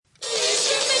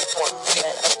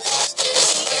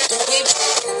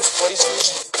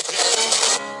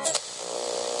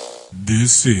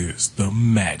This is the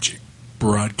Magic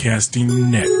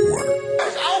Broadcasting Network.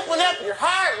 Just open up your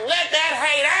heart and let that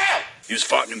hate out. You was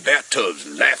farting in bathtubs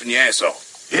and laughing your ass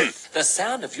off. The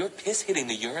sound of your piss hitting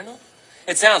the urinal?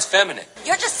 It sounds feminine.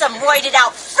 You're just some roided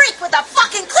out freak with a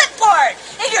fucking clipboard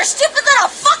in your stupid little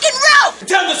fucking rope.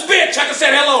 Tell him to spit. Chuck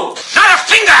said hello. Not a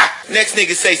finger! Next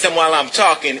nigga say something while I'm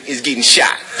talking is getting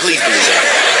shot. Please believe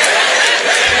that.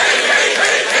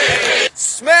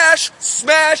 Smash,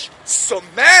 smash,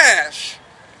 smash.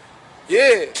 Yeah. You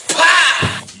know you're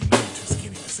too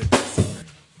skinny to sit there.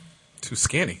 Too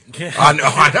skinny. I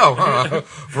know.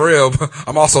 For real.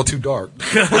 I'm also too dark.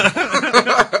 That's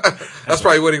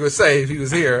probably what he would say if he was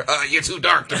here. You're too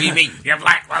dark to be me. You're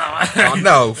black.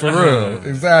 No, for real.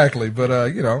 Exactly. But,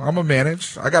 I'm a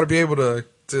manage. I got to be able to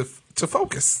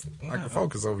focus. I can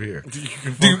focus over here.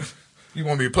 You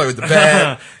want me to play with the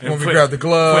bag? You want me to grab the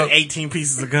glove? Put 18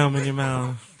 pieces of gum in your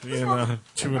mouth.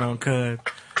 Chew it on cud.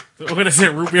 What is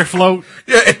it? Root beer float?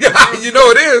 Yeah, you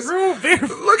know it is. Root beer.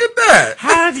 Look at that.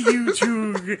 How do you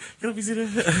chew? Let me see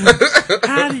this.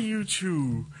 How do you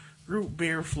chew root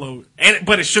beer float?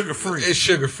 But it's sugar free. It's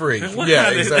sugar free. What Yeah,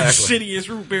 kind exactly. of shittiest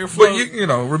root beer float? But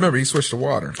remember he switched to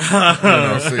water.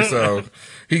 So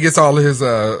he gets all his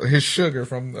sugar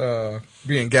from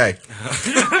being gay.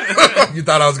 You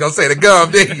thought I was gonna say the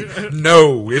gum, didn't you?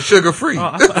 No, it's sugar free.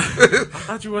 I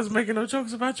thought you wasn't making no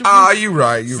jokes about your. You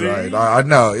right. I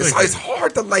know it's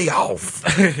hard to lay off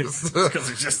because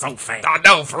it's just so fast. I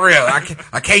know, for real. I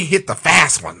can't hit the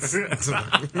fast ones.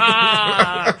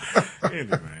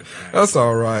 Anyway, That's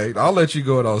all right. I'll let you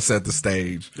go and I'll set the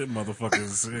stage. them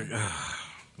motherfuckers.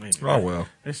 Anyway, Oh well,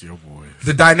 that's your boys.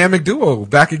 the dynamic duo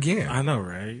back again. I know,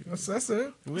 right? That's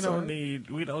it. We don't need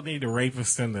the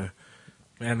rapist and the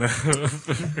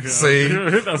See,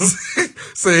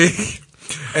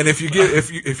 and if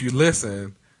you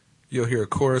listen, you'll hear a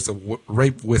chorus of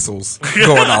rape whistles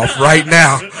going off right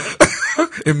now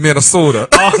in Minnesota.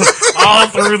 all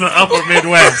through the upper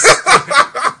Midwest.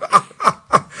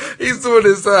 He's doing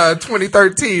his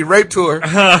 2013 rape tour.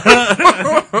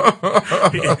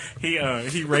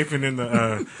 He raping in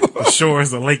the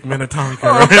shores of Lake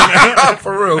Minnetonka.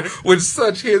 For real, with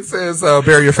such hits as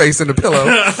 "Bury Your Face in the Pillow,"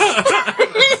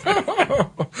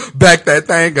 "Back That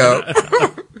Thing Up,"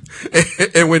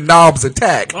 and "When Knobs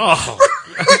Attack." Oh,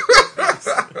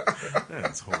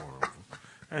 that's horrible.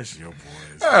 That's your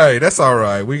boys. Hey, that's all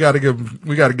right. We got to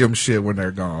give them shit when they're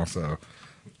gone. So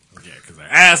Yeah, because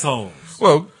they're assholes.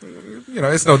 well,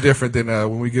 it's no different than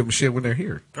when we give them shit when they're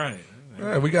here. Right.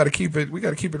 Yeah, we got to keep it. We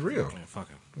got to keep it real. Yeah, fuck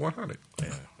them. 100.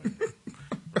 Yeah.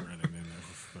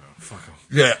 Fuck them.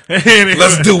 Yeah,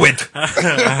 let's do it.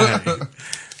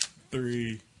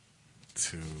 3,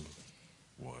 2,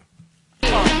 1.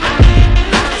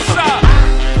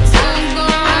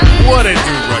 What it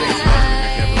do, buddy?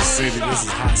 Kansas City. This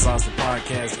is Hot Sauce the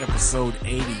Podcast, episode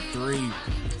 83.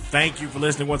 Thank you for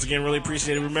listening once again. Really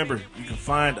appreciate it. Remember, you can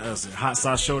find us at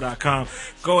hotsauceshow.com.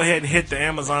 Go ahead and hit the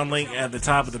Amazon link at the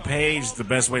top of the page. It's the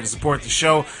best way to support the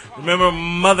show. Remember,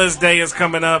 Mother's Day is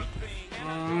coming up.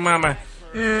 Mama.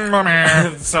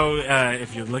 So,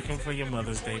 if you're looking for your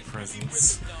Mother's Day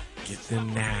presents, get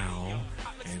them now.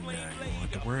 And you don't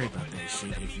have to worry about that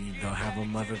shit if you don't have a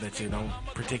mother that you don't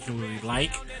particularly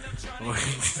like.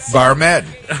 Bar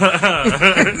Madden.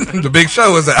 The big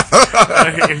show is out.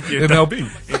 MLB.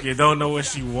 If you don't know what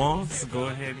she wants, go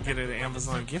ahead and get her the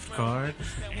Amazon gift card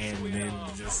and then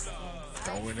just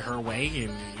throw it her way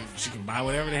and she can buy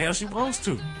whatever the hell she wants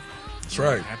to. That's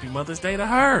right. Happy Mother's Day to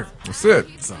her. That's it.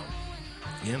 So,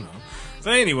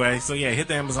 So anyway, hit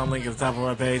the Amazon link at the top of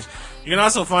our page. You can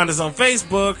also find us on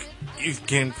Facebook. You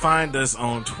can find us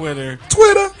on Twitter.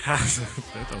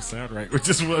 That don't sound right. It's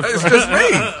just me.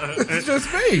 It's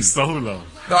just me. Solo.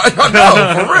 No,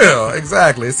 for real.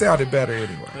 Exactly. It sounded better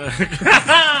anyway.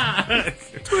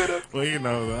 Twitter.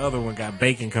 Well, the other one got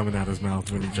bacon coming out his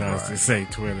mouth when he tries to say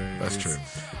Twitter. That's true.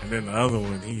 And then the other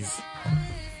one, he's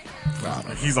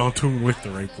on tune with the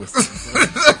rapist.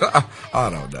 I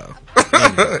don't know.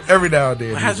 Every now and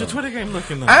then. How's your Twitter game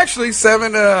looking now? Actually,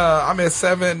 I'm at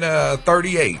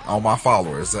 738 on my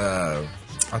followers. I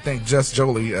think Just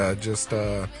Jolie just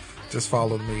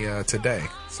followed me today.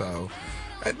 So,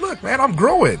 hey, look, man, I'm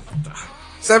growing.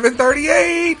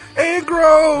 738 and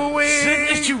growing.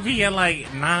 Shouldn't you be at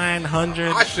like 900?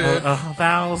 I should.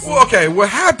 1,000? Well, okay, what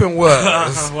happened was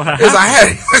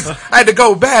I had to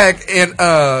go back and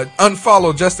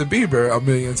unfollow Justin Bieber a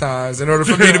million times in order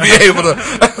for me to be able to.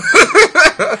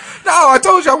 No, I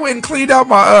told you I went and cleaned out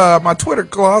my Twitter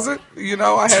closet.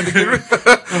 I had to get rid.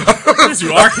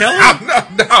 You R. Kelly?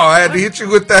 No, I had to hit you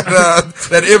with that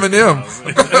Eminem.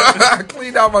 I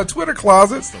cleaned out my Twitter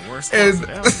closet. It's the worst and closet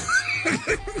ever.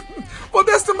 Well,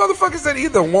 that's the motherfuckers that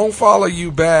either won't follow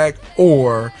you back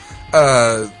or,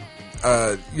 they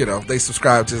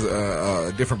subscribe to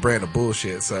a different brand of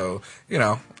bullshit. So,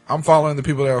 I'm following the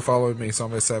people that are following me, so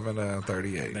I'm at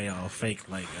 738. They all fake,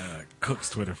 like Cook's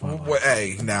Twitter followers. Well,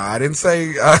 hey, now I didn't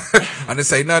say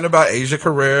nothing about Asia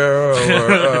Carrera or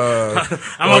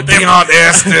Deion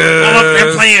Estes. I'm up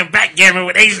there playing backgammon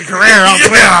with Asia Carrera on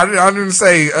Twitter. Yeah, I didn't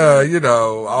say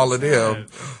all of them.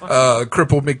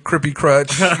 Cripple McCrippy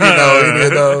Crutch, any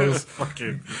of those.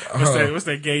 Fucking what's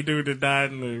that gay dude that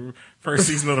died in the first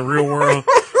season of The Real World?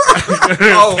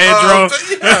 Pedro.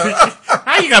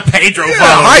 How you got Pedro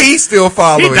following? How he still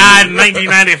following? He died in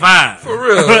 1995. For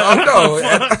real.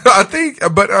 I think,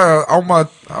 but on my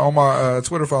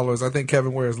Twitter followers, I think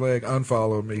Kevin Wears Leg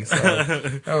unfollowed me, so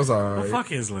that was all right. Well, fuck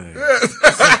his leg.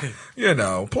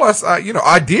 Plus,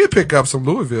 I did pick up some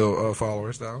Louisville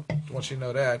followers, though. I want you to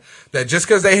know that just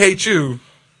because they hate you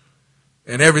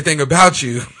and everything about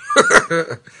you,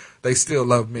 they still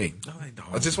love me. No, they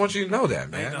don't. I just want you to know that,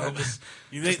 man.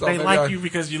 They like you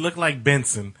because you look like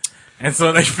Benson. And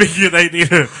so they figure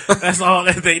that's all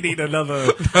that they need,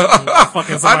 another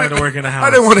fucking somebody to work in the house. I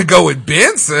didn't want to go with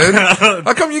Benson.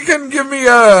 How come you couldn't give me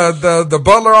the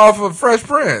butler off of Fresh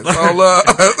Prince?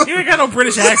 You ain't got no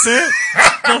British accent.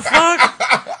 The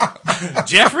fuck?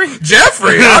 Jeffrey?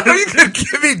 How come you couldn't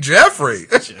give me Jeffrey?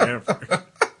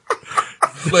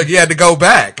 Look, you had to go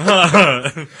back.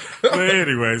 But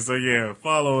anyway, so yeah,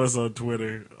 follow us on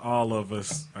Twitter, all of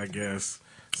us, I guess.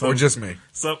 Or just me.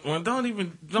 So don't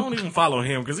even follow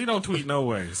him because he don't tweet no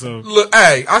way. So look,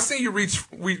 hey, I see you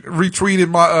retweeted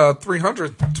my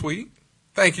 300th tweet.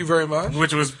 Thank you very much.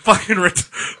 Which was fucking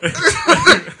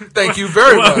Thank you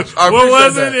very much. What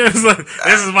was it? It was like,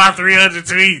 this is my 300th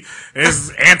tweet.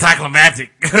 It's anticlimactic.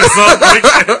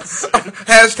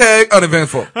 Hashtag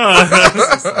uneventful.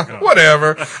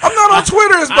 Whatever. I'm not on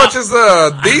Twitter as much as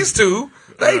these two.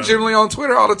 They generally on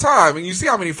Twitter all the time, and you see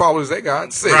how many followers they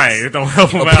got. 6. Right, it don't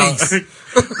help them out.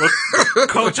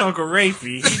 Coach Uncle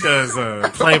Rapey, he does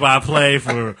play-by-play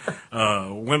for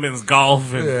women's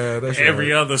golf and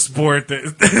every other sport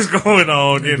that's going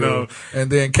on, you know. And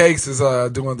then Cakes is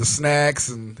doing the snacks,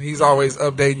 and he's always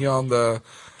updating you on the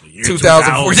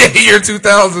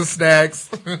 2000 snacks.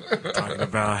 Talking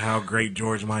about how great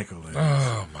George Michael is.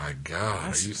 Oh, my God. Are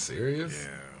you serious?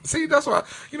 Yeah. See, that's why,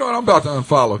 you know what, I'm about to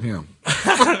unfollow him.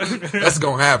 That's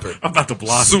going to happen. I'm about to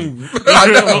block soon.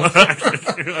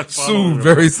 I know. Soon,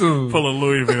 very soon. Pull a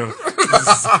Louisville.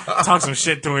 Talk some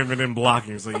shit to him and then block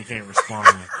him so you can't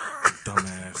respond.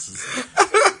 Dumbasses.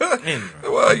 Anyway.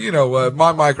 Well, you know what,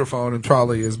 my microphone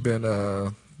probably has been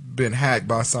hacked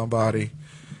by somebody.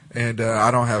 And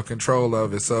I don't have control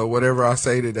of it, so whatever I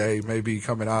say today may be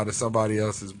coming out of somebody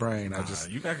else's brain.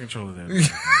 You got control of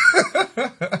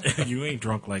that. You ain't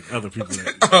drunk like other people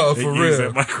that, for use real.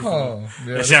 that microphone.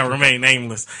 That shall remain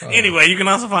nameless. Anyway, you can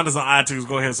also find us on iTunes.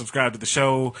 Go ahead and subscribe to the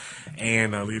show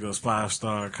and leave those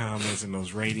 5-star comments and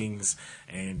those ratings.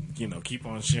 And, keep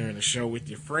on sharing the show with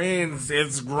your friends.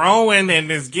 It's growing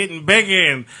and it's getting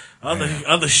bigger and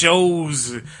other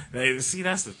shows. See,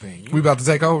 that's the thing. We about to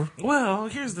take over? Well,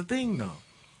 here's the thing, though.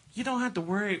 You don't have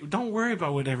to don't worry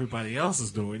about what everybody else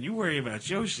is doing. You worry about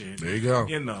your shit. There you go.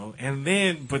 And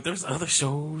then, but there's other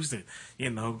shows that,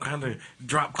 kind of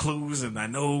drop clues, and I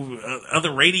know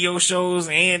other radio shows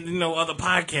and, other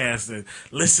podcasts that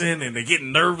listen and they're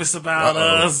getting nervous about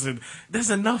us. And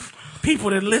there's enough people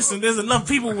that listen. There's enough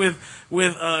people with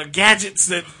gadgets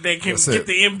that can get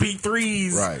the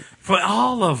MP3s for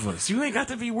all of us. You ain't got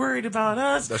to be worried about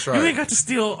us. That's right. You ain't got to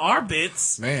steal our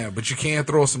bits. Man, but you can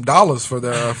throw some dollars for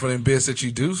them bits that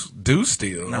you do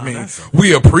steal. No, I mean,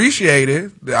 we appreciate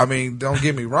it. I mean, don't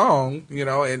get me wrong,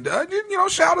 and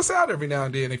shout us out every now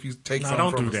and then if you take something from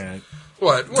us. Don't do that.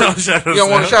 What? Don't shout us You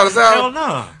don't want to shout us out? Hell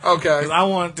no. Okay. Because I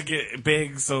want to get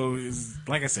big, so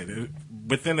like I said,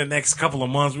 within the next couple of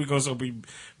months, I'm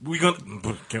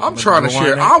trying to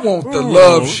share. I want the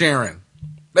love sharing.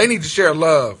 They need to share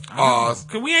love. Cause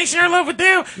we ain't sharing love with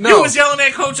them. No. You was yelling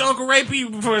at Coach Uncle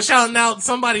Rapey for shouting out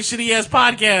somebody's shitty ass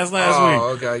podcast last week.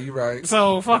 Oh, okay, you right.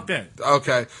 So fuck that.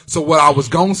 Okay, so what I was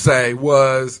gonna say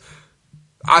was,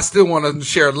 I still want to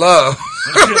share love.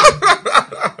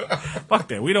 Fuck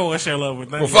that. We don't want to share love with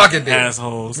them. Well, fuck it,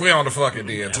 assholes. We on the fucking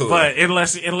deal too. But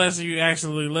unless you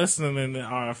actually listen and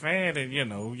are a fan, and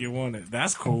you want it,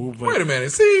 that's cool. But wait a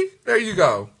minute. See, there you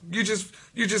go. You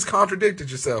just contradicted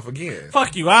yourself again.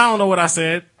 Fuck you. I don't know what I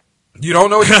said. You don't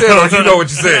know what you said, or you know what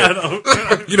you said.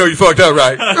 You know you fucked up,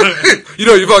 right? You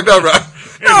know you fucked up, right?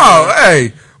 No,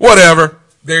 hey, whatever.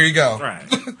 There you go. Right.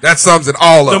 That sums it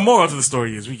all up. The moral to the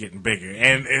story is we getting bigger,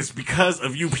 and it's because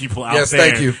of you people out there.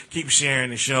 Thank you. Keep sharing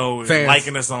the show, and Fans.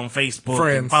 liking us on Facebook,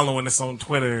 Friends. and following us on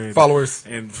Twitter, and, Followers.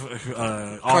 and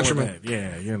all Countrymen. of that.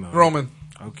 Yeah, you know. Roman.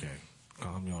 Okay,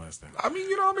 calm your ass down. I mean,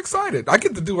 I'm excited. I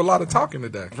get to do a lot of talking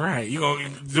today. Right, you gonna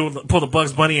pull the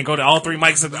Bugs Bunny and go to all three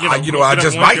mics? And,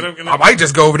 I might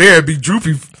just go over there and be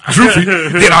droopy.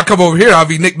 Then I'll come over here, I'll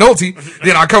be Nick Nolte.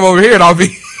 Then I'll come over here and I'll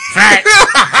be Fact.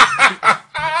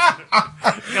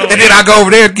 and then I go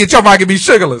over there and get your mic and be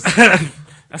Sugarless.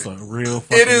 That's a real.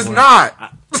 It is word.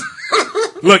 not.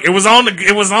 Look, it was on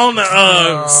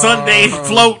the Sunday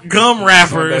float gum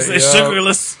wrappers. Sunday, It's yeah.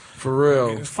 Sugarless. For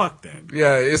real. Fuck that.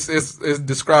 Yeah, it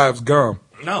describes gum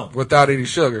No. without any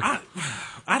sugar.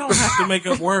 I don't have to make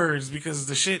up words because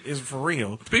the shit is for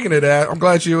real. Speaking of that, I'm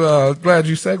glad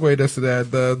you segued us to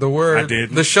that. The word, I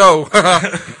didn't. the show.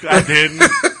 I didn't.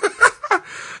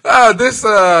 This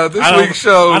week's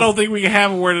show. I don't think we can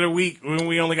have a word of the week when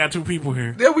we only got two people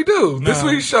here. Yeah, we do. No. This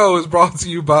week's show is brought to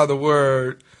you by the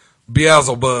word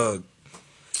Beelzebub.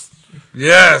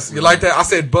 Yes, you like that? I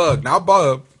said bug, not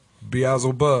bug.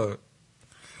 Beelzebub,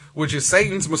 which is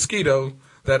Satan's mosquito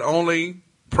that only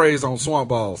preys on swamp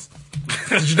balls.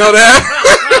 Did you know that?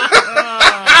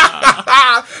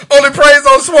 Only preys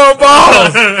on swamp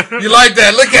balls. You like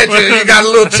that? Look at you. You got a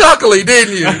little chuckly,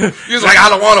 didn't you? You was like, I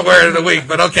don't want a word of the week,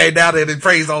 but okay, now that it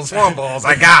preys on swamp balls,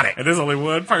 I got it. And there's only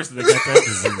one person that got that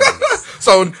disease.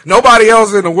 So nobody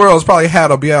else in the world's probably had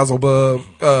a Beelzebub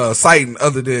sighting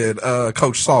other than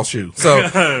Coach Sawshoe. So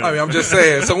I mean, I'm just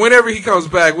saying. So whenever he comes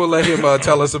back, we'll let him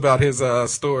tell us about his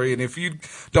story. And if you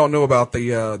don't know about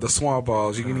the swamp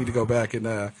balls, you need to go back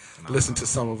and listen to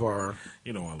some of our.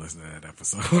 You don't want to listen to that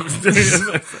episode.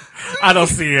 I don't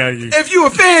see how you. If you a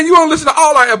fan, you want to listen to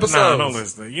all our episodes. No, don't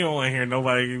listen. You don't want to hear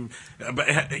nobody.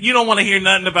 You don't want to hear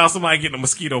nothing about somebody getting a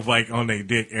mosquito bite on their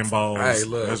dick and balls. Hey,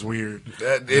 look, that's weird.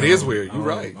 It is weird. You're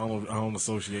right. I don't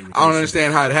associate with I don't that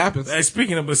understand how it happens. shit. Hey,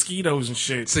 speaking of mosquitoes and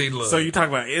shit. See, look. So you talk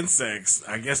about insects.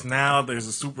 I guess now there's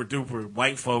a super duper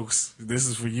white folks. This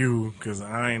is for you because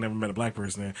I ain't never met a black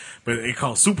person there. But they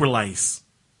call super lice.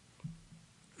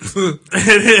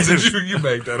 It is. You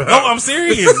make that up. No, I'm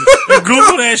serious. You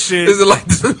Google that shit. Is it like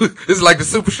the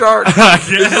super shark? I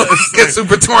guess. It's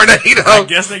super tornado. I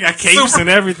guess they got capes and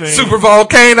everything. Super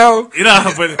volcano. You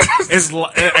know, but it's.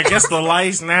 I guess the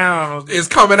lice now is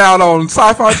coming out on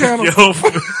Sci-Fi Channel. Yo,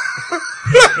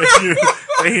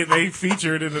 they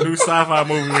featured in the new sci-fi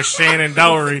movie with Shannon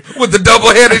Doherty with the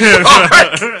double-headed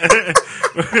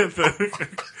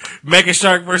shark. Mega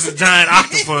Shark versus Giant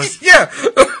Octopus. Yeah.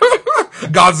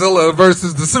 Godzilla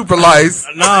versus the super lice.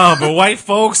 No, but white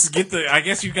folks I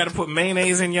guess you got to put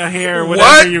mayonnaise in your hair or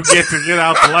whatever you get to get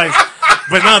out the lice.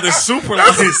 But no, the super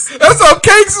lice. That's up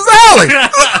Cakes' alley.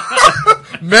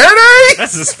 Mayonnaise?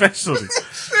 That's a specialty.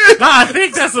 No, I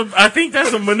think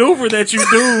that's a maneuver that you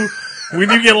do when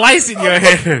you get lice in your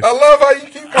hair. I love how you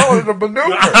keep calling it a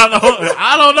maneuver.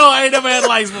 I don't know. I ain't never had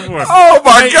lice before. Oh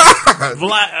my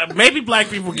God. Maybe black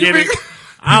people get it.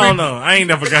 I don't know. I ain't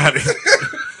never got it.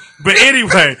 But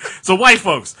anyway, so white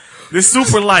folks, this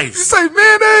super lice. You say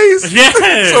mayonnaise?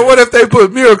 Yeah. So what if they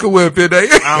put Miracle Whip in there?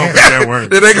 I don't think that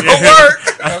works. It ain't gonna work?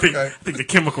 I think the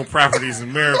chemical properties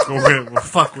in Miracle Whip will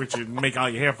fuck with you and make all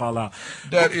your hair fall out.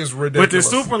 That is ridiculous. But the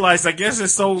super lice, I guess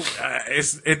it's so,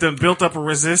 it done built up a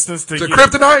resistance to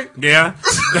kryptonite? Yeah.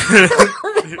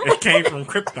 It came from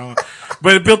Krypton.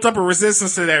 But it built up a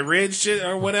resistance to that red shit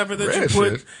or whatever that you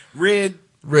put. Shit.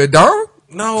 Red dog?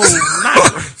 No, not.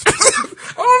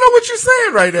 I don't know what you're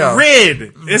saying right now.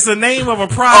 Red. It's the name of a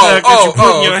product that you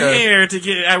put in your hair to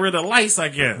get rid of lice, I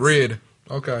guess. Red.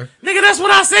 Okay. Nigga, that's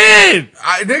what I said.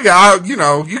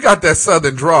 You got that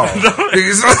southern drawl.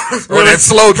 Or that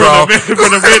slow drawl. From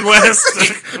the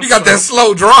Midwest. You got that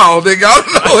slow drawl, nigga. I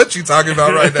don't know what you talking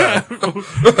about right now.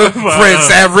 Fred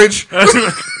Savage.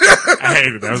 I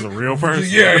hate it. That was a real person.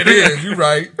 Yeah, it is. You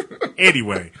right.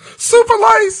 Anyway. Super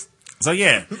lice. So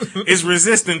yeah, it's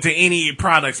resistant to any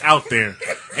products out there.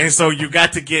 And so you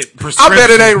got to get prescription. I bet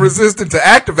it ain't resistant to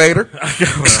Activator.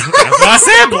 That's what I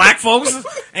said. Black folks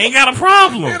ain't got a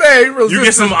problem. It ain't resistant. You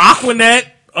get some Aquanet.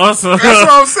 That's what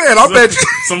I'm saying. I bet you.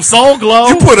 Some Soul Glow.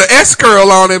 You put an S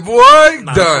curl on it, boy.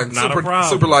 Done. Not a problem.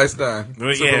 Super lice done.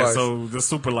 But super lice. So the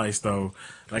super lice though,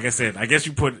 like I said, I guess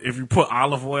if you put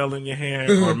olive oil in your hair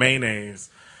or mayonnaise.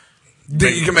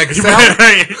 You can make a salad?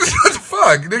 What the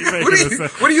fuck?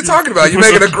 Nigga? What are you talking about? You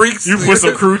making a Greek? You put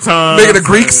some croutons. Making a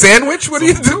Greek sandwich? What are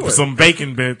you doing? Some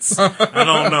bacon bits. I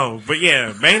don't know. But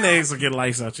yeah, mayonnaise will get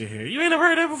lice out your hair. You ain't never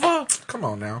heard that before? Come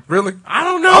on now. Really? I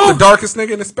don't know. I'm the darkest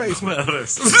nigga in the space.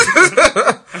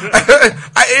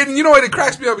 And you know what? It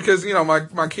cracks me up because, you know,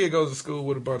 my kid goes to school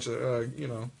with a bunch of,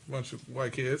 bunch of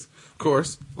white kids, of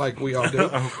course, like we all do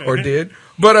or did.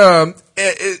 But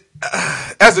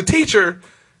as a teacher,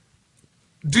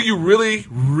 do you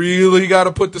really got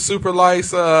to put the Super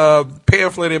Lice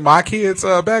pamphlet in my kid's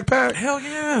backpack? Hell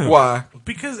yeah. Why?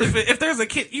 Because if there's a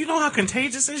kid, you know how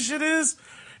contagious this shit is?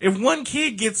 If one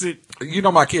kid gets it... You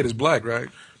know my kid is black, right?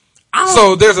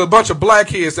 So there's a bunch of black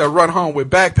kids that run home with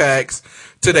backpacks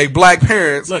to their black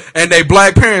parents, and they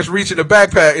black parents reach in the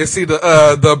backpack and see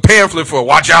the pamphlet for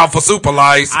 "Watch out for Super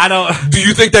Lice." Do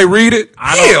you think they read it?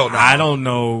 Hell no. I don't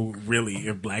know really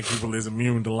if black people is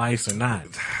immune to lice or not.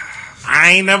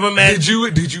 I ain't never met.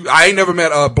 Did you? I ain't never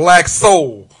met a black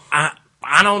soul. I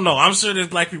don't know. I'm sure there's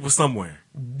black people somewhere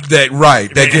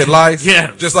that get lice.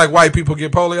 Yeah, just like white people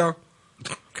get polio.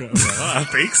 I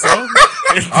think so.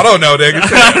 I don't know,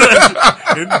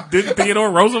 nigga. Didn't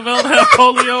Theodore Roosevelt have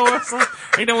polio or something?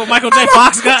 Ain't that what Michael J.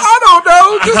 Fox got? I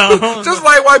don't know. Just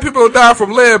like white people die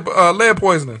from lead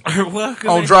poisoning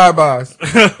on drive-bys.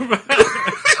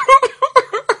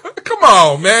 Come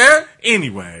on, man.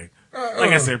 Anyway,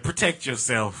 like I said, protect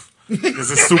yourself.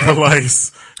 Because it's Super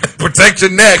Lice. Protect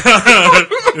your neck.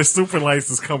 The Super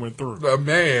Lice is coming through.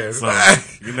 Man. So,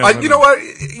 you know what?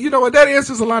 You know what? That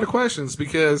answers a lot of questions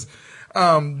because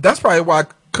that's probably why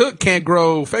Cook can't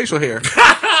grow facial hair.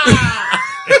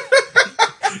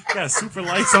 Got Super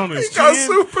Lice on his He chin. got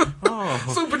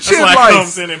super chin that's why lice. He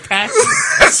comes in and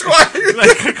patches. That's why.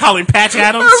 Like, call him Patch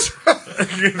Adams.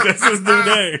 That's his new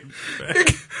name.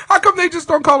 How come they just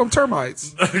don't call him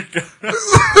termites?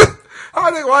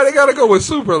 Why they gotta go with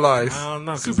Super Lice? I don't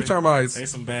know. Super termites. They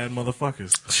some bad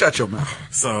motherfuckers. Shut your mouth.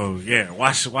 So yeah,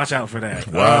 watch out for that.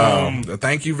 Wow.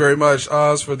 Thank you very much,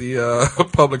 Oz, for the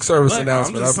public service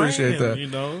announcement. I appreciate that. You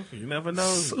know, you never know.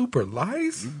 Super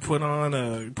Lice. You put on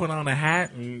a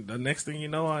hat, and the next thing you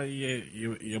know,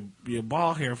 your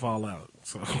ball hair fall out.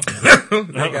 So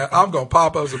I'm gonna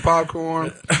pop up some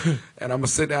popcorn, and I'm gonna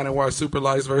sit down and watch Super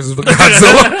Lice versus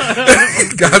Godzilla.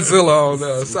 Godzilla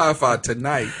on Sci-Fi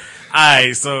tonight. All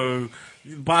right, so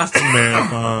Boston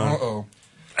Marathon.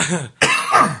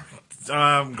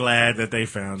 I'm glad that they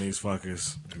found these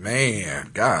fuckers.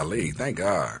 Man, golly, thank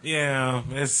God. Yeah,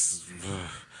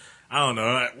 I don't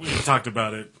know. We talked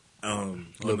about it a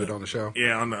little bit on the show.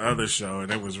 Yeah, on the other show,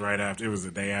 and it was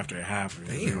the day after it happened.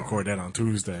 Damn. We recorded that on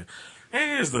Tuesday.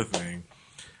 And here's the thing.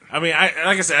 I mean,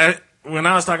 like I said, when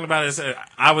I was talking about it,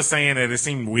 I was saying that it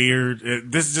seemed weird.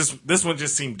 This one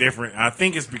just seemed different. I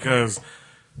think it's because,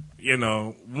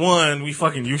 one, we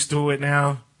fucking used to it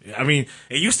now. I mean,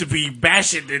 it used to be bad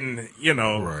shit didn't,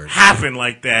 happen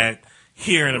like that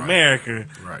here in America.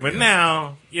 Right, but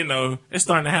now, it's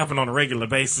starting to happen on a regular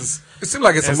basis. It seems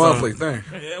like it's a monthly thing.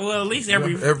 Well, at least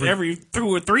every 2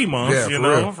 or 3 months,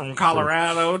 from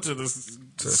Colorado to the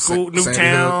school,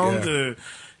 Newtown to,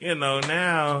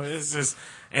 now it's just,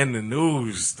 and the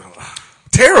news.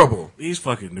 Terrible. These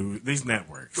fucking these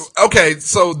networks. Okay,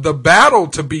 so the battle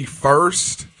to be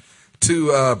first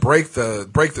to break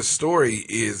the story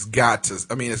it's got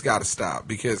to stop,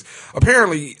 because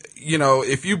apparently,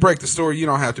 if you break the story, you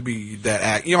don't have to be you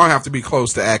don't have to be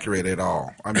close to accurate at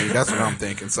all. I mean, that's what I'm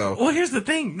thinking. So, well, here's the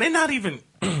thing: they're not even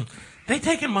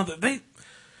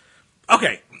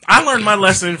Okay, I learned my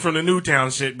lesson from the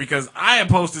Newtown shit because I had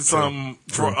posted something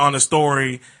on a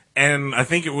story. And I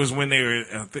think it was when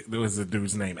there was a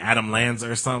dude's name, Adam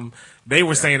Lanza or something. They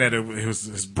were saying that it was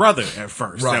his brother at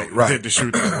first that did the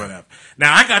shooting or whatever.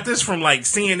 Now, I got this from like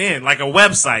CNN, like a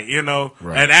website,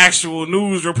 an actual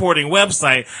news reporting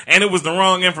website, and it was the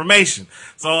wrong information.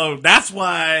 So that's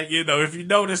why, if you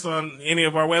notice on any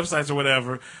of our websites or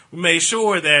whatever, we made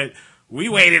sure that we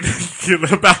waited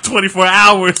about 24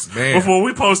 hours before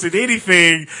we posted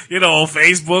anything, on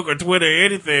Facebook or Twitter or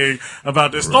anything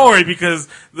about this story, because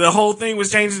the whole thing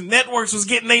was changing. Networks was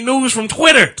getting their news from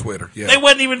Twitter. Yeah. They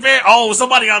wasn't even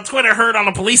somebody on Twitter heard on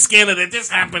a police scanner that this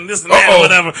happened, this and that, or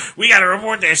whatever. We got to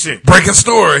report that shit. Breaking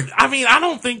story. I mean, I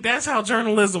don't think that's how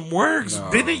journalism works.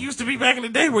 No. Didn't it used to be back in the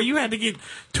day where you had to get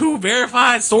 2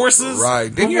 verified sources?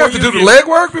 Right. Didn't you have to do the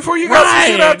legwork before you got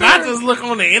some shit out there? Not just look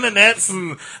on the internets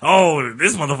and,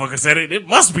 this motherfucker said it. It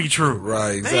must be true.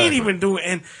 Right. Exactly. They ain't even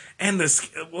doing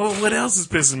what else is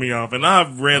pissing me off? And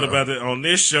I've read about it on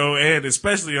this show and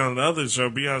especially on the other show,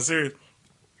 Beyond Serious.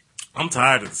 I'm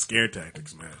tired of the scare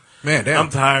tactics, man. Man, damn. I'm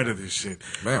tired of this shit.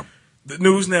 Man. the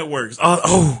news networks.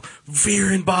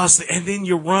 Fear in Boston. And then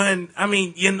you run. I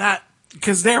mean, you're not,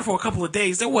 because there for a couple of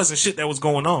days, there wasn't shit that was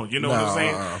going on. You know what I'm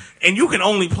saying? And you can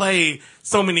only play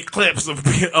so many clips of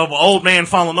an old man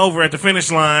falling over at the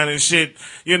finish line and shit.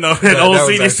 You know, that old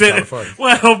CD said.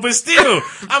 Well, but still,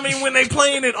 I mean, when they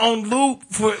playing it on loop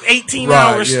for 18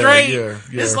 hours straight,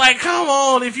 it's like, come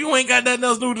on, if you ain't got nothing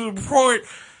else new to report,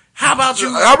 how about you?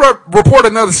 I'll report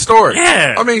another story.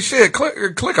 Yeah. I mean, shit,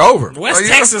 click over. West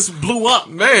Texas blew up.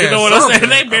 Man, you know what I'm saying?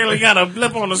 They barely got a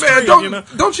blip on the screen,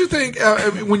 Don't you think,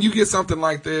 when you get something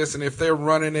like this, and if they're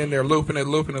running in, they're looping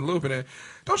it,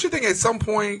 don't you think at some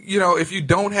point, you know, if you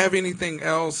don't have anything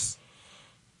else,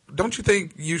 don't you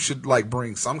think you should, like,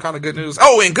 bring some kind of good news?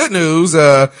 Oh, and good news,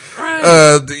 the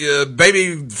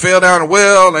baby fell down a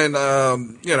well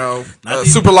and, you know,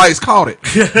 Super Lights caught it,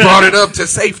 brought it up to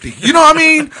safety. You know what I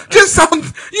mean? Just something,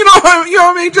 you know what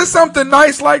I mean? Just something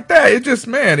nice like that. It just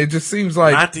seems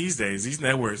like. Not these days. These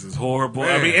networks is horrible.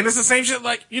 Man. I mean, and it's the same shit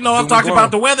like, you know, I've talked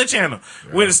about the Weather Channel.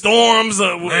 With storms,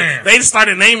 they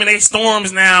started naming their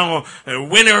storms now,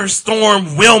 Winter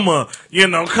Storm Wilma, you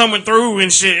know, coming through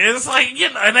and shit. It's like,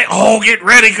 you know, and they get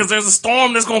ready because there's a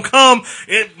storm that's gonna come.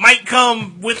 It might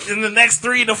come within the next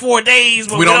 3 to 4 days,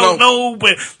 but we don't know.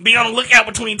 But be on the lookout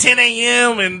between 10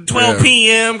 a.m. and 12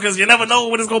 p.m. because you never know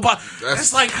when it's gonna pop.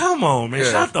 It's like, come on, man,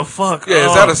 shut the fuck up.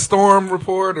 Is that a storm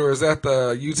report or is that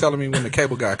you telling me when the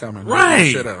cable guy coming?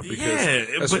 Right. Shit up because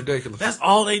that's ridiculous. That's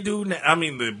all they do now. I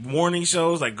mean, the morning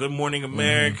shows like Good Morning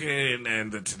America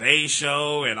and the Today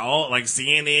Show and all like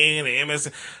CNN and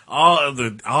MSN.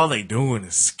 All they doing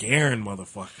is scaring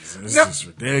motherfuckers. It's just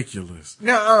ridiculous.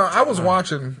 Now, I was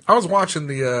watching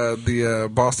the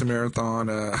Boston Marathon,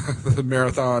 the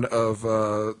marathon of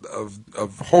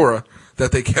horror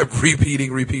that they kept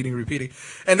repeating,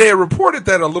 and they had reported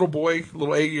that a little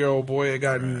 8-year-old boy had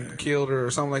gotten killed or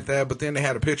something like that. But then they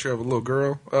had a picture of a little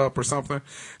girl up or something.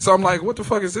 So I'm like, what the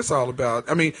fuck is this all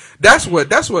about? I mean, that's what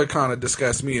kind of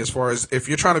disgusts me as far as if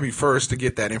you're trying to be first to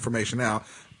get that information out.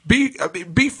 Be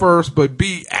first, but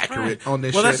be accurate on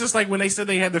this shit. Well, that's just like when they said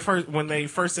when they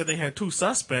first said they had 2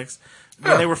 suspects.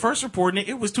 When they were first reporting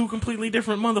it was 2 completely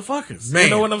different motherfuckers. Man. You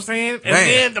know what I'm saying? And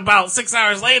then about 6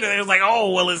 hours later, they was like,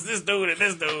 oh, well, it's this dude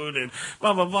and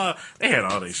blah, blah, blah. They had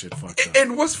all this shit fucked up.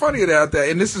 And what's funny about that,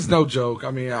 and this is no joke.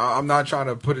 I mean, I'm not trying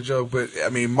to put a joke, but I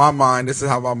mean, this is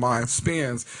how my mind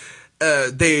spins.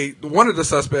 One of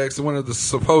the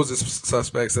supposed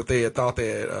suspects that they had thought they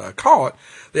had caught,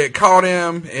 they had caught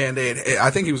him, and I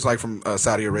think he was like from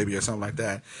Saudi Arabia or something like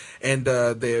that, and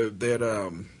they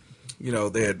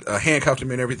had handcuffed him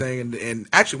and everything, and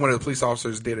actually one of the police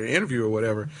officers did an interview or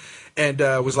whatever, and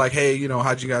was like, hey, you know,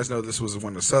 how'd you guys know this was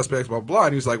one of the suspects, blah, blah, blah,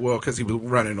 and he was like, well, because he was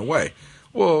running away.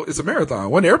 Well, it's a marathon.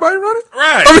 Wasn't everybody running?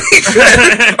 Right.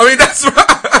 I mean that's right.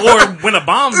 Or when a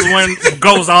bomb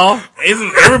goes off,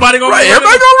 isn't everybody going to run?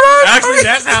 Everybody going to run? Actually,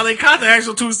 that's how they caught the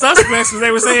actual 2 suspects, because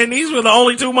they were saying these were the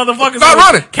only 2 motherfuckers not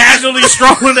running, casually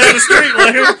strolling down the street.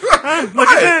 Like, look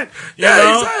at that. You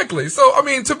know? Exactly. So, I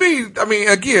mean, to me,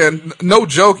 again, no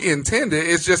joke intended.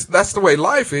 It's just, that's the way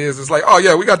life is. It's like, oh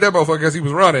yeah, we got that motherfucker because he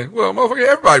was running. Well, motherfucker,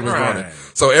 everybody was running.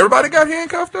 So everybody got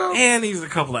handcuffed up? And he's a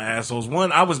couple of assholes.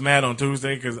 One, I was mad on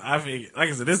Tuesday because I think, like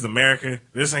I said, this is America.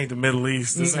 This ain't the Middle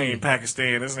East. This ain't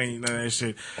Pakistan. This ain't none of that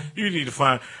shit. You need to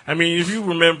find, I mean, if you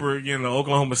remember, you know,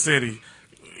 Oklahoma City,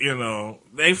 you know,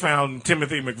 they found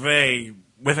Timothy McVeigh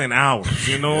within hours.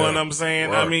 You know what I'm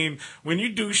saying? Right. I mean, when you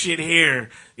do shit here,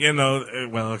 you know,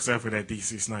 well, except for that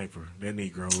DC sniper, that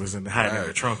Negro was hiding in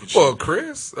the trunk and shit. Well,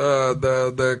 Chris,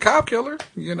 the cop killer,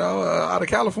 you know, out of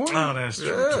California. Oh, that's true.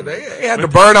 Yeah, they had to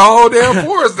burn a whole damn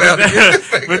forest down there.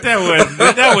 But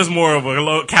that was more of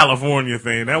a California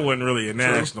thing. That wasn't really a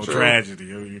national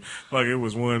tragedy. I mean, like, it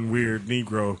was one weird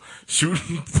Negro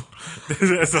shooting.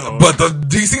 That's all. But the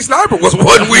DC sniper was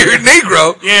one weird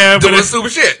Negro doing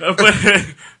stupid shit.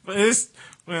 But it's,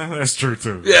 well, that's true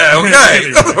too. Yeah,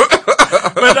 okay.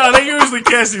 But no, they usually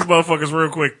catch these motherfuckers real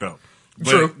quick though. But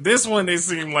true. This one, they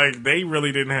seem like they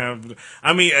really didn't have,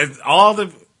 I mean,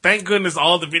 thank goodness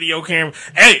all the video camera.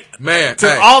 Hey, man,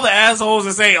 all the assholes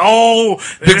that say, "Oh,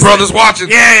 Big Brother's watching."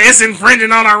 Yeah, it's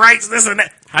infringing on our rights. This and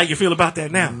that. How you feel about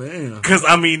that now? Man, because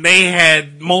I mean, they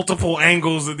had multiple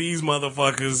angles of these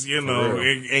motherfuckers, you know,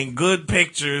 and good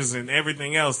pictures and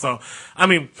everything else. So, I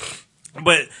mean,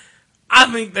 but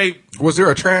I think was there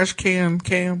a trash cam?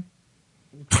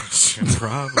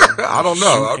 Probably. I don't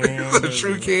know. The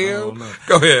true cam.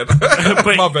 Go ahead.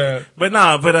 My bad. But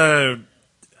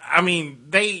I mean,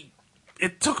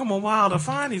 it took them a while to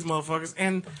find these motherfuckers,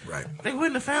 and they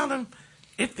wouldn't have found them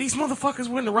if these motherfuckers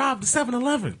wouldn't have robbed the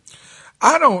 7-Eleven.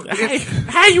 I don't.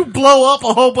 How you blow up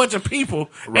a whole bunch of people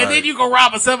Right. and then you go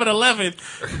rob a 7-Eleven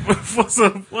for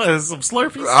some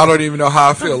Slurpees? I don't even know how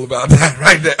I feel about that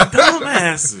right now.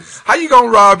 Dumbasses. How you gonna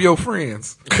rob your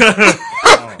friends?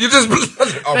 You just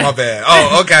oh my bad.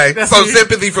 Oh, okay. So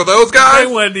sympathy for those guys?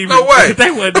 They wasn't even, no way.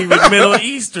 They wasn't even Middle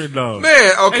Eastern though.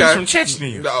 Man, okay. They was from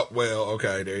Chechnya. No, well,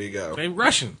 okay, there you go. They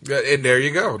Russian. And there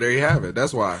you go. There you have it.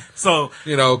 That's why. So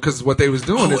because what they was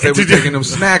doing is they did was you- taking them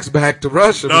snacks back to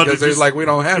Russia No, because did they're you- like, we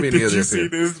don't have any did of you this see here.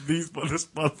 this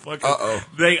motherfucker? Uh-oh.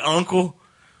 They uncle.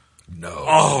 No.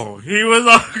 Oh, he was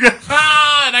uncle.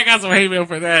 And I got some hate mail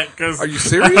for that. Cause Are you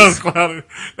serious?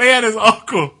 They had his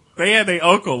uncle. They had their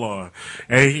uncle on,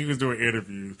 and he was doing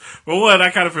interviews. But one,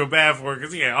 I kind of feel bad for him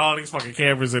because he had all these fucking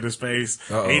cameras in his face.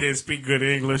 Uh-oh. He didn't speak good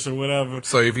English or whatever.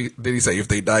 So did he say if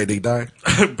they die, they die?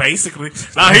 Basically.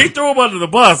 Now, he threw them under the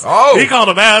bus. Oh. He called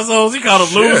them assholes. He called them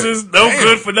Shit. losers. No Damn.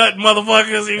 good for nothing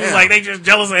motherfuckers. He was Damn. like, they just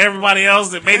jealous of everybody else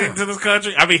that made it to this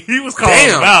country. I mean, he was calling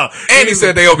them Damn. out. And he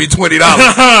said they owe me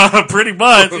 $20. Pretty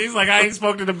much. He's like, I ain't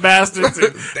spoke to the bastards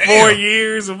in 4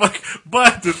 years.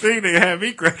 But the thing that had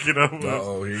me cracking up was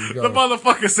Uh-oh, here you go. the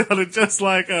motherfucker sounded just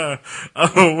like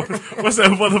what's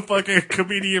that motherfucking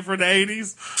comedian from the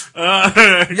 80s?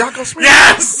 Yaakov Smirnoff?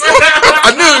 Yes.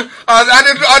 I knew.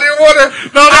 I didn't want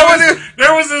to. No,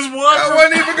 there was this one. I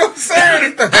wasn't even gonna say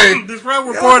anything. This one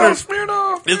reporter. Yaakov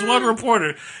Smirnoff. This one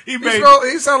reporter. He made.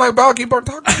 He sound like Balky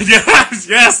Bartok.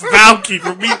 yes, Valky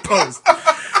from Meat Post.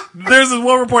 There's this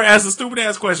one reporter asked a stupid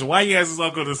ass question. Why he asked his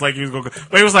uncle this like he was going to...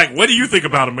 But he was like, what do you think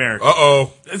about America?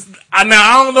 Uh-oh. Now,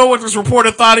 I don't know what this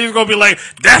reporter thought. He was going to be like,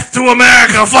 death to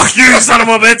America. Fuck you, you son of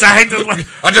a bitch. I hate this.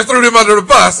 I just threw them under the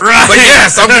bus. Right. But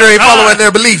yes, I'm sure they following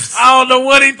their beliefs. I don't know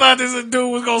what he thought this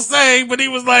dude was going to say, but he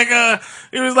was like,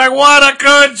 what a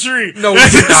country. No, he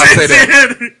did not say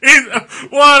that.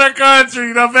 What a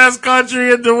country. The best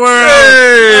country in the world.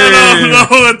 Hey. I don't know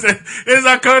what it's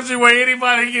a country where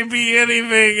anybody can be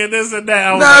anything and this and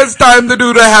that. Now it's time to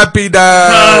do the happy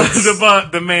dance.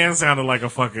 The man sounded like a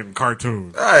fucking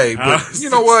cartoon. Hey, but you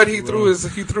know what? He threw his.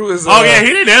 Oh yeah, he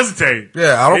didn't hesitate.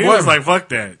 Yeah, I don't He blame was him. like, fuck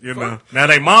that, you know. Now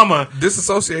they mama,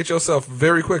 Disassociate yourself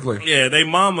very quickly. yeah, they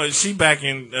mama, she back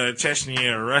in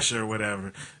Chechnya or Russia or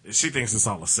whatever. She thinks it's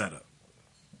all a setup.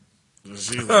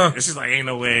 She's like, ain't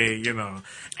no way, you know.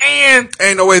 And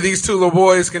Ain't no way these two little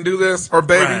boys can do this or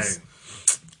babies.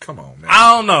 Right. Come on, man.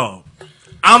 I don't know.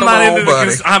 I'm Come not on, into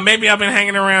buddy. the. Maybe I've been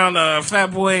hanging around Fat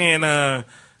Boy and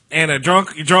a drunk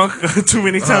too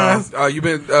many times. You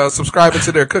been subscribing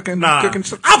to their cooking? Nah, cooking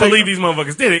I believe these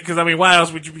motherfuckers did it because I mean, why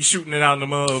else would you be shooting it out in the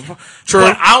mud? True.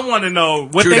 But I want to know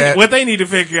True that. what they need to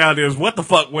figure out is what the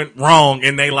fuck went wrong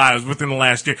in their lives within the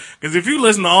last year. Because if you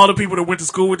listen to all the people that went to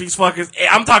school with these fuckers,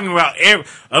 I'm talking about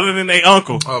other than their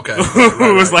uncle, Okay.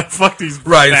 who was like fuck these,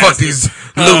 Right, fuck bastards.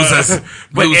 these losers.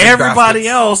 But Losing everybody bastards.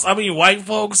 else, I mean, white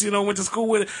folks, you know, went to school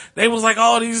with it. They was like,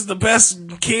 oh, these are the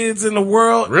best kids in the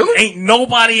world. Really? Ain't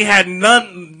nobody had not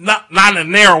a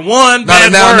near one Not bad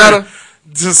a now, word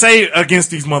to say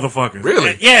against these motherfuckers.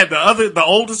 Really? Yeah, the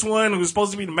oldest one who was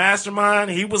supposed to be the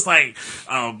mastermind, he was like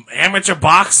amateur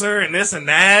boxer and this and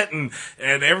that, and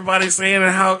everybody's saying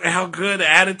how good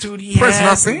attitude he Prince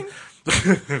had. Nassim?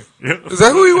 Is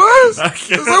that who he was?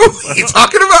 Is that what you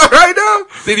talking about right now?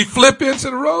 Did he flip into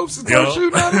the ropes and start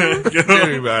shooting at him?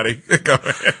 Anybody? Go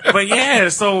ahead. But yeah,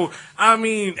 so I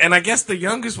mean, and I guess the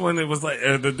youngest one, it was like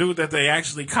the dude that they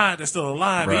actually caught that's still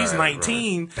alive. He's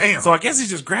 19. Right. Damn. So I guess he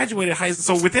just graduated high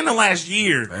school. So within the last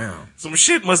year, Damn. some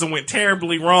shit must have went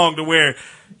terribly wrong to where,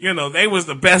 you know, they was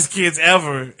the best kids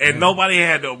ever, and nobody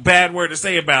had a bad word to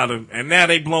say about them, and now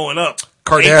they blowing up.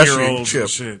 Kardashian 8-year-olds chip. and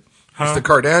shit. It's the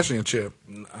Kardashian chip.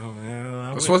 Oh,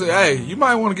 yeah, Hey, you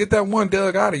might want to get that one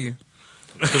Doug out of you.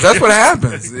 Because that's what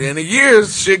happens. In a year,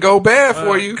 shit go bad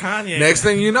for you. Kanye. Next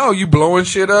thing you know, you blowing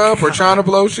shit up or trying to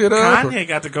blow shit up. Kanye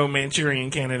got to go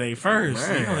Manchurian candidate first.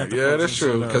 You don't have to Yeah, fuck that's some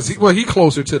true. shit up. Because he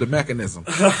closer to the mechanism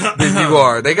than you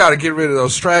are. They got to get rid of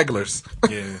those stragglers.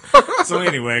 Yeah. So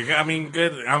anyway, I mean,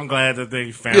 good. I'm glad that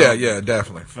they found. Yeah,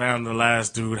 definitely. Found the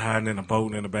last dude hiding in a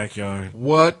boat in the backyard.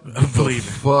 What the Believe it.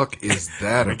 fuck is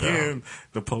that about? Again,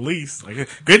 the police. Like,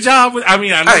 good job. I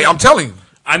mean, I know, Hey, I'm telling you.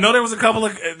 I know there was a couple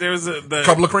of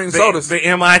Couple of cream sodas. The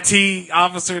MIT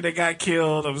officer that got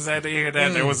killed. I was sad to hear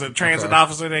that. There was a transit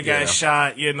officer that got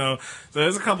shot. You know, so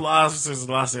there's a couple of officers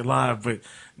that lost their lives. But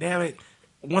damn it,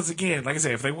 once again, like I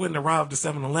said, if they wouldn't have robbed the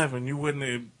 7-Eleven, you wouldn't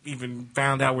have even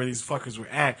found out where these fuckers were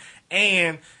at.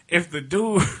 And if the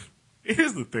dude,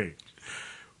 here's the thing.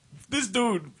 This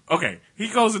dude, okay, he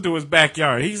goes into his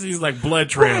backyard. He sees like blood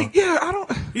trail. Right, yeah,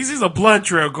 He sees a blood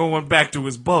trail going back to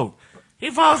his boat. He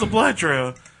follows the blood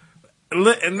trail.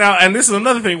 Now, and this is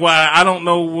another thing why I don't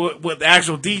know what the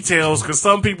actual details, because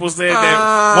some people said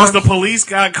that once the police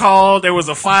got called, there was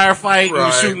a firefight and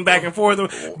was shooting back and forth.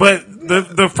 But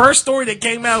the first story that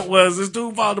came out was this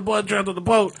dude followed the blood trail to the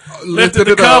boat, lifted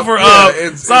the cover up,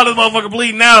 saw the motherfucker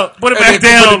bleeding out, put it back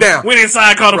down, went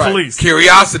inside, called the police.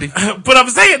 Curiosity. But I'm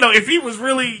saying though, if he was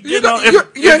really, you know,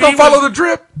 if you ain't gonna follow the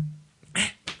drip.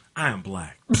 I am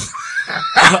black.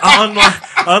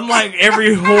 Unlike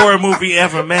every horror movie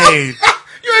ever made,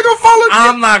 you ain't gonna follow.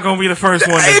 I'm not gonna be the first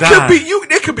one to die.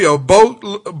 It could be a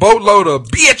boatload of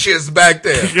bitches back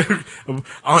there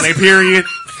on a period.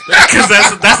 Because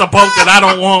that's a boat that I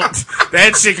don't want.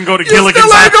 That shit can go to Gilligan's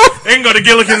Island. It can go to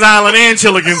Gilligan's Island and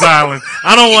Chilligan's Island.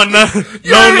 I don't want nothing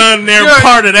there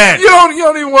part of that. You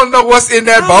don't even want to know what's in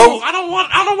that boat. I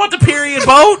don't want the period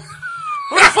boat.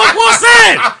 What the fuck was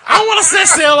that? I don't want to set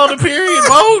sail on the period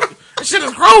boat. That shit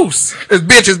is gross. There's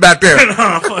bitches back there.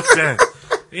 Nah, fuck that.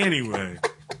 Anyway.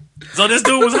 So this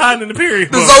dude was hiding in the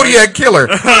period boat. The Zodiac Killer.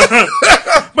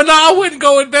 But no, I wouldn't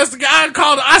go investigate. I'd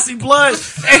call the I See Blood.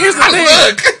 And here's the thing.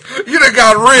 Look, you done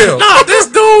got real. No, this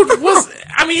dude was,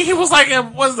 I mean, he was like a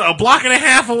block and a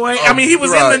half away. I mean, he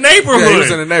was in the neighborhood. Yeah, he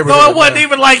was in the neighborhood. So it wasn't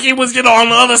even like he was, you know, on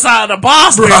the other side of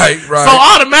Boston. Right. So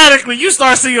automatically, you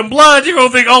start seeing blood, you're going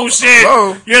to think, oh shit,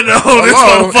 you know, this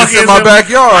motherfucker is in my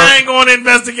backyard. I ain't going to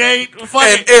investigate.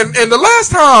 And the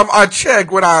last time I checked,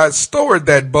 when I stored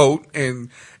that boat and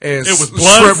it was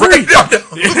blood free. For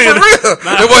real.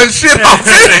 There wasn't shit off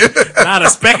in it. Not a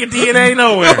speck of DNA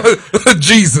nowhere.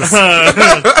 Jesus.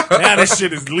 Now this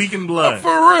shit is leaking blood. For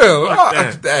real.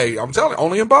 Hey, I'm telling you,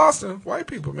 only in Boston. White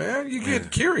people, man. You get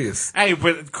curious. Hey,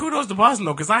 but kudos to Boston,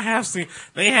 though, because I have seen,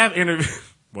 they have interviewed.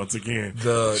 Once again,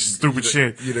 stupid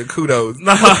shit. Kudos.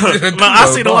 No, I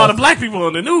seen a lot of black people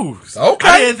on the news. Okay.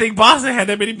 I didn't think Boston had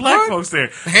that many black folks there.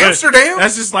 Amsterdam? But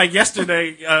that's just like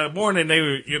yesterday morning, they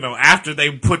were, you know, after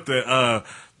they put the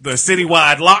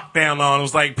citywide lockdown on, it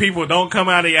was like, people don't come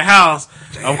out of your house.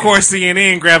 Of course,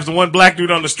 CNN grabs the one black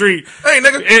dude on the street. Hey,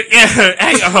 nigga.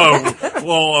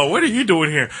 What are you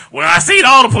doing here? Well, I seen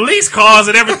all the police cars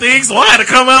and everything, so I had to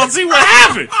come out and see what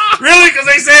happened. Really? Because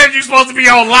they said you're supposed to be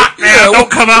on lockdown. Yeah, don't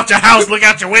come out your house, look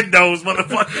out your windows,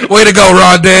 motherfucker. Way to go,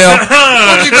 Rondell.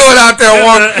 What you doing out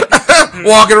there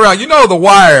walking around? You know, The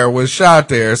Wire was shot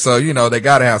there, so, you know, they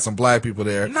got to have some black people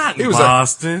there. Not in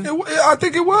Boston. I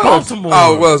think it was. Baltimore.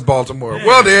 Oh, it was Baltimore. Yeah.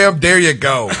 Well, there you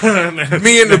go.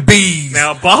 Me and the bees.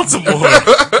 Now, Baltimore,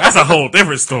 that's a whole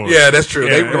different story. Yeah, that's true.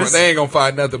 Yeah, they ain't gonna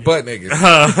find nothing but niggas.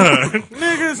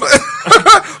 Niggas.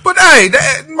 But hey,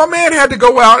 my man had to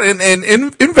go out and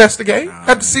investigate.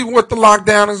 Had to see what the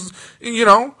lockdown is, you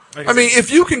know. I mean,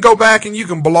 if you can go back and you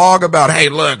can blog about, hey,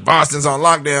 look, Boston's on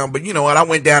lockdown, but you know what? I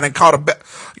went down and caught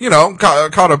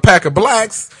a pack of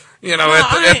blacks. You know,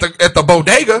 at the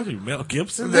bodega. Mel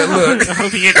Gibson? Look. I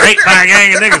hope he get raped by a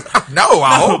gang of niggas. No,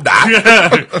 I hope not.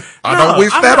 I don't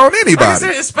wish that on anybody. Like I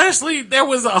said, especially, there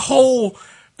was a whole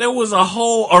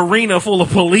arena full of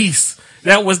police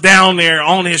that was down there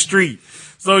on his street.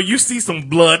 So you see some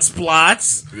blood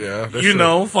splots. Yeah, that's you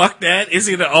know, fuck that. It's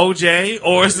either OJ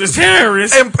or it's the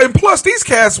terrorist. And plus, these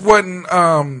cats wasn't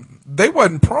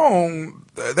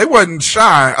they wasn't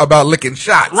shy about licking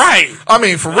shots. Right. I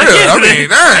mean, for real. They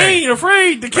ain't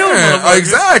afraid to kill them.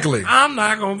 Exactly. I'm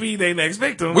not going to be their next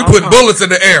victim. We put bullets in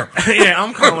the air. Yeah,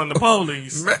 I'm calling the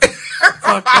police. Fuck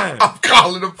that. I'm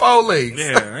calling the police.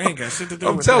 Yeah, I ain't got shit to do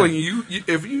with that. I'm telling you,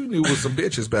 if you knew was some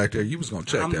bitches back there, you was going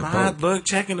to check that boat.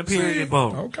 Checking the period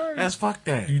boat. Okay. That's fuck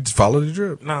that. You just follow the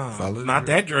drip. No, not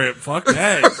that drip. Fuck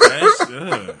that.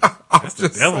 That's the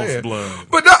devil's blood.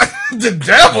 But no, the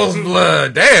devil's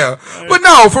blood. Damn. But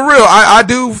no, for real, I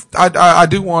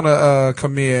do want to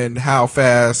commend how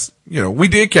fast, you know, we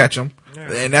did catch them.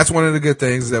 Yeah. And that's one of the good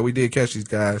things, that we did catch these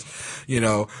guys, you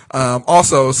know.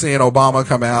 Also seeing Obama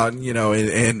come out, you know,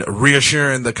 and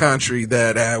reassuring the country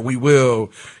that we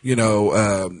will, you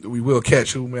know, we will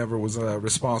catch whomever was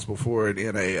responsible for it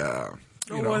in a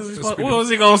what was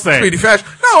he gonna say? Speedy fashion.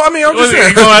 No, I mean, I'm just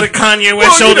saying. Go out of Kanye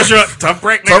West shoulder shrug. Tough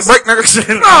break niggas.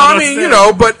 No, I mean, you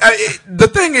know, but the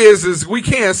thing is we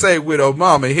can't say with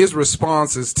Obama, his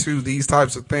responses to these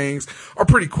types of things are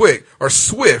pretty quick or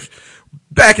swift.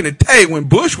 Back in the day when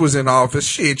Bush was in office,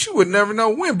 shit, you would never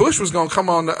know when Bush was gonna come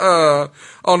on the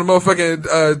motherfucking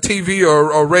TV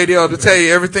or radio to tell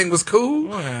you everything was cool.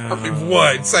 Wow. I mean,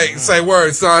 what? Say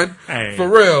words, son. Hey. For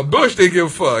real, Bush didn't give a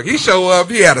fuck. He show up,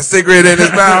 he had a cigarette in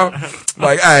his mouth,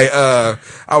 like, hey,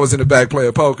 I was in the back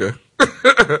playing poker.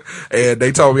 And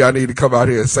they told me I need to come out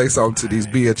here and say something to these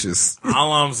bitches.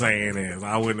 All I'm saying is,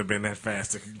 I wouldn't have been that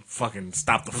fast to fucking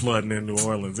stop the flooding in New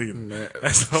Orleans either. Man.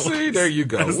 That's all, See, there you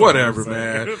go. that's Whatever, all I'm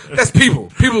man. That's people.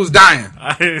 People's dying.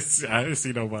 I didn't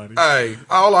see nobody. Hey,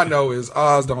 all I know is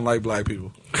Oz don't like black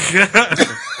people.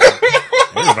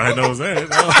 Everybody knows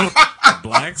that.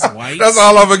 Blacks, whites. That's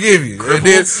all I'm gonna give you. And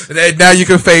then now you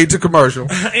can fade to commercial.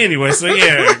 Anyway, so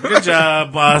yeah, good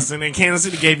job, Boston. And Kansas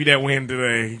City gave you that win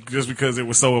today just because it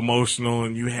was so emotional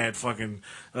and you had fucking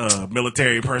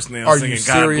military personnel Are singing you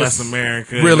 "God serious? Bless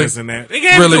America" and Really? this and that. They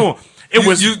gave Really? it to them. It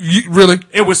was you really?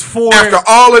 It was 4. After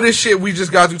all of this shit we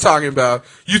just got through talking about,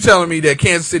 you telling me that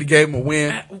Kansas City gave them a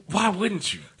win? Why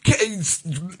wouldn't you? It's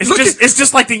It's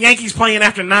just like the Yankees playing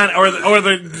after 9 or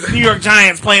the New York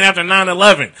Giants playing after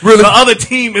 9/11. Really? The other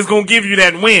team is going to give you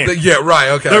that win. Yeah, right.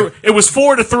 Okay. It was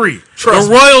 4-3. Trust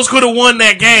the me. Royals could have won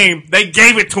that game. They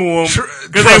gave it to them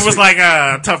because trust it was me. like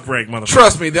a tough break, motherfucker.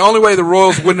 Trust me, the only way the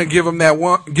Royals wouldn't have give them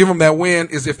that win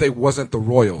is if they wasn't the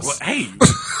Royals. Well, hey, you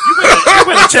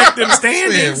better check them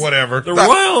standings. Yeah, whatever. The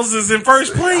Royals is in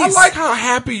first place. I like how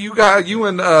happy you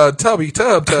and Tubby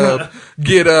Tub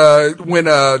get when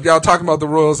y'all talking about the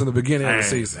Royals in the beginning of the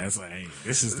season. That's like, hey,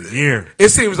 this is the year. It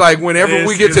seems like whenever This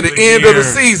we get is to the the end of the year.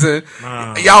 season,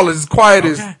 y'all as quiet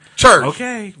as church.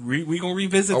 Okay, we gonna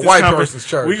revisit A this white person's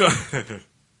church. We gonna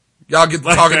Y'all get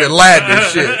talking in Latin and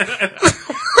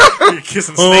shit.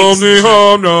 kissing snakes.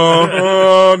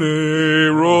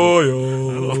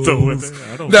 Royals.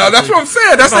 I don't No, that's what I'm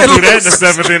saying. That's don't do that in the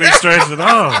 7th inning stretch at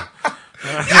all.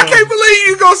 I can't believe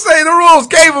you gonna say the Royals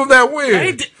gave them that win.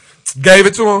 They did- Gave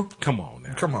it to them. Come on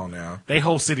now. Come on now. They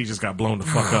whole city just got blown the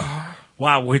fuck up.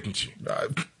 Why wouldn't you?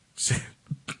 Shit.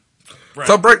 Right.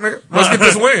 So break, nigga. Let's get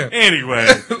this win. Anyway,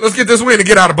 Let's get this win and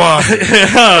get out of Boston.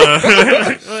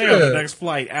 the next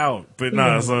flight out. But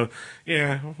nah, so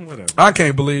yeah, whatever. I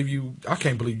can't believe you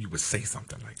would say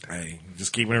something like that. Hey,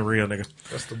 just keeping it real, nigga.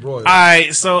 That's the Royals. All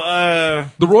right, so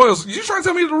The Royals. You trying to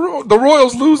tell me the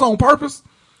Royals lose on purpose?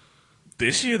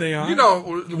 this year they are. You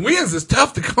know, wins is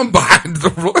tough to come by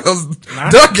the Royals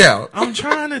dugout. I'm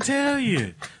trying to tell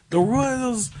you, the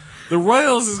Royals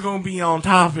is gonna be on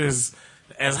top as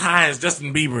high as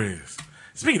Justin Bieber is.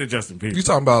 Speaking of Justin Bieber, You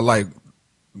talking about like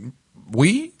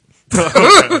weed? You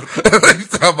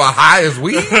talking about high as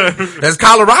weed? As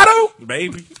Colorado?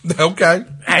 baby. Okay.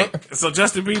 Hey, so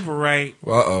Justin Bieber, right?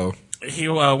 Uh-oh. He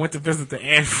went to visit the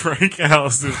Anne Frank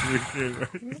house this weekend.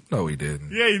 Right? No, he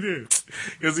didn't. Yeah, he did.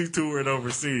 Because he toured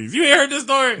overseas. You heard this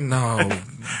story? No.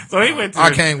 So he went to... I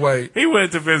can't wait. He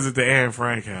went to visit the Anne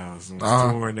Frank house and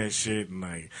was touring that shit. And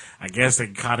like, I guess they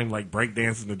caught him like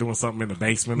breakdancing or doing something in the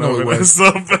basement. No, of he it or wasn't.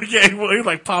 something. Yeah, he was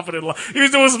like popping it. He was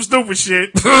doing some stupid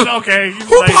shit. Okay. He was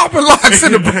Who like, popping locks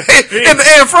in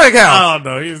the Anne Frank house? Oh,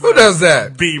 no. He was Who does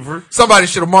that? Bieber. Somebody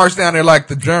should have marched down there like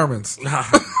the Germans.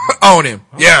 On him.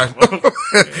 Yeah.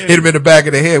 Hit him in the back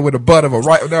of the head with the butt of a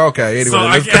right. No, okay, anyway. So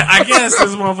let's go. I guess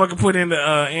this motherfucker put in the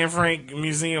Anne Frank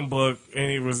museum book, and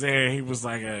he was there. He was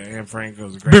like, Anne Frank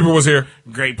was a Bieber was here.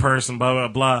 great person, blah, blah,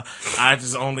 blah. I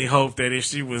just only hope that if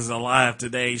she was alive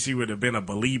today, she would have been a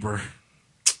believer.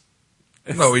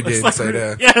 No, he didn't say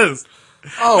that. Yes.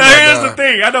 Oh, Now, my here's God. the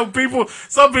thing. I know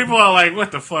some people are like,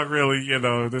 what the fuck, really? You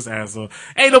know, this asshole.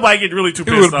 Ain't nobody getting really too He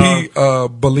pissed would off. be a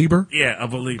believer. Yeah, a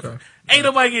believer. Ain't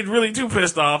nobody getting really too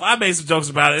pissed off. I made some jokes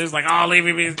about it. It's like, oh, leave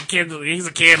him, he's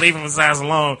a kid, leave him his ass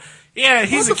alone. Yeah,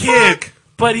 he's What a the kid, fuck?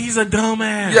 but he's a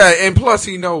dumbass. Yeah, and plus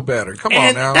he know better. Come on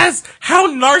And now. that's, how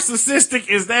narcissistic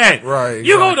is that? Right,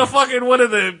 You right. go to fucking one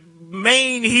of the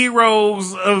main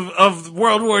heroes of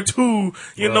World War II,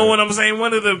 you know what I'm saying?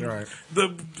 One of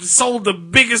the sold the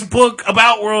biggest book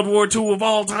about World War II of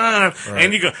all time. Right.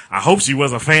 And you go, I hope she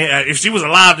was a fan. If she was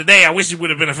alive today, I wish she would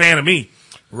have been a fan of me.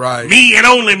 Right. Me and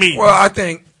only me. Well, I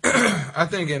think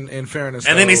in fairness,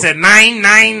 And then he though- said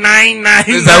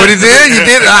 99999. Is that what he did? You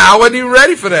did. I wasn't even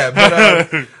ready for that.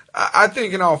 But I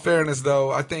think, in all fairness,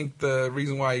 though, I think the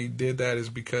reason why he did that is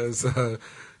because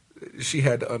she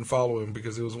had to unfollow him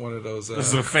because it was one of those.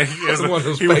 It's a fake. one of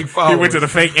those he, fake he followers. went to the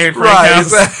fake Anne Frank Right,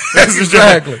 house.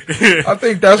 exactly. I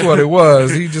think that's what it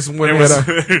was. He just went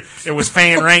It was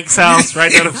Fan Rank's house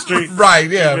right down the street. Right,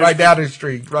 yeah, right down the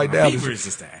street, right down the Bieber street. is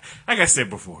just that. Like I said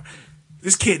before,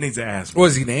 this kid needs an ass.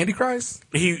 Was he the Antichrist?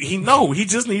 He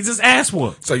just needs his ass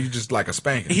whooped. So you just like a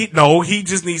spanking? He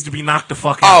just needs to be knocked the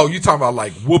fuck out. Oh, you talking about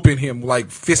like whooping him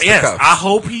like fisticuffs? Yes, I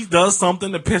hope he does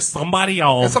something to piss somebody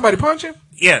off. And somebody punch him?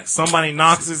 Yeah, somebody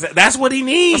knocks his. That's what he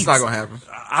needs. That's not gonna happen.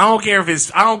 I don't care if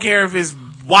it's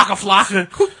Waka Flocka,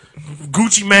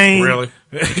 Gucci Mane, Really?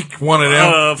 One of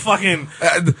them. Fucking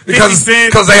Because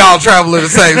 50 Cent. they all travel in the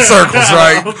same circles,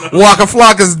 right? Waka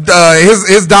Flocka's,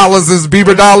 his dollars is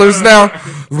Bieber dollars now,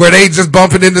 where they just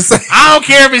bumping in the same. I don't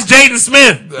care if it's Jaden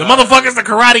Smith. The motherfucker's the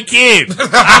Karate Kid.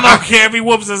 I don't care if he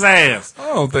whops his ass. I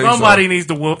don't think Somebody needs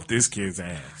to whoop this kid's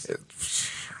ass.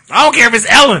 I don't care if it's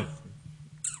Ellen.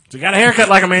 She got a haircut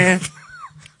like a man.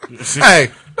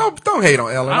 Hey, don't hate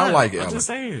on Ellen. I like I'm Ellen. just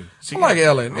saying. I like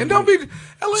Ellen. And don't be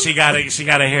Ellen. She got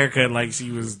a haircut like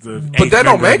she was the. But that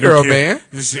don't make her a man.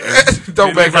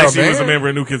 Don't make her a She was a man. member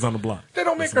of New Kids on the Block. That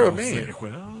don't make her a man.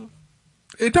 Well,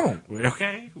 It don't.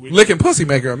 okay. Licking pussy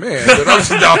make her a man. But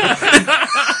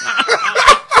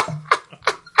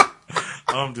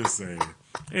I'm just saying.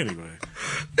 Anyway.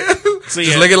 So,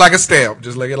 just lick it like a stamp.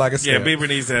 Just lick it like a Yeah, stamp. Bieber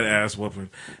needs that ass whooping.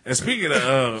 And speaking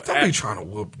of, Don't be trying to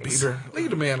whoop Bieber. Leave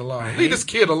the man alone. Leave this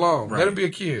kid alone. Right. Let him be a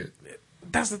kid.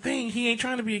 that's the thing. He ain't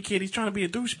trying to be a kid. He's trying to be a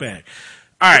douchebag.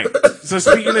 All right. So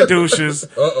speaking of douches,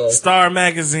 Star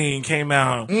Magazine came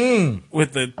out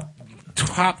with the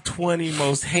top 20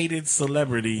 most hated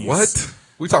celebrities. What?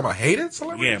 We talking about hated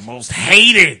celebrities? Yeah, most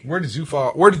hated. Where did you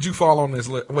fall? Where did you fall on this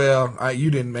list? Well, you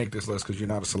didn't make this list because you're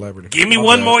not a celebrity. Give me My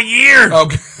one bad. more year.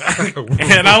 Okay.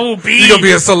 And I will be. You gonna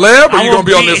be a celeb or I you will gonna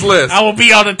be on this list? I will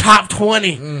be on the top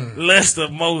 20 list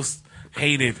of most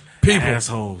hated People.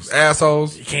 assholes.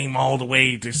 Assholes. You came all the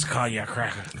way just to call you a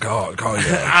cracker. God, call you.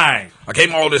 Alright. I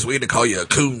came all this way to call you a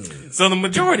coon. So the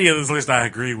majority of this list I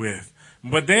agree with.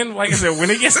 But then, like I said,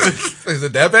 when it gets to... Is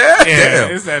it that bad? Yeah,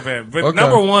 Damn. it's that bad. But Okay.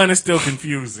 number one is still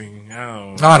confusing.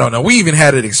 I don't know. We even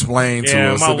had it explained to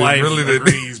Yeah, us. my It wife really didn't.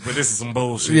 agrees, but this is some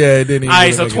bullshit. Yeah, it didn't even Alright,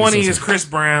 really so make any 20 sense. is Chris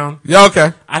Brown. Yeah,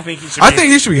 okay. I think he should I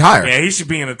think he should be higher. Yeah, he should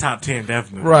be in the top 10,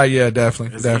 definitely. Right, yeah,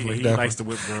 definitely. 'Cause Definitely. He definitely. likes to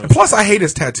whip girls. And plus, I hate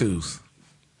his tattoos.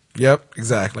 Yep,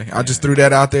 exactly. I just threw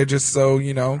that out there just so,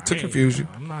 to confuse you.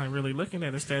 I'm not really looking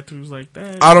at his tattoos like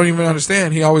that. I don't even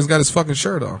understand. He always got his fucking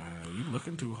shirt on. You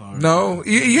looking too hard. No,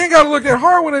 you ain't got to look that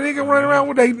hard when a nigga running around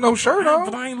with no shirt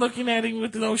But on. I ain't looking at him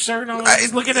with no shirt on.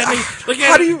 Just look at that nigga. Look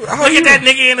How at, do you- look how do at you- that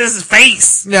nigga in his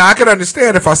face. Now, I could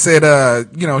understand if I said,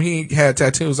 he had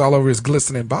tattoos all over his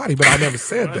glistening body, but I never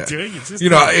said that.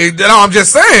 No, I'm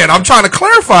just saying. I'm trying to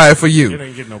clarify it for It you.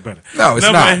 ain't getting no better. No, it's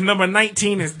not. Number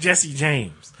 19 is Jesse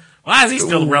James. Why is he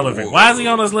still relevant? Why is he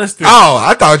on this list? Oh,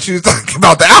 I thought you was talking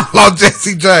about the outlaw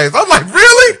Jesse James. I'm like,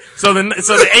 really? So the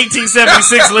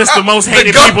 1876 list of most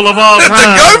hated gun- people of all the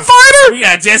time. gunfighter? We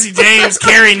got Jesse James,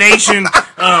 Carrie Nation,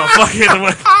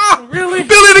 really?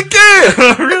 Billy the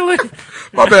Kid. Really?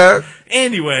 My bad.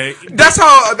 Anyway, That's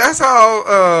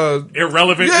how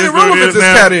irrelevant Yeah, this irrelevant dude is this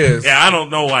now. cat is. Yeah, I don't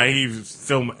know why he's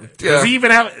still. Yeah. Does he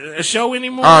even have a show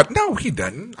anymore? no, he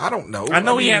doesn't. I don't know. I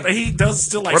know mean, he does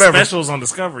still like whatever. specials on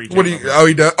Discovery. What do Channel. you? Oh,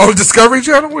 he does. Oh, Discovery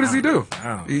Channel. What does he do? I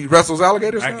don't know. He wrestles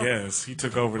alligators. I now? guess he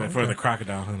took over that for the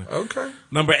Crocodile Hunter. Okay.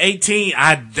 Number 18,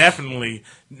 I definitely,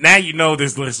 now you know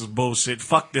this list is bullshit.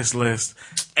 Fuck this list.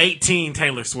 18,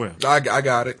 Taylor Swift. I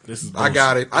got it. This is I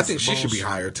got it. I bullshit. think This she is should be bullshit.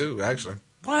 higher too. Actually.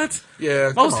 What?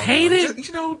 Yeah. Most come on, hated?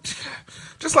 man.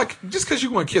 Just because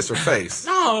you want to kiss her face.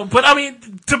 No, but I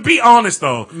mean, to be honest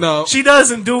though, No. she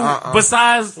doesn't do,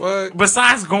 besides What?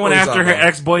 going What are you after talking her about?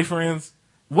 ex-boyfriends,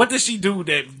 what does she do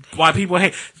that, why people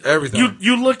hate? Everything.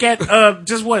 You look at,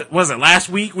 just what, was it last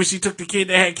week when she took the kid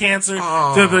that had cancer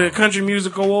to the Country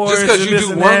Music Awards? Just because and you this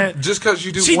do and one. that? Just because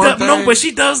you do She one does, thing. no, but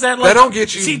she does that like, That don't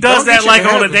get you- she that does don't that get you like in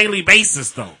on a heaven. daily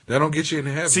basis though. That don't get you in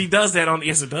heaven. She does that on,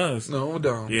 yes it does. No, it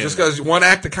don't. Yeah. Just because one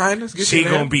act of kindness gets She you in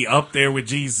gonna heaven. be up there with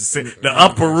Jesus. The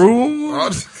upper room. No,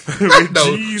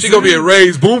 Jesus. she gonna be a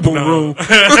raised boom boom room.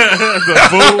 The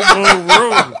boom boom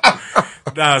room.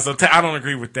 Nah, so I don't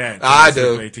agree with that. I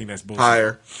do. 18, that's bullshit.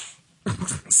 Higher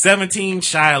 17,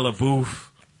 Shia LaBeouf.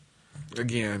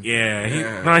 again.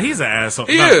 Yeah, he's an asshole.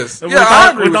 He is. With, Yeah, I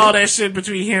agree with with all you. that shit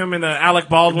between him and Alec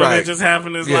Baldwin Right. that just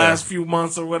happened this Yeah. last few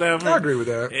months or whatever. I agree with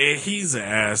that. He's an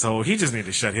asshole. He just need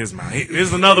to shut his mouth.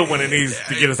 There's another one that needs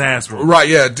to get his ass rolled. Right,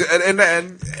 yeah,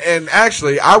 and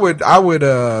actually, I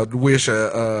would wish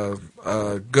a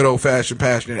good old fashioned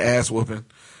passionate ass whooping,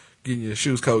 getting your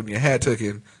shoes coat and your hat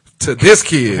taken to this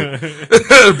kid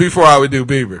before I would do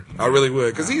Bieber. I really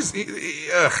would, because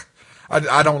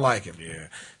I don't like him. Yeah.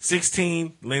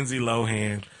 16, Lindsay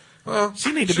Lohan. Well,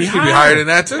 She need to she be should higher. be higher than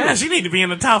that too. Yeah, she need to be in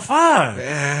the top 5.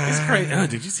 Yeah. It's crazy. Oh,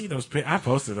 did you see those? I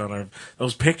posted on her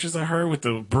those pictures of her with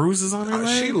the bruises on her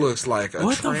leg. She looks like a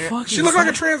What the fuck She is looks like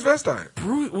a that?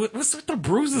 transvestite. What's with the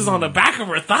bruises on the back of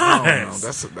her I thighs?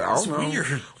 don't know. I don't know. weird.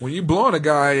 When you blowing a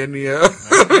guy in the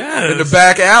Yes. in the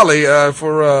back alley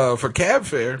for cab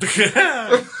fare.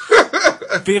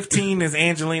 15 is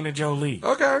Angelina Jolie.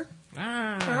 Okay. All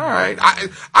right.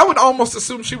 I would almost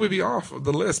assume she would be off of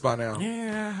the list by now.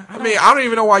 Yeah. I mean, I don't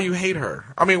even know why you hate her.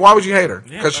 I mean, why would you hate her?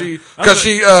 Yeah,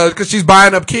 Because she's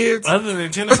buying up kids? Other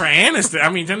than Jennifer Aniston. I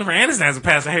mean, Jennifer Aniston has a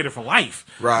pass to hate her for life.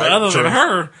 Right. But other True. than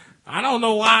her, I don't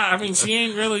know why. I mean, she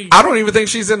ain't really. I don't even think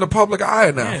she's in the public eye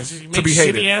enough She to be makes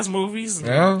hated. shitty ass movies.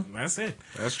 Yeah. That's it.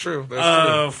 That's true. That's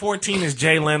true. 14 is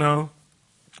Jay Leno.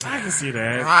 I can see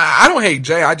that. I don't hate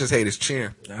Jay. I just hate his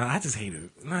chin. I just hate it.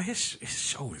 No, his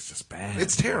show is just bad.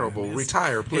 It's terrible.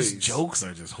 Retire, please. His jokes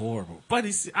are just horrible. But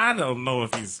I don't know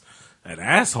if he's an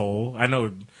asshole. I know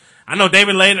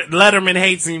David Letterman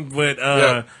hates him, but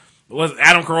was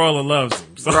Adam Carolla loves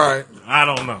him. So Right. I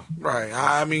don't know. Right.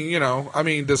 I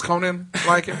mean, does Conan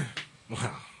like him?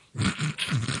 Wow.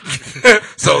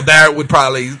 So that would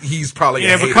he's probably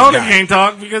Yeah, a but hated Conan guy. can't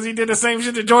talk because he did the same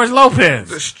shit to George Lopez.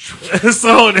 That's true.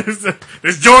 So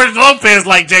there's George Lopez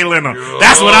like Jay Leno.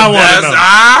 That's what I want to know.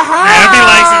 Uh-huh. And if he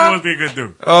likes him, he must be a good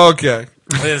dude. Okay.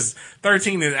 There's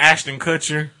 13 is Ashton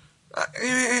Kutcher.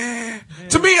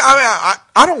 To me,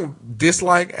 I don't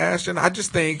dislike Ashton. I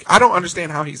just think I don't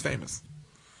understand how he's famous.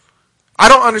 I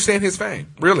don't understand his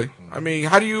fame, really. I mean,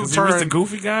 how do you He turn? was the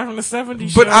goofy guy from the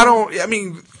 70s. But show.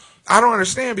 I don't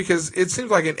understand because it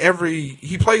seems like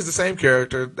he plays the same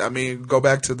character. I mean, go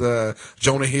back to the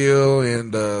Jonah Hill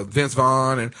and Vince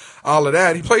Vaughn and all of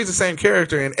that. He plays the same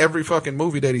character in every fucking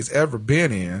movie that he's ever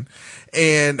been in.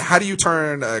 And how do you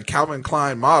turn a Calvin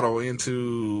Klein model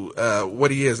into what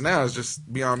he is now is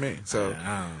just beyond me. So,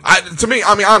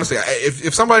 honestly,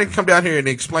 if somebody can come down here and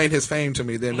explain his fame to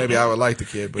me, then maybe I would like the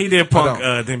kid. But He did punk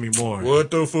Demi Moore.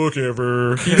 What the fuck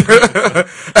ever?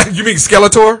 You mean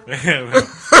Skeletor?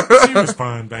 She was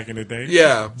fine back in the day.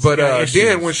 Yeah, but got issues.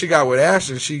 then when she got with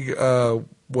Ashton, she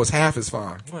was half as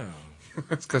fine. Well,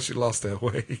 It's because she lost that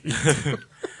weight.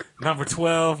 number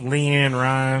 12, Leanne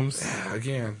Rimes.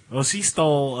 Again. Well, she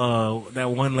stole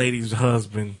that one lady's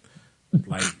husband.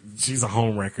 Like, she's a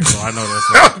homewrecker, so I know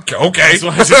that's why. Okay.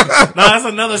 That's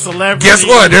another celebrity. Guess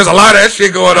what? There's a lot of that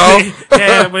shit going on.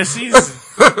 Yeah, but she's...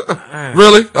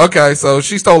 Really? Okay, so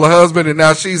she stole her husband and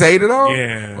now she's hated on?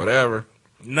 Yeah. Whatever.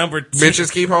 Number 10,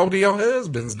 Bitches keep holding your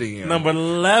husbands, then. Number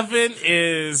 11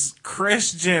 is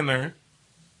Kris Jenner.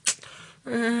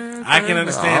 I can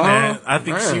understand that. I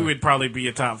think she would probably be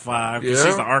a top 5 because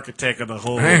she's the architect of the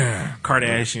whole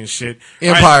Kardashian shit.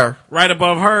 Empire. Right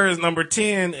above her is number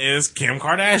 10 is Kim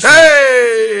Kardashian.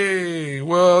 Hey!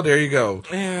 Well, there you go.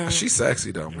 Yeah. She's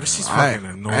sexy, though. Man. She's fucking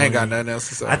annoying. I ain't got nothing else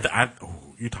to say.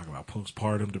 You talk about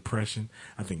postpartum depression.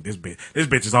 I think this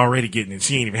bitch is already getting it.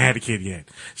 She ain't even had a kid yet.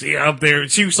 She up there.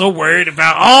 She was so worried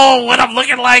about what I'm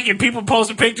looking like, and people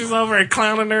posting pictures of her and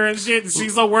clowning her and shit. And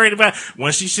she's so worried about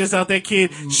when she shits out that kid.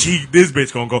 This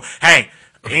bitch gonna go, hey,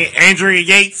 Andrea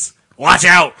Yates, watch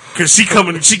out, cause she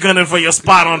gunning for your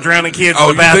spot on Drowning Kids in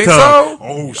the bathtub.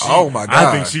 Think so? Oh my God.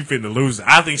 I think she finna lose it.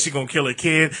 I think she gonna kill a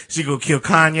kid. She gonna kill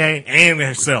Kanye and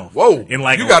herself. Whoa. And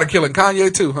like you gotta kill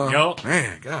Kanye too, huh? Yo.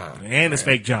 Man, God. And his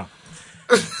fake job.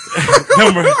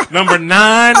 number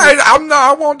 9.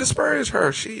 I won't disparage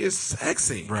her. She is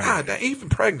sexy. Right. God, even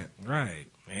pregnant. Right.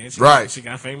 And she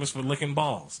got famous for licking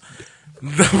balls.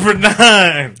 Number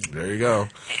 9. There you go.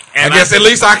 And I guess at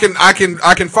least I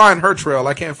can find her trail.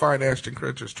 I can't find Ashton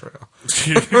Kutcher's trail.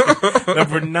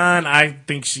 Number 9, I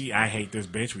hate this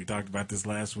bitch. We talked about this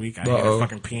last week. I hate her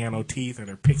fucking piano teeth and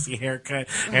her pixie haircut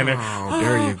and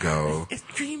there you go. If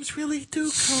dreams really do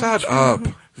come Shut true. up.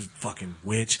 Fucking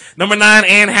witch. Number 9,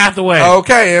 Anne Hathaway.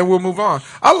 Okay, and we'll move on.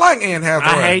 I like Anne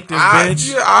Hathaway. I hate this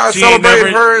bitch. I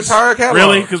celebrate her entire catalog.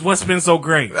 Really? Because what's been so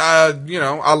great? I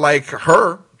like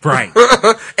her. Right.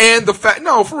 And the fact,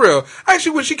 no, for real.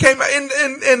 Actually, when she came,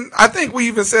 and I think we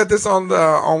even said this on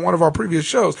one of our previous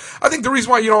shows. I think the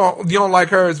reason why you don't like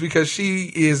her is because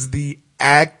she is the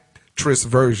actress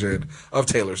version of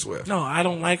Taylor Swift. No, I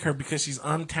don't like her because she's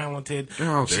untalented.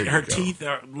 Oh, Her teeth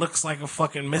looks like a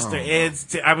fucking Mr.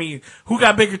 Ed's. I mean, who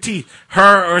got bigger teeth?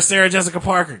 Her or Sarah Jessica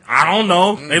Parker? I don't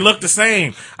know. They look the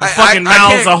same. The fucking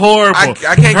mouths are horrible. I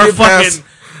can't her get fucking past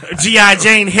G.I.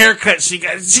 Jane haircut she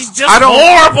got. She's just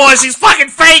horrible, and she's fucking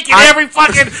fake in every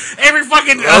fucking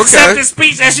acceptance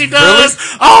speech that she does.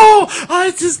 Really? Oh,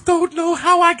 I just don't know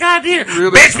how I got here.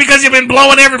 Really? Bitch, because you've been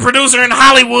blowing every producer in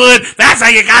Hollywood. That's how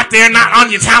you got there, not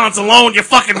on your talents alone, you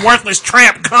fucking worthless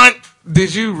tramp cunt.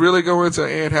 Did you really go into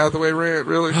Anne Hathaway rant?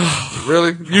 Really?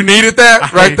 Really? You needed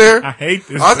that there? I hate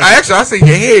this. I see your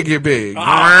head get big.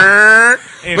 But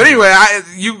anyway,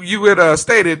 you had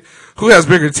stated who has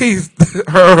bigger teeth,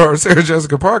 her or Sarah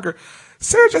Jessica Parker.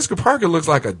 Sarah Jessica Parker looks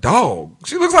like a dog.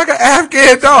 She looks like an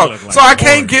Afghan dog. Like so I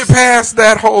can't get past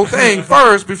that whole thing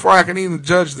first before I can even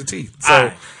judge the teeth.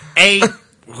 So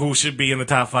who should be in the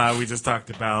top 5 we just talked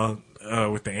about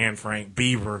with the Anne Frank,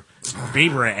 Bieber.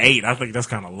 Bieber at 8, I think that's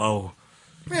kind of low.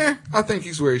 Yeah, I think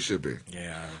he's where he should be.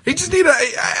 Yeah. He just need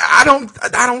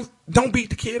don't beat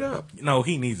the kid up. No,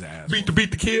 he needs ass. Beat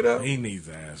the kid up. He needs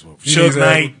ass. Suge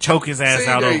Knight, choke his ass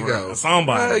out there you over go.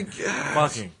 somebody.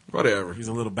 Fucking. Whatever. He's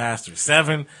a little bastard.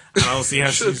 7, I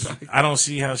don't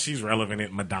see how she's relevant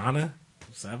at Madonna.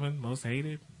 7, most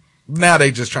hated. Now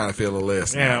they just trying to fill a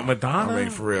list. Yeah, now. Madonna. I mean,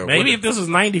 for real. Maybe if this was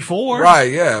 94.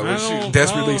 Right, yeah. When she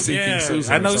desperately seeking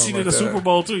Susan. I know she did a Super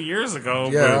Bowl 2 years ago.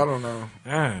 Yeah, but, I don't know.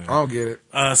 I don't get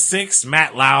it. 6,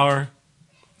 Matt Lauer.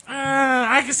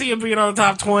 I can see him being on the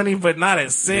top 20, but not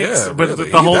at 6. Yeah, but really.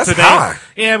 with the whole That's Today, high.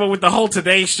 yeah, but with the whole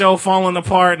Today show falling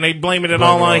apart and they blaming it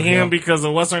all on him because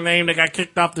of what's her name that got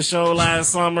kicked off the show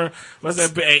last summer. What's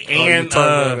that? And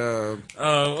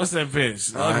what's that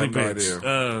bitch? Ugly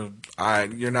bitch. All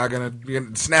right,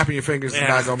 you're snapping your fingers is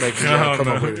not gonna make you come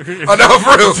up with it. Oh no,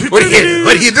 for real. What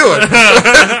are you doing?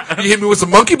 You hit me with some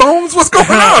monkey bones? What's going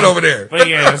on over there? But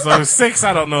yeah, so 6,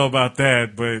 I don't know about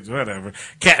that, but whatever.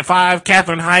 5,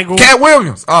 Katherine Heigl. Cat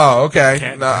Williams. Oh,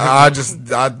 okay. I just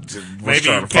maybe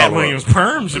trying to Cat Williams'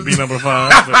 perm should be number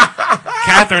 5.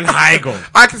 Katherine Heigl.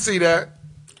 I can see that.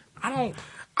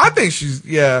 I think she's,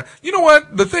 yeah. You know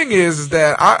what? The thing is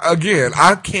that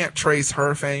I can't trace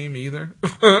her fame either.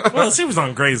 Well, she was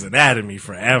on Grey's Anatomy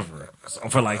forever.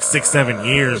 For like 6-7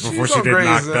 years before she did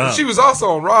knocked up. She was also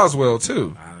on Roswell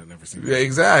too. I've never seen Yeah,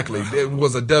 exactly. It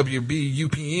was a WB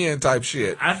UPN type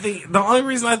shit. I think the only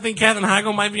reason I think Katherine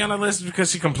Heigl might be on the list is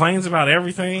because she complains about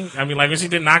everything. I mean, like when she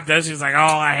did knocked up, she was like, "Oh,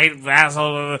 I hate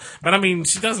asshole." But I mean,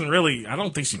 she doesn't really. I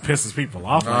don't think she pisses people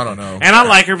off. I don't know. And I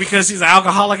like her because she's an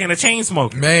alcoholic and a chain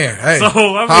smoker. Man, hey, so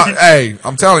I mean, hey,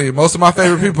 I'm telling you, most of my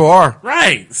favorite people are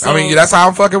right. So, I mean, that's how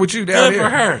I'm fucking with you down good here. for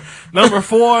her. Number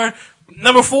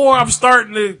four, I'm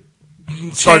starting to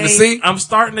see. I'm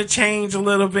starting to change a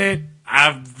little bit.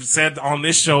 I've said on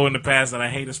this show in the past that I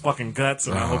hate his fucking guts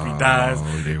and I hope he dies.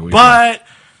 But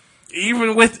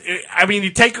even with, I mean, you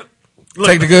take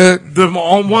the good. The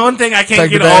one thing I can't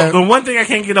get over. The one thing I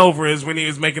can't get over is when he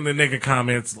was making the nigga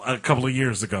comments a couple of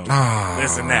years ago.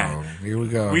 This and that. Here we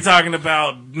go. We talking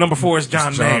about number 4 is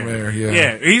John Mayer.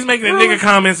 Yeah, he's making the nigga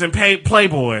comments in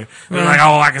Playboy. They're like,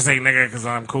 oh, I can say nigga because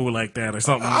I'm cool like that or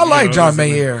something. I like John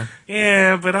Mayer.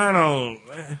 Yeah, but I don't.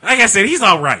 Like I said, he's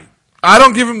all right. I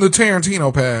don't give him the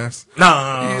Tarantino pass. No,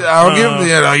 I don't give him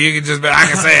the. You can just. I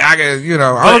can say. I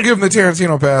don't give him the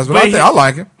Tarantino pass, but I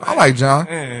like him. I like John.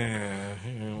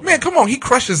 Man, come on, he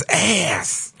crushes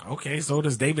ass. Okay, so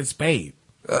does David Spade.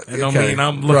 That Okay, don't mean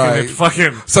I'm looking at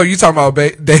fucking. So you talking about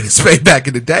David Spade back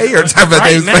in the day, or talking about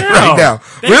David Spade right now?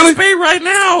 David Really? Spade right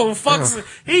now fucks.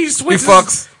 He switches. He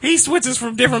fucks. He switches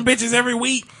from different bitches every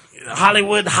week.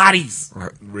 Hollywood hotties.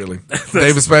 Really?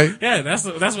 David Spade? Yeah, that's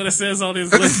what it says on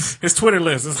his list, his Twitter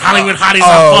list. It's Hollywood hotties.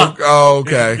 I fuck. Oh,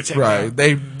 okay, right.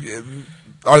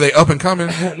 Are they up and coming?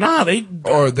 Nah,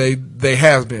 or they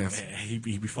has been. He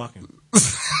be fucking.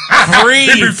 3.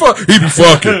 He be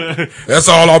fucking. That's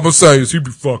all I'm gonna say is he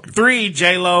be fucking. 3,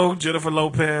 J-Lo, Jennifer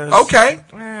Lopez. Okay.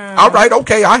 All right.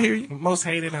 Okay, I hear you. Most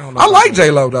hated. I don't know. I like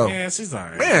J-Lo though. Yeah, she's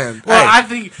alright. Man. Well, hey. I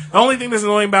think the only thing that's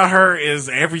annoying about her is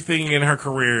everything in her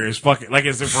career is fucking, like,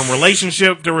 it's from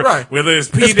relationship to, whether it's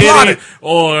P. Diddy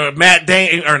or Matt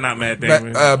Damon, or not Matt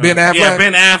Damon. Ben Affleck. Yeah,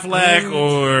 Ben Affleck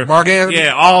or Mark Anthony.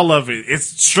 Yeah, all of it. It's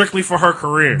strictly for her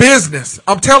career. Business.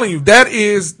 I'm telling you,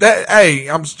 hey,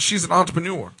 she's an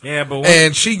entrepreneur. Yeah, but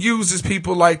and she uses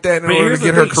people like that in order to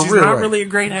get her career. She's not right. really a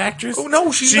great actress. Oh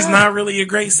no, she's not really a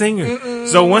great singer.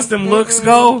 So once them looks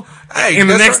go, in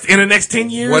the next 10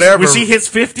 years, when she hits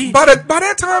 50, by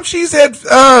that time she's had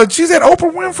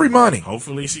Oprah Winfrey money.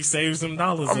 Hopefully she saves some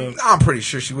dollars. I'm pretty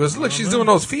sure she was. Look, she's doing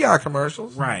those Fiat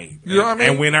commercials, right? You know what I mean?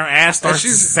 And when her ass starts to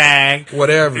sag,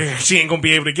 whatever, she ain't gonna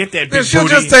be able to get that big then she'll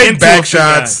booty just take back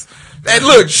shots. And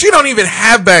look, she don't even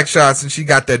have back shots, and she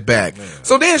got that back. Yeah.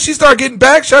 So then she start getting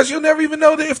back shots. You'll never even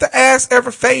know if the ass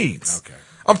ever fades. Okay.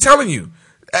 I'm telling you,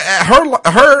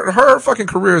 her fucking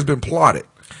career has been plotted.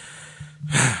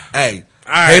 Hey,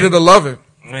 hate it or love it.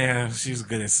 Yeah, she's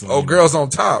good at something. Oh, girls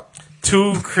on top.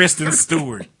 2, Kristen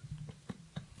Stewart.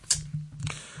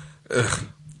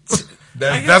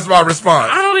 That's my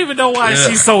response. I don't even know why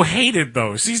she's so hated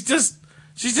though. She's just.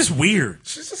 She's just weird.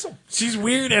 She's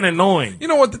weird and annoying. You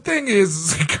know what the thing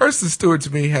is? Kirsten Stewart to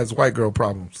me has white girl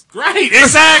problems. Right,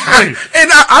 exactly.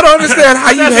 And I don't understand how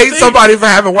you hate somebody for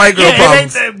having white girl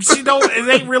problems. It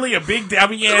ain't really a big deal. I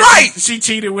mean, yeah, right. She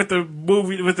cheated with the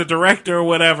movie, with the director or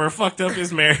whatever, fucked up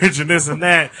his marriage and this and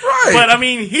that. Right. But I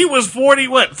mean, he was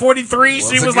 43?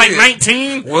 She was like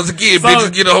 19? Once again,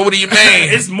 bitches get a hold of your man.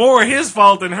 It's more his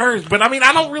fault than hers. But I mean,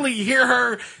 I don't really hear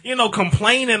her,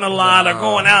 complaining a lot or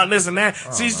going out and this and that.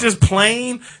 She's just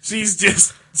plain. She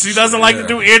doesn't like to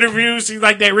do interviews. She's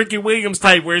like that Ricky Williams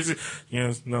type where she's,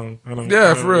 no, I don't.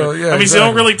 Yeah, for real. Yeah. I mean, she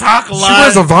don't really talk a lot. She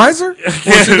wears a visor? Yeah,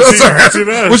 she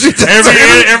does.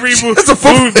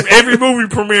 Every movie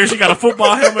premiere, she got a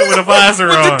football helmet with a visor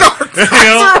on.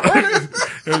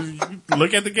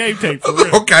 Look at the game tape. For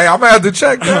real. Okay, I'm gonna have to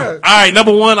check that. All right,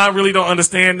 number one, I really don't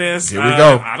understand this. Here we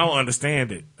go. I don't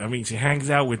understand it. I mean, she hangs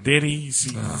out with Diddy.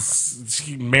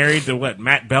 She married to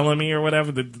Matt Bellamy or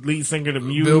whatever, the lead singer of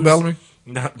Muse. Bill Bellamy?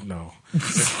 No.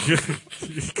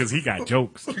 Because he got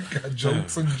jokes. He got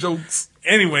jokes and jokes.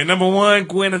 Anyway, number one,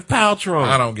 Gwyneth Paltrow.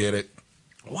 I don't get it.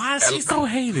 Why is she so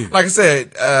hated? Like I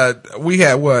said, we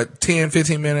had 10,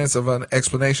 15 minutes of an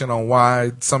explanation on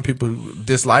why some people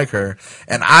dislike her,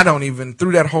 and I don't even,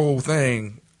 through that whole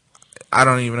thing, I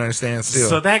don't even understand still.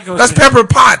 So that's Pepper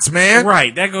Potts, man.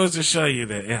 Right, that goes to show you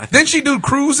that. Yeah, didn't she do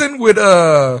Cruising with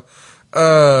Huey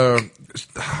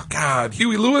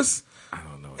Lewis? I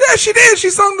don't know. Yeah, she did. She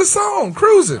sung the song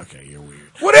Cruising. Okay, you're weird.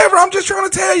 Whatever, I'm just trying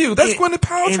to tell you. That's Gwyneth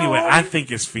Paltrow. Anyway, I think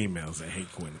it's females that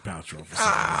hate Gwyneth Paltrow for some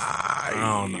reason. I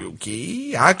don't know.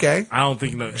 Okay. I don't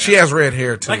think she has red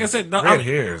hair too. Like I said, red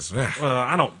hairs. Well,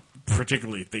 I don't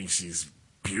particularly think she's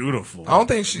beautiful. I don't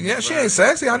think she ain't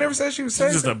sexy. I never said she was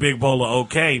sexy. She's just a big bowl of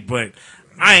okay, but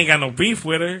I ain't got no beef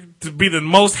with her. To be the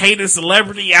most hated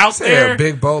celebrity out there. Yeah,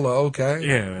 big bowl of okay.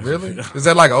 Yeah. Really? Is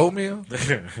that like oatmeal?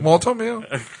 Malto meal?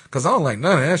 Because I don't like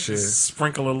none of that shit.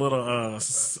 Sprinkle a little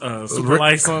super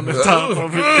lice on the top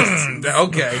of it.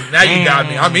 Okay, now you got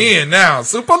me. I'm in now.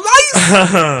 Super lice.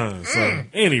 So,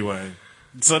 anyway.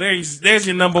 So there's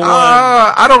your number one.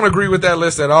 I don't agree with that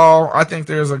list at all. I think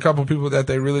there's a couple people that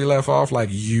they really left off, like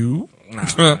you.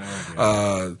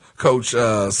 Coach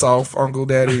Soft Uncle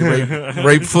Daddy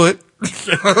Rape Foot.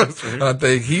 I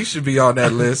think he should be on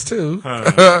that list too.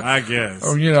 I guess.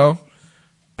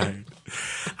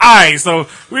 All right, so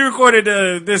we recorded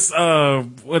this.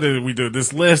 What did we do?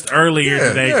 This list earlier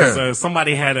today because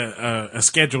somebody had a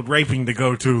scheduled raping to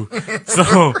go to.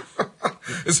 So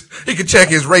he could check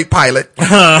his rape pilot,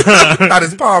 not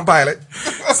his Palm Pilot.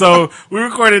 So we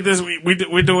recorded this.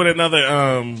 We're doing another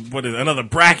another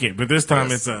bracket, but this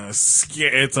time it's a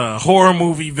horror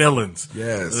movie villains.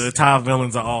 Yes, the top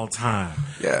villains of all time.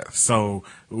 Yeah. So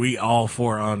we all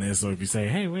four on this. So if you say,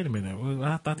 "Hey, wait a minute,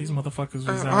 I thought these motherfuckers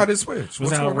was how did switch?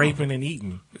 Was out raping and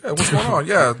eating." Yeah, what's going on?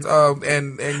 Yeah,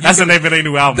 and that's the name of their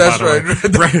new album. That's by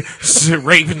the right. Way.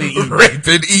 Rape and eat. Rape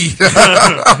and eat.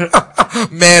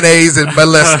 Mayonnaise and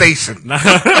molestation.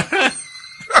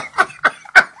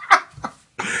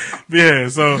 Yeah,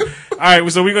 so, alright,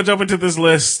 so we're gonna jump into this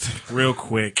list real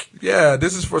quick. Yeah,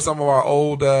 this is for some of our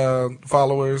old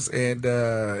followers and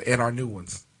our new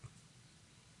ones.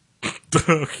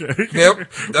 Okay. Yep.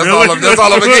 That's all I'm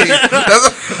gonna give you.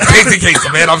 Casey Casey,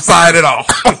 man, I'm signing it off.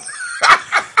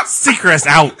 Seacrest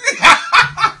out.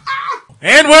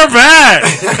 And we're back.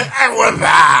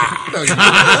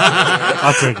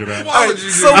 I'll take it out.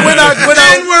 So when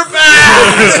we're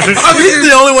back, he's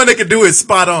the only one that can do it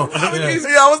spot on.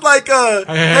 I was like,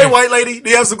 hey, white lady, do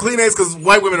you have some Kleenex? Because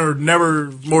white women are never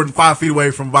more than 5 feet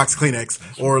away from a box of Kleenex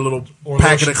or a little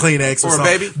packet of Kleenex or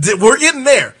something. A baby. We're getting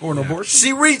there. Or an abortion.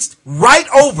 She reached right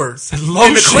over. And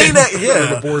the Kleenex,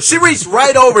 yeah. She reached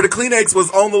right over. The Kleenex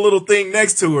was on the little thing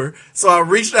next to her. So I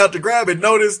reached out to grab it,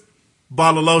 noticed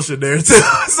bottle of lotion there too.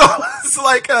 So it's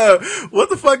like, what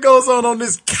the fuck goes on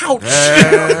this couch?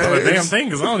 The damn thing,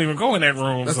 because I don't even go in that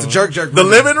room. That's the jerk. The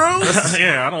living room?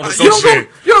 Yeah, I don't associate.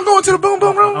 You don't go into the boom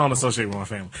boom room? I don't associate with my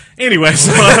family. Anyway,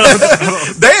 so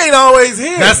they ain't always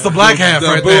here. That's the black half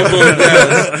right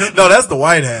there. No, that's the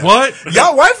white half. What?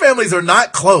 Y'all white families are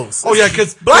not close. Oh yeah,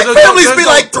 because black families be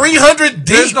like 300 deep.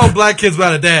 There's no black kids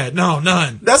without a dad. No,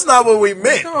 none. That's not what we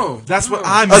meant. No, that's what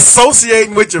I meant.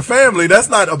 Associating with your family, that's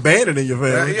not abandoning your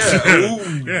family.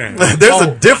 Yeah. There's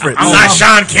a difference. I'm not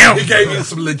Sean Kemp. He gave you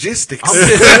some logistics.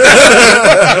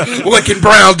 What can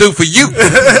Brown do for you?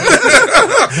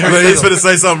 But he's going to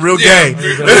say something real gay.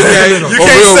 You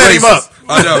can't set him up.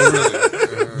 I know,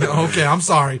 okay, I'm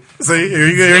sorry. See, here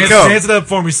you go. Dance it up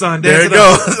for me, son. There it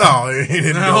goes. Oh, he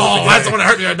didn't go. That's the one that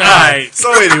hurt me. All right.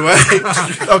 So anyway,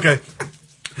 okay.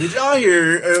 Did y'all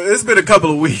hear? It's been a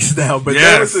couple of weeks now, but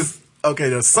there was this Okay,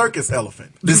 the circus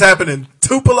elephant. This happened in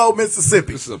Tupelo,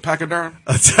 Mississippi. This is a pachyderm?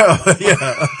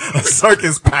 Yeah, a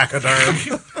circus pachyderm.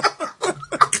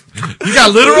 You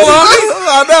got literal on me?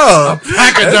 I know.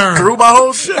 Pachyderm. Threw my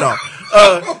whole shit off.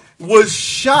 Was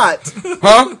shot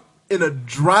in a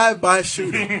drive-by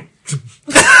shooting.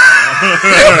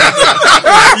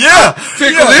 Yeah.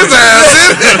 Tickle his ass.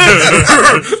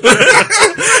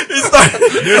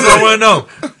 Here's what I want to know.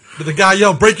 Did the guy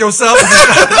yell, break yourself?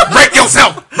 Break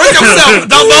yourself. Break yourself,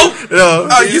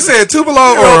 Dumbo! You said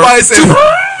Tupelo or Nobody said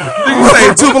you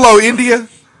say Tupelo, India?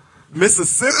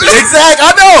 Mississippi. Exactly.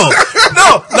 I know.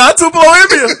 No, not Tupelo,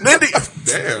 India.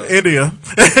 Damn. India.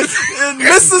 In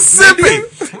Mississippi.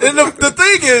 And the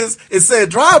thing is, it said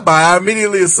drive-by. I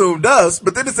immediately assumed us,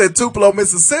 but then it said Tupelo,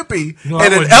 Mississippi, No, and I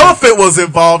an wouldn't. elephant was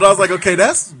involved. I was like, okay,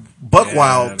 that's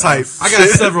Buckwild type. I got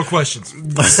shit. several questions.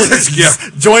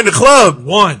 Join the club.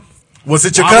 One. Was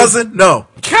it your Why cousin? No.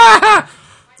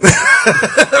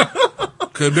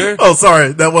 Could be. Oh,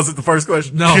 sorry. That wasn't the first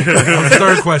question. No. That was the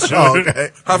third question. Oh,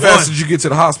 okay. How fast did you get to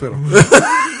the hospital?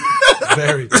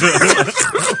 Very.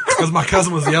 Because my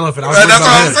cousin was the elephant. I was That's what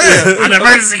I'm saying. An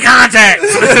emergency contact.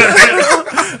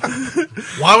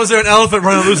 Why was there an elephant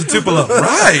running loose in Tupelo?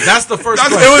 Right. That's the first It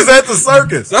question. was at the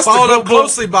circus. That's Followed the up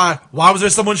closely by, why was there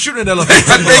someone shooting an elephant?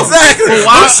 Exactly.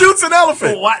 why- Who shoots an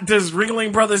elephant? Why does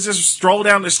Ringling Brothers just roll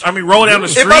down the street? It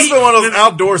must have been one of those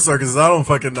outdoor circuses. I don't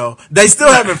fucking know. They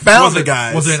still haven't found the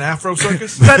guys. Was it an Afro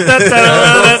circus?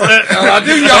 I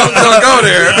knew y'all was gonna go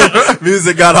there.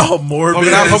 Music got all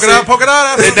morbid. Poke it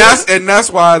out. And that's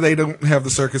why they don't have the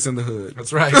circus in the hood.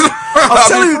 That's right. I'm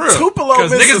telling you, Tupelo,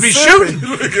 'Cause niggas be Mississippi. shooting.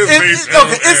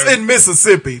 It's in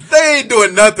Mississippi. They ain't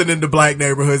doing nothing in the black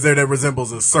neighborhoods there that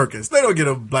resembles a circus. They don't get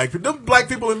a black people. Them black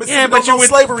people in Mississippi don't know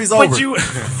slavery's over.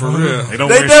 For real. They don't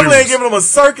They wear definitely ain't shoes. giving them a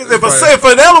circus. If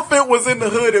an elephant was in the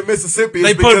hood in Mississippi,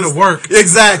 They it's put it because- to work.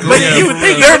 Exactly. But you would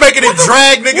think they're making it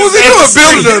drag niggas. Was he down the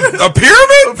doing building street. a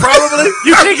pyramid? Probably.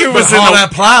 You think it was in All a,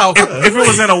 that plow. if it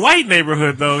was in a white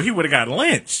neighborhood though, he would have got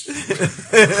lynched.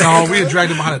 No, we had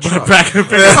dragged him behind a truck. Back in the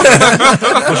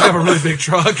But you have a really big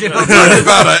truck. You know? Talking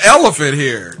about an elephant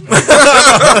here.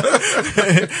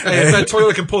 Hey, if that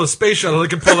toilet can pull a space shuttle, it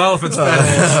can pull elephants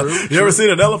fast. You ever seen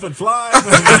an elephant fly?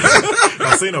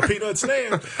 I've seen a peanut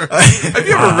stand. Have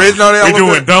you ever ridden on an They doing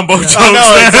elephant? Dumbo jokes. I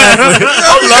know exactly.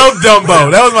 I love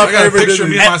Dumbo. That was my I got a favorite. picture of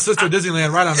me Disney. and my sister at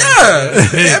Disneyland right on there.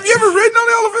 Yeah. Have you ever ridden on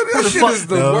an elephant? That shit is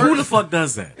the Who worst. the fuck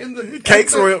does that?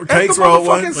 Cakes roll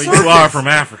one. Well, you are from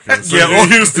Africa, so you're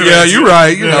used to Yeah, that you're shit.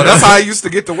 right. You know, that's how I used to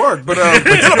get to work. But that's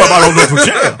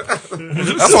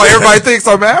why everybody thinks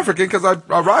I'm African because I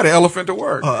ride an elephant to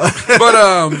work.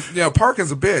 But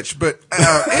Parkin's a bitch. But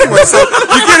anyway, so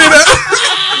you get in a.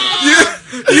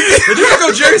 Did you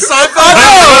go Jerry Seinfeld?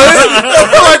 I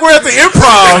feel like we're at the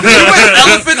improv. You went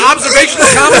elephant observational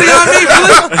comedy on me?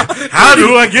 Really? How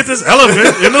do I get this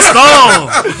elephant in the stall?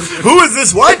 Who is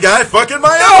this white guy fucking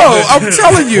my No, elephant? I'm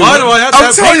telling you. Why do I have to I'm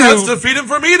have telling peanuts you. to feed him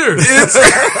from eaters?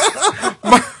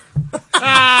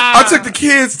 I took the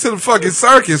kids to the fucking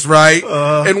circus, right?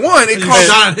 And one, it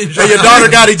cost. And your daughter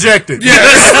got ejected.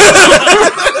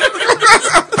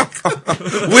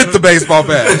 With the baseball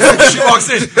bat. She walks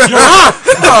in. For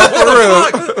real.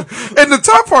 And the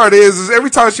top part is every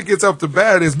time she gets up to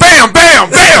bat is bam, bam,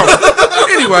 bam.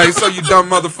 Anyway, so you dumb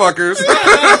motherfuckers. So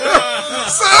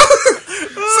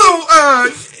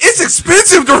it's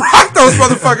expensive to rock those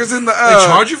motherfuckers in the They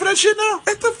charge you for that shit now?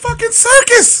 at the fucking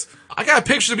circus. I got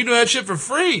pictures of me doing that shit for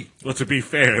free. Well, to be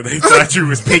fair, they thought you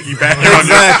was piggybacking on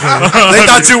Exactly. They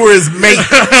thought you were his mate.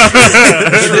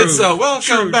 They did so.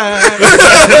 Welcome back.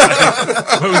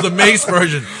 It was the Mace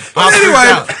version.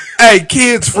 Anyway, hey,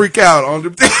 kids freak out on the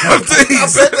damn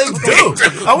things. I bet they do.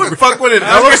 I wouldn't fuck with an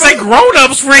I was gonna say elephant.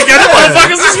 grown-ups freak out. Them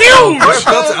motherfuckers is huge.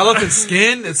 Felt the elephant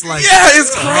skin. It's like Yeah,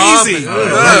 it's crazy.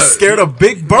 You're scared of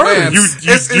big birds. Man, You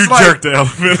it's like- jerked the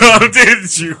elephant off,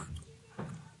 didn't you?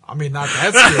 I mean, not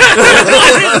that skin.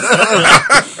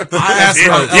 I asked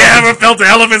about You ever felt the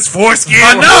elephant's foreskin?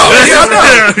 I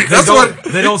know. That's what.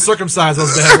 They don't circumcise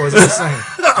those bad boys. I'm just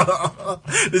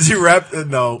saying. Did you wrap?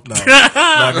 No,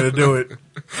 not gonna do it.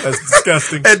 That's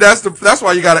disgusting. And that's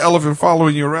why you got an elephant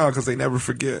following you around because they never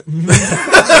forget.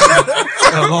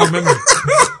 Got a long memory.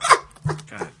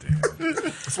 God damn.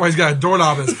 That's why he's got a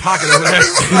doorknob in his pocket over there.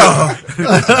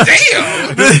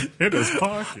 In his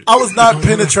pocket. I was not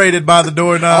penetrated by the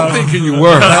doorknob. I'm thinking you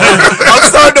were. I'm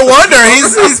starting to wonder.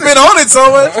 He's been on it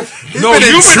so much. He's No, been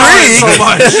you've been on it so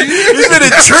much. He's been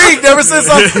intrigued ever since.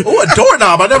 A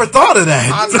doorknob. I never thought of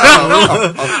that.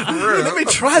 Let me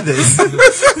try this.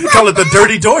 We call it the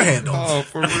dirty door handle. Oh,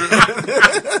 for real.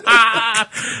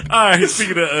 All right,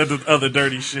 speaking of other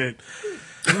dirty shit.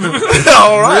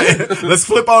 All right. Let's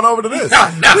flip on over to this.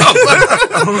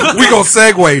 We gonna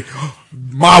segue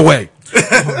my way.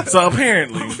 So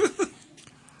apparently,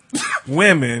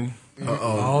 women.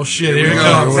 Oh shit! Here it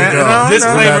comes.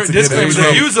 Disclaimer. The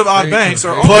views of Odd Banks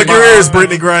are Plug your ears,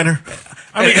 Brittany Griner.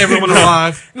 I mean, everyone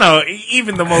alive. No,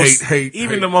 even the most hate.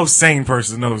 the most sane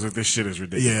person knows that this shit is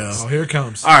ridiculous. Oh, here it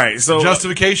comes. All right, so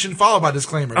justification followed by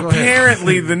disclaimer. Go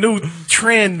apparently, the new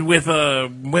trend with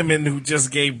women who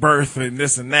just gave birth and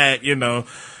this and that,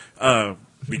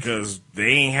 because they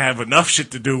ain't have enough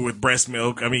shit to do with breast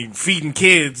milk. I mean, feeding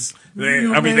kids. But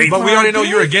we already know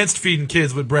you're against feeding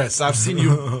kids with breasts. I've seen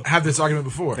you have this argument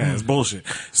before. Yeah, it's bullshit.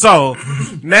 So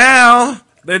now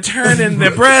they're turning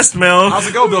their breast milk. How's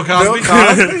it go, Bill Cosby?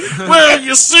 Well,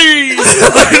 you see,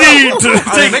 I need to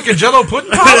Are they making Jello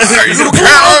pudding pops? You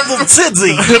can't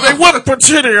tizzy. They whip a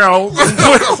titty out.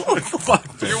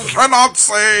 You cannot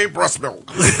say breast milk.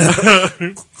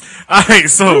 All right,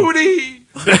 so Rudy.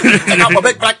 all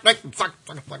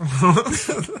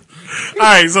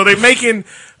right, so they're making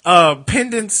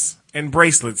pendants and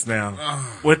bracelets now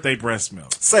with their breast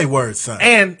milk. Say words, son.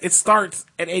 And it starts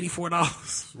at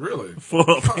 $84 Really? for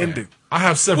a pendant. I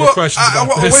have several questions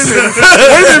about this. Wait a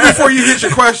minute before you get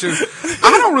your question.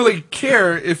 I don't really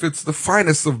care if it's the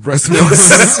finest of breast milk.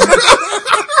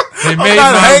 They I'm made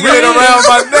not my hanging it wrist. around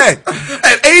my neck.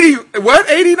 At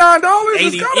 $89?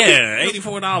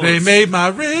 $84. They made my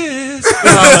wrist.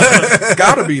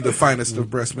 Gotta be the finest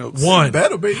of breast milks. One.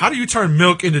 Better be. How do you turn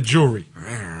milk into jewelry?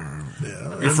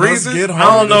 You freeze it?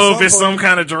 I don't know if it's some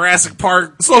kind of Jurassic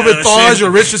Park. So if it thaws,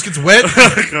 your wrist just gets wet.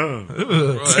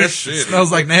 That shit.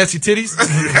 Smells like nasty titties.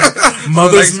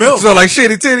 Mother's milk. So like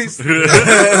shitty titties.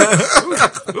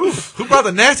 Who brought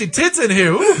the nasty tits in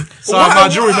here? Ooh. Sorry, my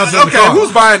jewelry melted in the Okay, car.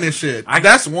 who's buying this shit?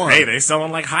 That's one. Hey, they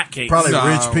selling like hotcakes. Probably Nah,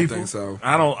 I rich don't people. think so.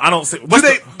 I don't see. Do What's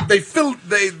they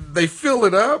fill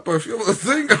it up or fill the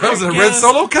thing? That was a red guess.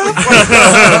 Solo cup?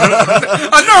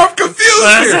 I know, I'm confused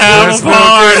Let's here. have a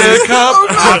party. Red cup.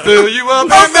 I'll fill you up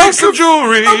and make some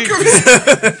jewelry.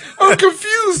 I'm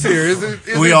confused here. Is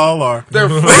We all are. They're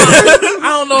I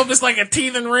don't know if it's like a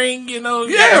teething ring, you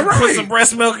Yeah, gotta put right. some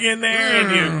breast milk in there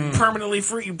and you permanently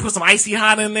free. You put some icy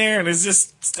hot in there and it's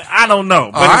just, I don't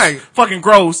know. But All right. it's fucking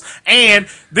gross. And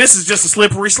this is just a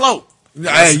slippery slope.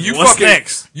 Hey, you What's fucking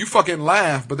next? You fucking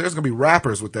laugh, but there's gonna be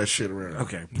rappers with that shit around.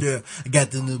 Okay. Yeah. I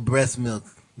got the new breast milk.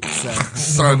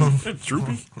 Son.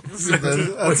 Droopy.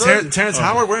 Terrence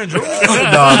Howard wearing jewelry?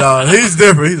 No, he's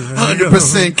different. He's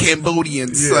 100%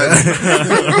 Cambodian, son.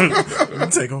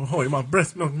 Take away my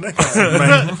breast milk necklace,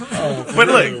 man. But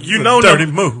look, you know, dirty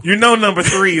move. you know, number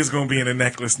 3 is going to be in the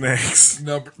necklace next.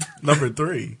 Number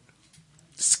 3.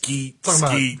 Skeet, Talking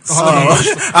about-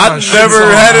 skeet. I've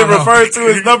never had it referred to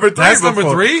as number 3. That's before.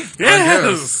 number 3?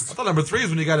 Yes. I thought number 3 is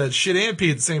when you got to shit and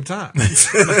pee at the same time.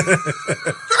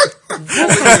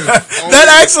 That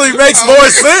actually makes more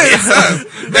sense.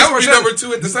 That would be number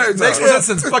 2 at the same Makes time. more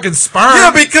sense than fucking sperm.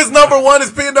 Yeah, because number 1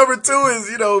 is peeing, number 2 is,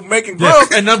 making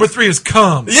growth. And number 3 is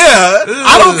cum. Yeah,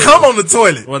 I don't come on the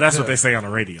toilet. Well, that's what they say on the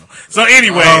radio. So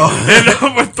anyway, and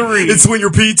number 3. It's when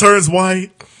your pee turns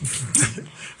white.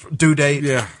 Due date.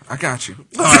 Yeah, I got you.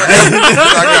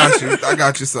 I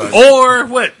got you, son. Or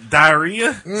what?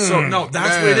 Diarrhea? So, no,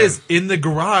 that's what it is. In the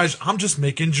garage, I'm just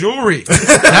making jewelry.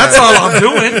 That's all I'm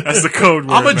doing. That's the code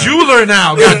word. I'm a now. jeweler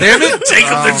now, goddammit.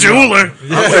 Jacob the jeweler.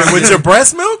 Yes. With your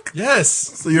breast milk? Yes.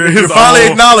 So you're finally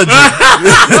acknowledging.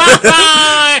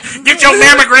 Get your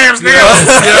mammograms now.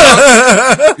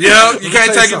 Yeah, you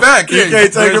can't take it back. You can't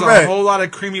take There's it a back. whole lot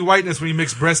of creamy whiteness when you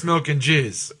mix breast milk and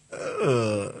jizz.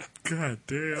 God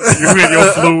damn. You in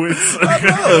your fluids.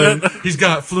 He's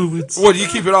got fluids. What, do you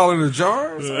keep it all in a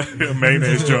jar?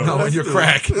 Mayonnaise jar. No, in your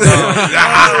crack.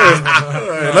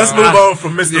 Let's move on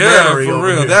from Mr. Yeah, Battery for over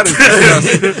real. here. That is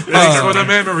Thanks for the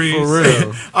memories. for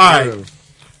real. All right.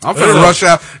 I'm finna rush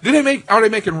out. Are they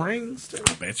making rings?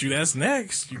 I bet you that's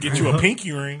next. You get you a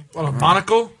pinky ring. What, a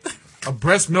monocle? A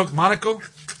breast milk monocle?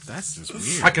 That's just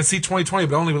weird. I can see 2020,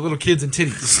 but only with little kids and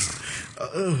titties.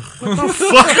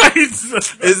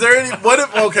 Is there any? What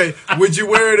if? Okay, would you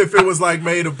wear it if it was like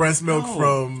made of breast milk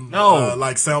from No.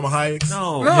 like Selma Hayek,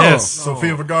 No. Yes.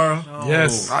 Sofia Vergara,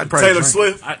 Yes. I'd probably Taylor drink.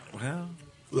 Swift?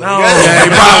 Well, Yeah, he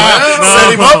probably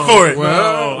set him up for it.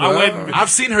 no, I wouldn't. I've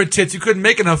seen her tits. You couldn't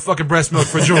make enough fucking breast milk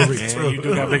for jewelry. Yeah, you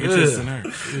do got bigger tits than her.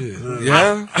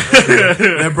 Yeah.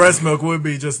 That breast milk would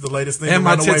be just the latest thing. And to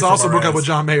my run away tits from also our broke up ass. with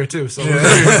John Mayer, too. So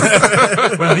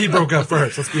well, he broke up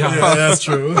first. Let's be honest. Yeah, that's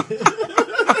true.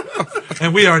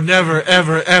 And we are never,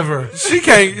 ever, ever. She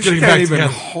can't Getting even back together.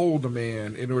 hold a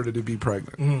man in order to be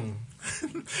pregnant.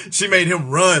 She made him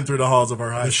run through the halls of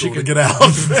her high school to could- get out.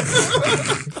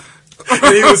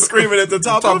 And he was screaming at the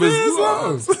top of his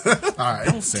lungs. lungs. All right.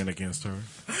 Don't sin against her.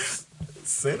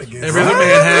 Sin against Every other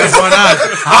man has one eye.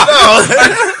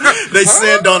 I know. They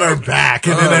sinned on her back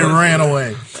and then they ran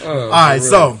away. All right,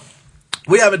 so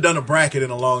we haven't done a bracket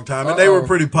in a long time, and they were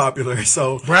pretty popular.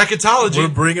 So Bracketology. we're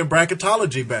bringing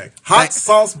bracketology back. Hot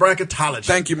sauce bracketology.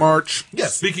 Thank you, March.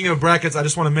 Yes. Speaking of brackets, I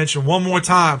just want to mention one more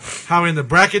time how in the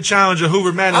bracket challenge of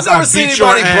Hoover Madness, I've never seen beat your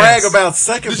anybody brag ass. about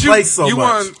second place so you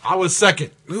much. won. I was second.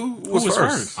 Who was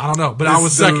first? I don't know, but I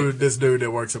was second. This dude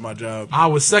that works at my job. I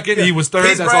was second. He was third.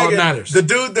 He's That's all that bragging. matters. The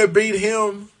dude that beat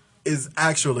him is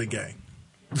actually gay.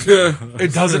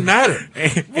 It doesn't matter.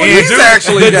 He's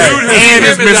actually the gay. dude And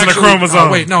his is missing a chromosome.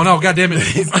 Oh, wait, no, God damn it.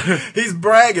 He's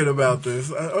bragging about this.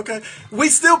 Okay, we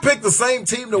still picked the same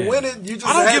team to win it. You just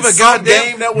I don't had give a some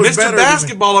goddamn. game that was Mr. better.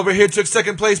 Basketball over here took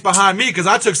second place behind me because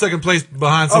I took second place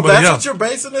behind Oh, somebody that's else. what you're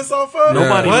basing this off of?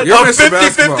 Nobody- What? You're A Mr.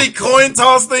 50-50 coin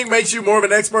toss thing makes you more of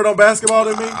an expert on basketball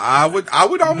than me? I would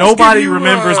almost Nobody give you,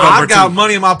 remembers I've got two.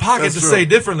 money in my pocket That's to true. say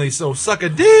differently, so suck a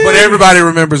dick. but everybody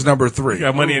remembers number 3. You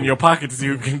got money in your pockets,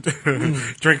 you can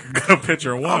drink a good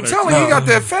pitcher of water. I'm telling you, you got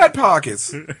that fat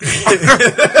pockets. And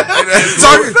it's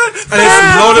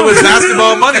loaded with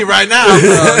basketball money right now.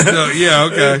 Yeah,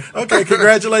 okay. Okay,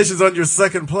 congratulations on your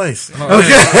second place.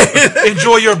 Okay.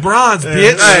 Enjoy your bronze,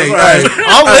 bitch. Hey, Right. hey.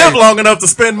 I'll live long enough to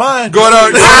spend mine. Going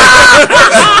on. We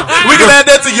can add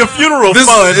that to your funeral This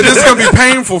fund. is going to be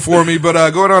painful for me, but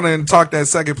going on and talk that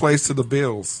second place to the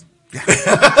Bills.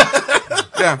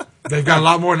 Yeah. They've got a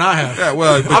lot more than I have. Yeah,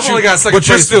 well, but I've only got second but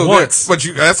you're place still once. there.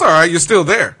 But that's all right. You're still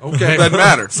there. Okay. Doesn't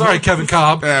matter. Sorry, Kevin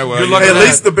Cobb. Yeah, well, Good yeah. luck Hey, at with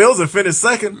least that. the Bills have finished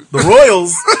second. The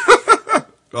Royals,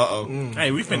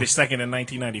 Hey, we finished second in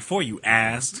 1994, you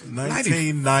ass.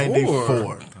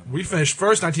 1994. We finished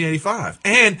first 1985.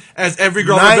 And as every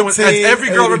girl ever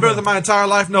been with in my entire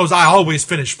life knows, I always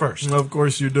finish first. Of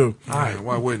course you do. All right,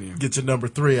 why wouldn't you? Get your number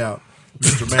 3 out,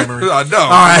 Mr. Mammory. I know. All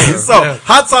right, so Yeah.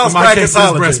 hot sauce In my case, it's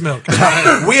bracketology. breast milk.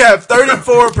 We have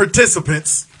 34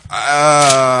 participants.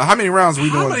 How many rounds are we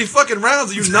How doing? many fucking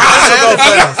rounds are you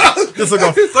not This will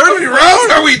go. 30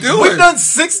 rounds are we doing? We've done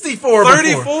 64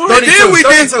 34? before. And then we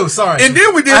did 32, sorry. And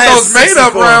then we did I had those made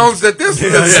up 64. rounds that this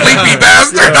sleepy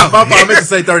bastard. Yeah, my fault, I meant to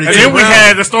say 32. And then we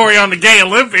had the story on the gay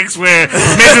Olympics where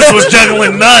midgets was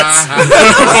juggling nuts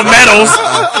for medals.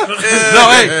 No,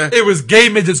 hey, it was gay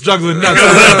midgets juggling nuts.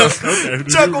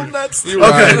 Juggle nuts. You're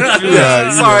Okay. right.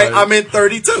 Yeah, sorry, I meant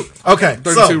 32. Okay,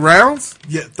 32 so, rounds?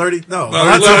 yeah, 30. No, No,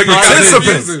 that's look, you got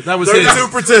participants. it. That was 32 his.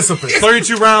 participants.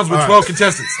 32 rounds with 12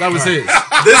 contestants. That was his.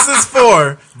 This is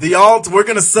for the all. We're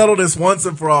gonna settle this once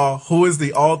and for all. Who is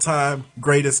the all-time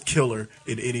greatest killer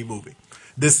in any movie?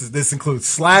 This includes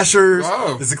slashers.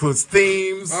 Oh. This includes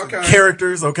themes, Okay.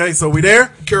 characters. Okay, so we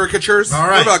there? Caricatures? All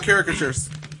right. What about caricatures?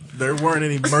 There weren't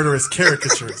any murderous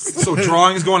caricatures. So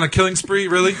drawings going on a killing spree,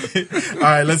 really? All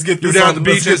right, let's get You this down on at the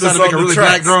beach let's get just trying this to make on a the really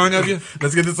tracks. black drawing of you?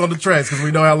 Let's get this on the tracks because we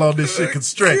know how long this shit can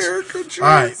stretch. Caricatures. All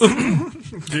right.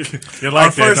 You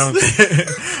like that,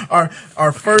 don't you?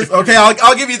 our first. Okay,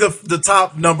 I'll give you the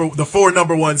top number, the 4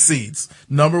 number 1 seeds.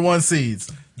 Number 1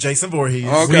 seeds: Jason Voorhees,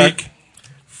 Okay. Weak.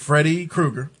 Freddy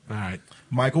Krueger, All right.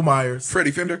 Michael Myers,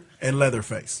 Freddy Fender? and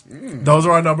Leatherface. Those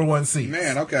are our number 1 seeds.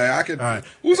 Man, okay. I could. All right.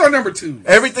 Who's our number 2?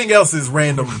 Everything else is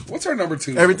random. What's our number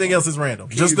 2? Everything else is random.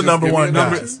 you Just the just number give me 1 a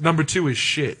number? guys. Number 2 is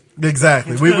shit.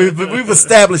 Exactly. We've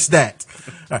established that.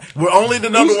 All right. We're only the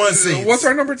number 1 seeds. What's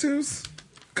our number 2s?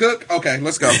 Cook? Okay,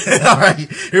 let's go. All right,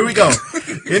 here we go.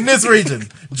 In this region,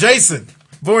 Jason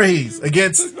Voorhees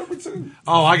against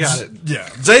Oh, I got it.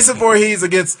 Jason Voorhees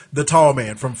against the tall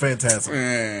man from Phantasm.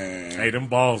 Man. Hey, them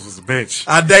balls was a bitch.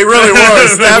 They really were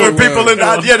stabbing They people in the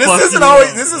were. yeah. This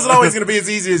isn't always going to be as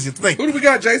easy as you think. Who do we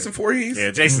got? Jason Voorhees?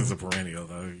 Yeah, Jason's a perennial,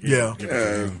 though. Yeah.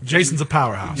 Jason's a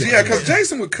powerhouse. Yeah, because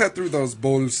Jason would cut through those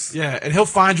bulls. Yeah, and he'll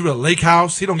find you at a lake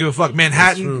house. He don't give a fuck.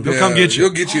 Manhattan, he'll come get you.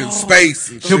 He'll get you in space.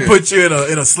 And He'll shit. put you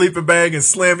in a sleeping bag and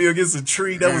slam you against a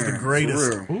tree. That was the For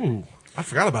greatest. real. Ooh, I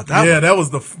forgot about that Yeah, one. that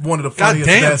was one of the funniest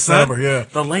damn, deaths son. ever. Yeah.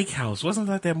 The Lake House. Wasn't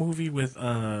that movie with,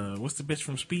 what's the bitch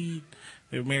from Speed?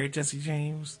 They married Jesse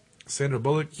James? Sandra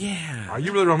Bullock. Yeah. Are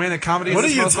you really romantic comedy? What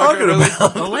in are this you motherfucker, talking really?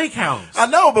 about? The Lake House. I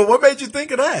know, but what made you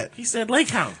think of that? He said Lake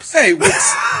House. Hey,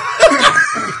 what's.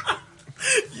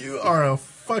 You are a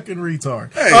fucking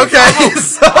retard. Hey. Okay.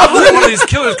 So, I hope one of these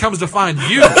killers comes to find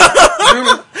you.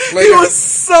 Like, he was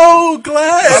so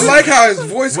glad. I like how his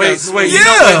voice Wait, got wait, sweet. you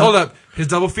know, Yeah. wait, hold up. His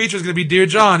double feature is going to be Dear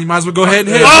John. You might as well go ahead and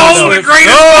hit it. Oh, the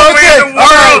greatest movie in the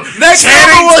world. Next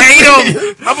Channing number 1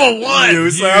 Tatum. seed. Number one. You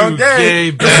sound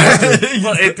gay.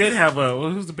 Well, it did have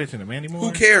who's the bitch in it? Mandy Moore?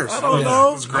 Who cares? I don't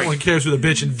know. No one cares who the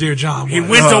bitch in Dear John was. He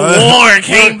went to war and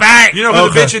came back. You know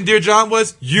who the bitch in Dear John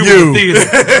was? You in the theater.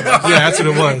 Yeah, that's what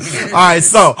it was. All right,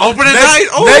 so Opening night.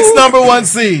 Ooh. Next number one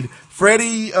seed,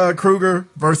 Freddy Krueger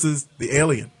versus the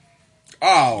Alien.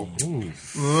 Oh.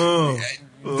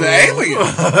 The Alien.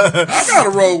 I gotta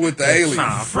roll with the Alien.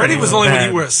 Nah, Freddy was only when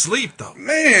you were asleep, though.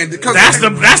 Man, because That's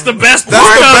the best part. That's the of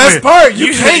best it. part.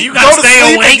 You can't you go gotta to stay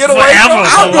sleep awake and get away forever. from it.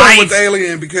 I'm for going life. with the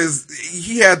Alien because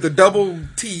he had the double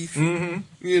teeth,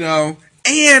 you know,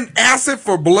 and acid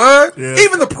for blood. Yeah.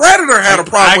 Even the Predator had a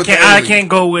problem with the Alien. I can't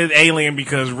go with Alien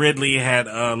because Ridley had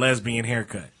a lesbian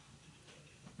haircut.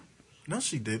 No,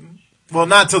 she didn't. Well,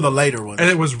 not till the later one. And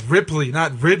it was Ripley,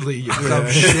 not Ridley. You dumb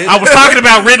shit. I was talking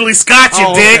about Ridley Scott, you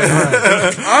dick.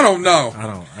 I don't know.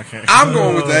 I can't. I'm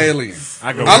going with the Alien.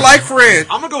 I like Fred.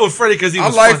 I'm gonna go with Freddy because he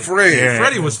was like funny. Fred. Yeah.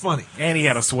 Freddy was funny. And he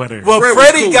had a sweater. Well, Fred was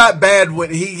Freddy cool. got bad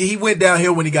when he went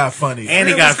downhill when he got funny. and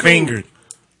he Fred got was cool. fingered.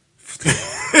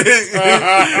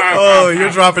 Oh, you're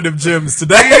dropping them gems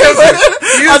today. He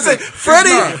I isn't. say, He's Freddie,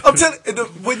 not. I'm telling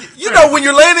you, when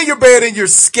you're laying in your bed and you're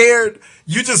scared,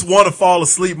 you just want to fall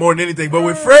asleep more than anything. But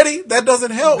with Freddie, that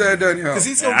doesn't help. That doesn't help. Because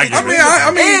he's gonna I get get you. it.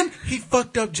 I mean- and he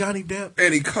fucked up Johnny Depp.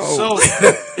 And he cold. So,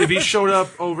 if he showed up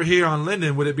over here on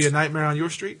Linden, would it be a nightmare on your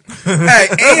street? Hey,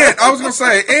 and I was gonna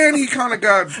say, and he kind of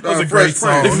got a great Fresh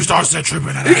song. Prince. start set tripping,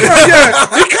 He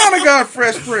kind of got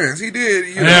Fresh Prince. He did.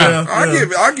 You know, Yeah.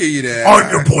 I'll give you that.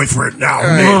 I'm your boyfriend now,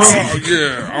 Oh,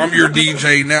 yeah, I'm your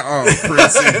DJ now. Oh,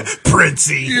 Princey.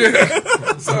 Princey.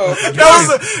 Yeah. So, That was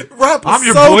a rap was I'm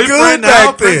your so boyfriend good now,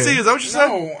 back Princey. then. Is that what you said?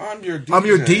 no, I'm your DJ. I'm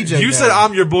your DJ. You now. said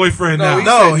I'm your boyfriend No, now. he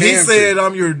No, said he Nancy. said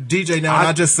I'm your DJ now, and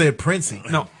I just said Princey.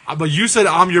 No, but you said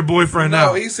I'm your boyfriend No,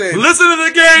 now. he said- Listen to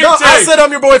the game. No, I tape. said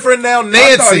I'm your boyfriend now,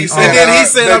 Nancy, he said, and then he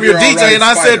said that I'm your you're DJ, alright, and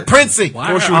I Spider. said Princey. Of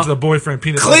course, you went to the boyfriend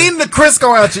peanut Clean the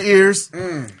Crisco out your ears. All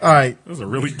right, That was a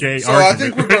really gay So argument. I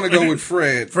think we're gonna go with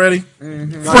Fred. Freddie.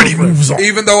 Freddie moves on.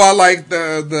 Even though I like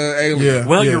the Alien. Yeah.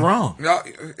 Well, you're wrong.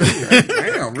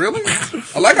 Damn, really?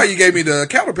 I like how you gave me the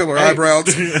caterpillar eyebrows.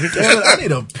 Damn it, I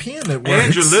need a pen that works.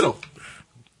 And you're little.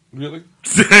 Really?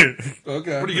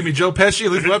 Okay. What do you give me, Joe Pesci,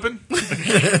 Lethal Weapon?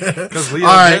 Because Leo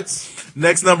All right. gets.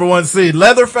 Next number one seed,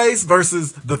 Leatherface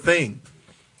versus The Thing.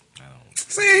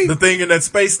 See? The Thing in that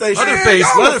space station. Leatherface,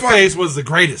 y'all are Leatherface was the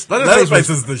greatest. Leatherface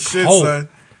is the shit, cold. son.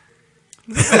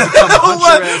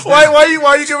 What?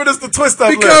 Why you giving us the twist up?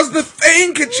 Because the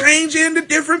Thing could change into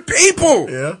different people.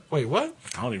 yeah, Wait, what?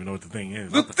 I don't even know what the thing is.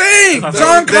 The Thing. thought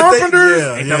John that thing- Carpenter.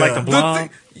 yeah. Ain't that like the blob?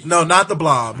 No, not the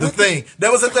Blob. The Thing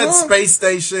that was at that Huh? space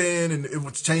station, and it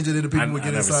was changing it. People would I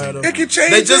get never inside seen of. It could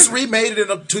change. They just it. remade it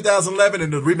in 2011,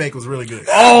 and the remake was really good.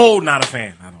 Oh, not a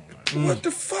fan. I don't know. What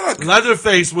the fuck?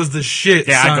 Leatherface was the shit.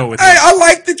 Yeah, son. I go with Hey, that. I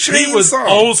like the chainsaw. He was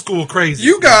old school crazy.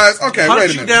 You guys, okay, Hunt wait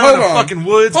a you minute. down Hold in the on. fucking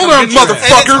woods. Hold come on, get your motherfucker.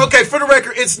 ass. And it's, okay, for the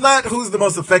record, it's not who's the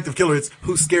most effective killer. It's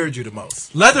who scared you the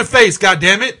most. Leatherface,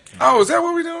 goddammit. Oh, is that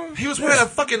what we doing? He was wearing a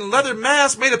fucking leather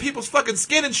mask made of people's fucking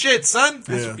skin and shit, son.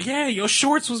 Yeah. Yeah, your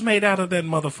shorts was made out of that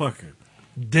motherfucker.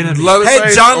 Didn't he? Leatherface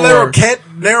Hey, John or- Larroquette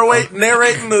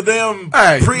narrating the damn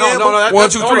Hey, preamble. no, One,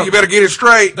 two, three. You better get it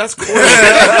straight. That's cool. 4,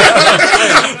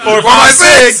 5,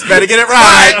 6. Better get it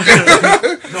right.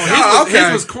 No, his, Oh, was, okay.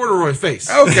 his was corduroy face.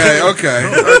 Okay.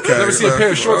 Never see a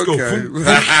pair of shorts go Okay. boom,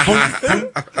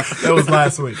 That was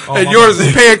last week. And yours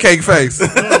is pancake face.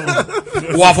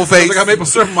 Waffle face. I got maple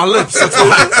syrup on my lips. That's All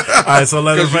right, so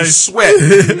Because you Leatherface.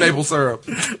 sweat maple syrup.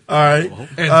 All right.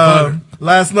 And butter.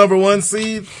 Last number one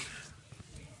seed,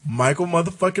 Michael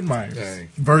motherfucking Myers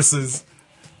versus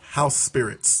House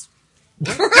Spirits.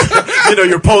 You know,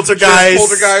 your poltergeist,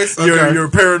 Poltergeist, okay. your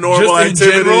paranormal Just in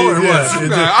activity. general, or what?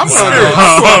 Yeah, I'm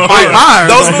Mike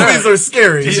Myers. those movies are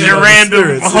scary. He's You your know, random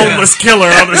spirits. homeless killer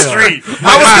on the street.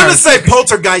 I was going to say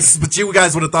poltergeist, but you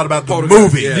guys would have thought about the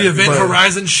movie. The Event But-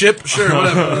 Horizon ship, sure,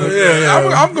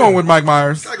 whatever. I'm going with Mike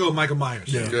Myers. I go with Michael Myers.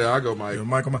 Yeah, I go Mike.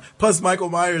 Michael Myers. Plus, Michael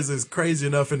Myers is crazy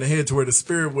enough in the head to where the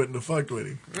spirit wouldn't have fucked with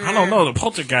him. I don't know. The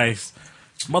poltergeist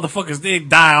motherfuckers did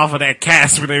die off of that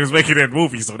cast when they was making that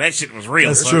movie, so that shit was real.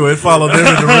 That's true. It followed them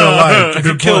into real life. If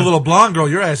you kill a little blonde girl,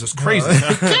 your ass is crazy.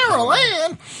 Carol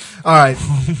Ann. All right.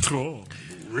 Cool.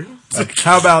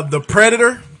 How about The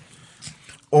Predator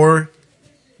or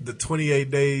the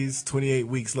 28 days, 28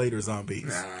 weeks later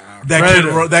zombies?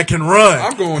 That can run.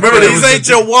 I'm going Remember, Predator. these ain't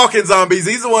your walking zombies.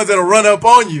 These are the ones that'll run up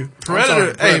on you.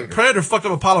 Predator, Predator fucked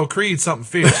up Apollo Creed something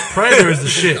fierce. Predator is the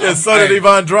shit. And so did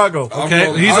Ivan Drago. Okay,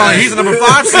 rolling. he's a number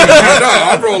 5 seed.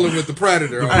 I'm rolling with the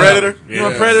Predator. Predator. You know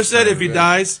what Predator said? If he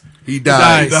dies, He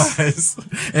dies. dies.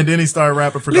 And then he started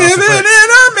rapping for Living Dawson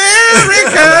Creek.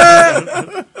 in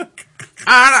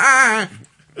America.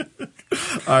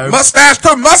 Mustache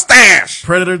to mustache.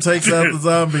 Predator takes out the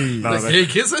zombie. Gay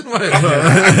kissing?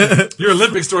 Your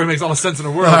Olympic story makes all the sense in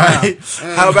the world. All right.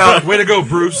 How about way to go,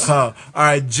 Bruce? all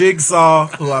right, Jigsaw,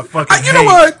 who I fucking You know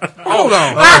what? Hold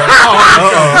on.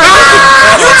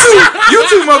 You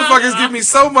two motherfuckers give me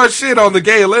so much shit on the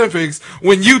Gay Olympics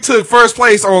when you took first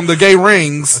place on the gay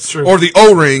rings, or the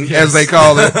O-ring, as they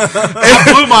call it. I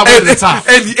blew my way to the top.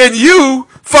 And you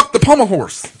fucked the pommel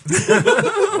horse. I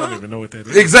don't even know what that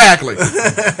is. Exactly. I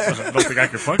don't think I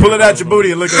can fuck pull it out your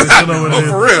booty and look at it. You know what it is.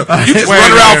 For real. You just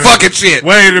run around fucking shit.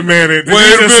 Wait a minute. Did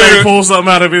you just say pull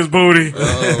something out of his booty?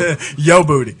 Yo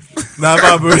booty. Not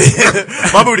my booty.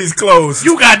 My booty's closed.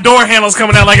 You got door handles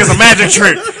coming out like it's a magic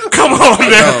trick. Come on,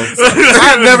 man.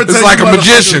 I've never It's like a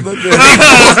magician. All right.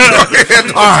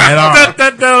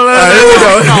 Here we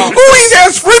go. Ooh, he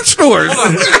has French doors.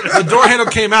 The door handle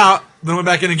came out, then went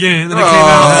back in again, then it came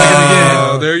out, then back in again.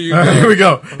 Oh, there you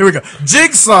go. Here we go.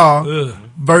 Jigsaw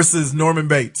versus Norman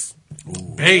Bates.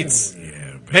 Bates.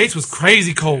 Bates was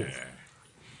crazy cold.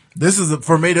 This is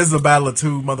for me. This is a battle of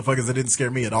two motherfuckers that didn't scare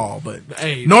me at all. But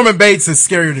Hey. Norman Bates is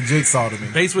scarier than Jigsaw to me.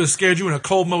 Bates would have scared you in a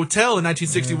cold motel in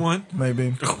 1961.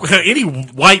 Maybe. Any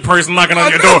white person knocking on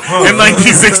your door in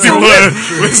 1961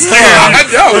 would say, I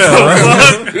know.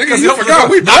 Nigga, you forgot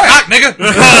we black. Nigga.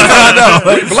 I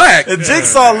know. We black. And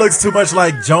Jigsaw looks too much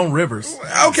like Joan Rivers.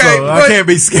 Okay, so I can't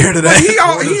be scared of that.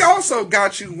 He also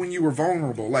got you when you were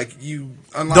vulnerable, like you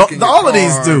unlocking all your of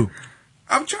these car. do.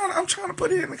 I'm trying to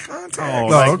put it in the context.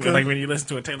 Oh, okay. like when you listen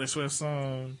to a Taylor Swift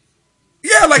song.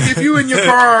 Yeah, like if you in your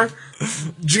car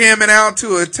jamming out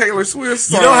to a Taylor Swift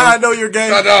song. You know how I know you're gay?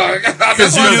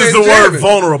 Because you use the word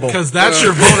vulnerable. Because that's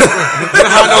your vulnerability. You know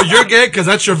how I know you're gay? Because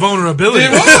that's your vulnerability.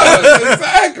 It was,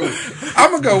 exactly. I'm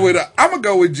gonna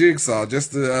go with Jigsaw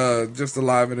just to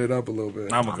liven it up a little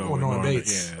bit. I'm gonna go with Norman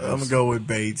Bates. Bates. I'm gonna go with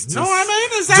Bates. Know what I mean?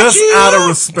 Is that Just you? out of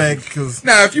respect, because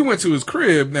Now, if you went to his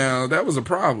crib, now that was a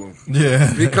problem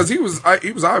yeah, because he was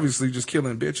obviously just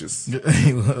killing bitches.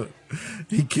 Hey, look,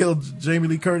 he killed Jamie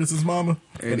Lee Curtis's mama,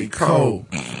 And he cold.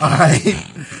 All right,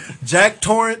 Jack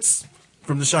Torrance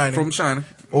from The Shining, From China.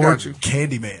 or Got you.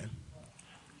 Candyman.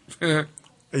 Yeah.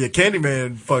 Yeah,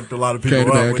 Candyman fucked a lot of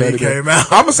people up when he came out.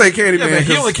 I'm gonna say Candyman. Yeah, but he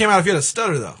 'cause only came out if he had a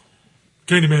stutter, though.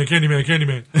 Candyman.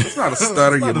 it's not a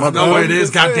stutter, you mother. No, it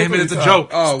is. God damn it, it's a joke.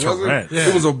 Oh, was correct. it? Yeah.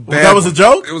 It was a bad. That was a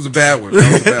joke? It was a bad one.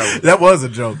 That was a bad one. That was a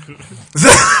joke.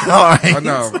 All right. I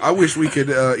know. I wish we could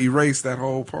erase that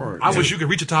whole part. I wish you could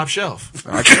reach a top shelf.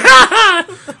 I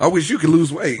can't. I wish you could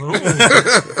lose weight.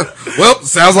 Well,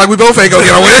 sounds like we both ain't gonna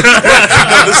get on with it.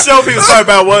 The show he was talking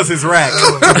about was his rack.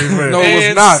 To be fair. No, it was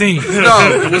And not. scene.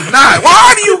 No, it was not.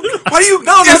 Why do you?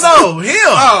 No,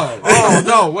 him. Oh,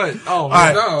 no, what? Oh,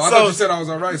 right. No, I So- thought you said I was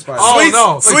on right spot. Oh, Sweets,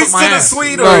 no. It's like sweets my to the ass.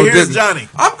 sweet, No, or it here's didn't. Johnny.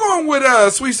 I'm going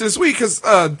with Sweets to the Sweet because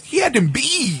he had them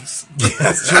bees.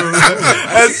 That's true.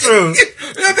 That's true.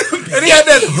 And he had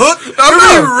that hook. I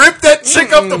Remember know. he ripped that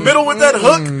chick up the middle with that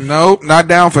hook? Nope, not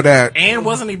down for that. And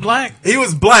wasn't he black? He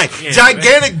was black. Yeah,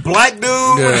 Gigantic black dude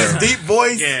with Yeah. his deep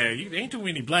voice. Yeah, you ain't too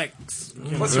many blacks.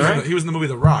 Plus, he was in the movie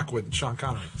The Rock with Sean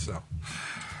Connery, so.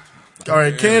 All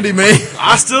right, Candyman.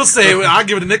 I still say I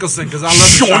give it to Nicholson because I love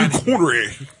The Shining. Connery.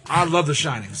 I love The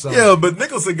Shining. So. Yeah, but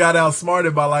Nicholson got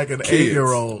outsmarted by like an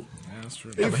 8-year-old. That's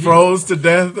true. He froze to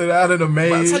death and out of the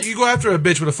That's how maze. you go after a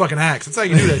bitch with a fucking axe. That's how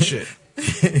you do that shit.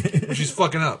 When she's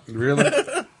fucking up. Really?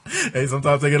 Hey,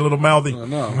 sometimes they get a little mouthy.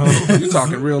 No, you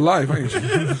talking real life, ain't you?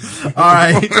 All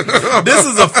right, this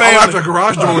is a After a family.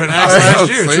 garage door with an axe last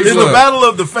year. See? It's a Look. battle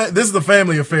of the. This is the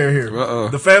family affair here. Uh-oh.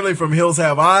 The family from Hills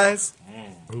Have Eyes,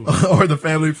 or the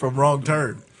family from Wrong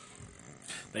Turn.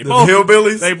 They The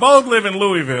hillbillies. They both live in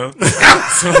Louisville.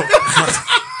 So,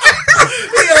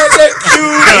 He had that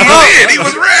He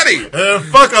was ready. cute.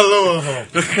 Fuck a Louisville.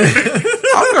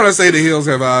 I'm gonna say the Hills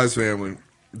Have Eyes family,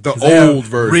 the They have old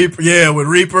version. Reaper, yeah, with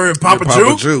Reaper and Papa Papa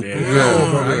Juke. Juke. I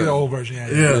get the old version. Yeah.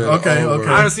 Yeah, okay, old okay.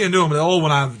 I haven't seen a new one, but the old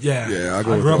one, Yeah, I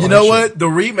go with grew up that. You on know that what? The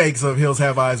remakes of Hills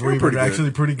Have Eyes were Pretty good.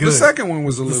 actually pretty good. The second one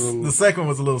was a little. The second one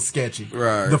was a little sketchy.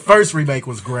 Right. The first remake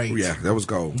was great. Yeah, that was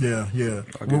gold. Yeah, yeah.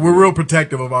 We're real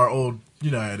protective of our old. You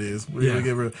know how it is. We're Yeah. gonna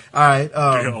get real. All right.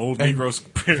 old Negro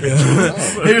spirit.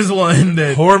 Here's one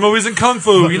that. Horror movies and kung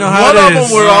fu. You know how One it of is.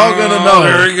 them we're all gonna know.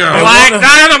 There you go. Black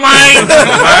Dynamite.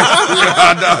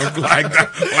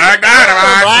 Black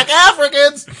Dynamite. Black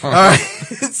Africans. All right.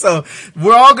 So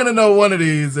we're all gonna know one of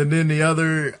these, and then the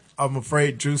other. I'm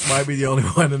afraid Juice might be the only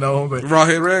one to know, but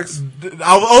Rawhead Rex.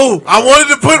 I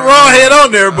wanted to put Rawhead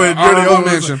on there, but you're the Honorable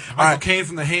only mention. one. All right. Cocaine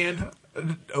from the Hand.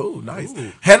 Oh, nice.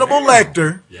 Hannibal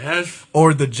Lecter Yes.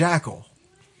 or the Jackal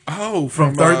Oh,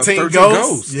 from 13 13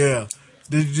 Ghosts. Yeah.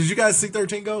 Did you guys see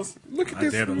 13 Ghosts? Look at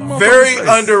this. Very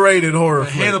underrated horror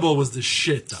flick. Hannibal was the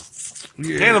shit, though.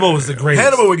 Yeah. Hannibal was the greatest.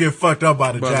 Hannibal would get fucked up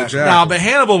by the jackal. Nah, but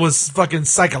Hannibal was fucking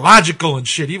psychological and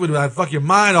shit. He would fuck your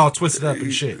mind all twisted up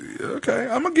and shit. Okay,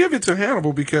 I'm gonna give it to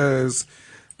Hannibal because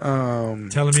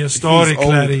telling me a story,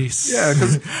 Clarice. Yeah,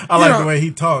 because I like the way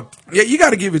he talked. Yeah, you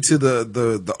got to give it to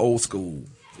the old school.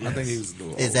 Yes. I think he was.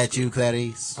 Is that you,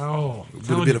 Clarice? Oh, a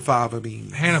little bit of fava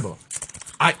beans. Hannibal.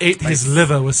 I ate his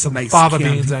liver with some fava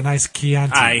beans and a nice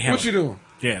Chianti. What you doing?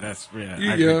 Yeah, that's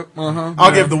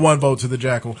I'll give the one vote to the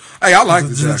jackal. Hey, I like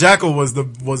the jackal was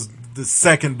the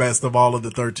second best of all of the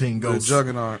 13 Ghosts. The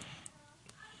Juggernaut.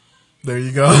 There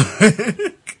you go.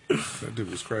 That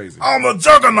dude was crazy. I'm a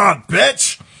Juggernaut,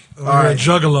 bitch. All right,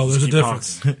 Juggalo. There's a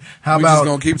difference. How we about just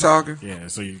gonna keep talking? Yeah,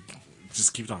 so you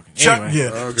just keep talking. Anyway.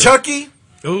 Okay. Chucky.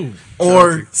 Ooh,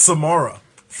 or Chucky. Samara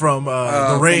from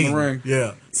the Ring. From the Ring.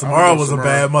 Yeah. Samara was a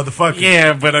bad motherfucker.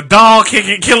 Yeah, but a dog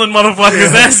killing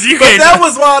motherfuckers. That's you. But that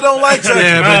was why I don't like Chucky.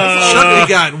 Yeah, but Chucky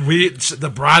got weird. The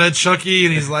bride of Chucky,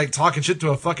 and he's like talking shit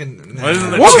to a fucking. Let's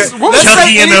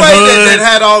say anybody that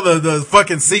had all the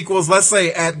fucking sequels. Let's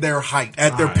say at their height,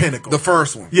 at their pinnacle. The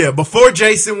first one. Yeah, before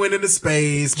Jason went into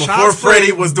space, before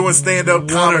Freddy was doing stand up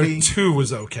comedy. 2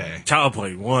 was okay. Child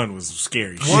Play 1 was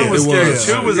scary. 1 was scary.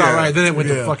 2 was alright. Then it went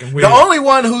to fucking weird. The only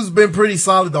one who's been pretty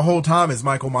solid the whole time is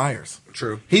Michael Myers.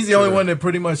 True. He's the only one that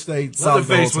pretty much stayed solid.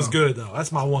 Leatherface was good though.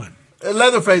 That's my one.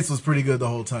 Leatherface was pretty good the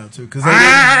whole time too, because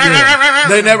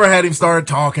they never had him start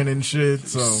talking and shit.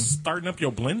 So starting up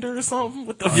your blender or something?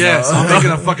 What the yes, I'm making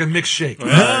a fucking mixed shake.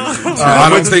 I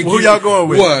don't think who y'all going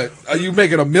with? What are you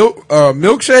making a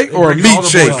milkshake or a meat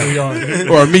shake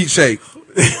or a meat shake?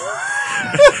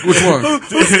 Which one?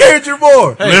 Who scared you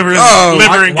more? Hey,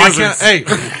 liver and gizzards.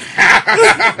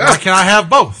 Why can't I have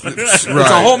both? It's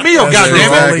a whole meal,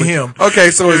 goddammit. Only him.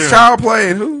 Okay, so it's Child Play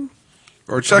and who?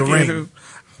 Or Chucky and who?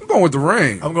 I'm going with the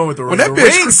Ring. I'm going with the Ring. When that the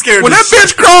bitch Ring scared when that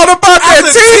bitch crawled up out that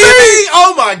TV,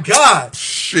 oh my god!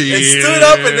 Shit. It stood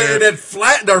up and that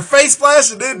flat, their face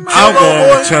flashed and then I'm going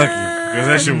with Chucky because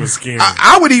that shit was scary.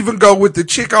 I would even go with the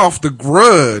chick off The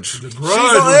Grudge. The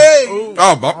Grudge.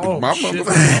 I'm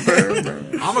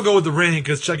gonna go with the Ring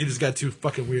because Chucky just got too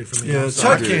fucking weird for me. Yeah,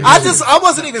 Chucky. I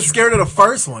wasn't even scared of the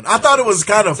first one. I thought it was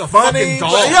kind of funny.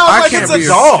 Doll. But yeah, I was like, it's a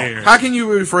doll. How can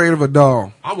you be afraid of a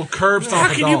doll? I will curb stomp a doll.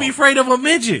 How can you be afraid of a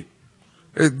midget?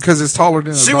 Because it's taller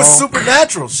than a She doll. was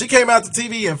supernatural. She came out the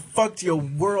TV and fucked your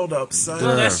world up, son.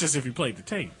 Well, that's just if you played the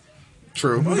tape.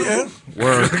 True. Oh, yeah.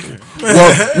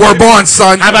 We're born,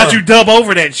 son. How about you dub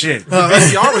over that shit?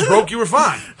 VCR was broke. You were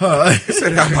fine. He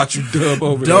said, "How about you dub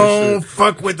over that Don't shit?"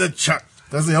 fuck with the Chuck.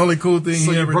 That's the only cool thing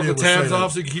So he you ever broke did. the tabs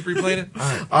off so you can keep replaying it?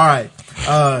 All right.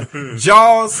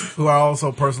 Jaws, who I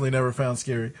also personally never found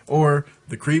scary, or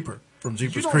the Creeper from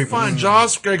Jeepers You don't Creepers. find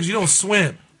Jaws scary because you don't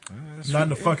swim. Not in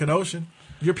the fucking ocean.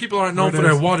 Your people aren't known for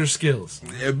their water skills.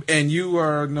 And you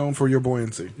are known for your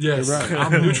buoyancy. Yes, You're right.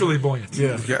 I'm neutrally buoyant.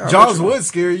 Yeah. Yeah, Jaws would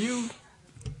scare you.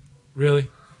 Really?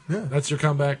 Yeah. That's your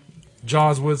comeback?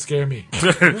 Jaws would scare me.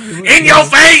 In your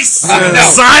face,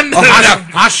 son!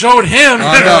 I showed him.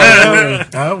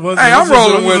 I'm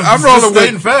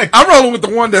rolling with the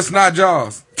one that's not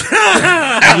Jaws.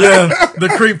 Yeah, the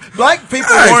creep. Black people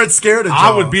weren't scared of Jaws.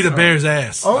 I would beat a bear's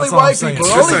ass. Only That's all I'm white saying.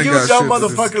 people. This Only ain't you got dumb shit to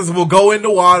motherfuckers will go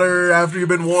into water after you've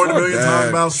been warned a million times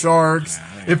about sharks.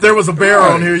 If there was a bear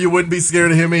on here, you wouldn't be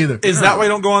scared of him either. Is that why you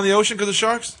don't go on the ocean because of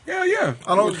sharks? Yeah, yeah.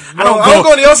 I don't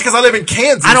go in the ocean because I live in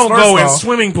Kansas. I don't go in off.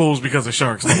 swimming pools because of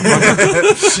sharks.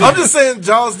 I'm just saying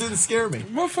Jaws didn't scare me.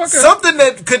 Motherfucker. Something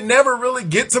that could never really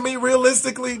get to me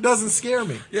realistically doesn't scare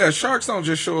me. Yeah, sharks don't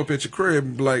just show up at your crib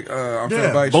and be like, I'm Yeah.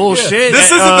 finna bite you. Bullshit. Yeah.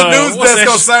 This isn't the news desk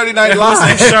on Saturday Night What's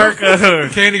Live. that shark?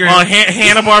 Candygram. On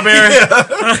Hanna-Barbera?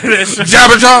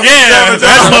 Jabberjaw. Yeah,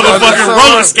 that motherfucker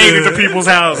roller skated to people's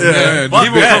houses. Yeah, Fuck He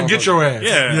will that. come get your ass. Yeah,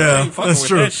 I Yeah, ain't fucking that's with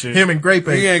true. that shit. Him and Grape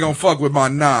He Ape. ain't gonna fuck with my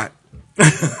knot.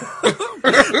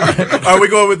 Are we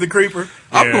going with the Creeper?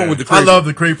 I'm going with the creeper. I love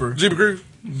the Creeper. Jeep Creeper.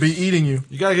 Be eating you.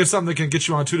 You gotta give something that can get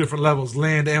you on 2 different levels,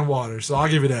 land and water. So I'll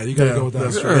give you that. You gotta go with that.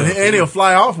 That's true. And he'll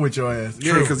fly off with your ass.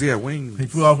 Yeah, because he had wings. He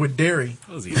flew off with Derry.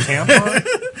 What was he, a tampon?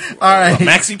 All right.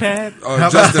 Maxi pad?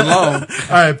 Justin Long. All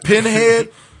right. Pinhead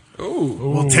Ooh.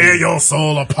 will tear your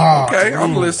soul apart. Okay,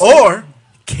 I'm listening. Or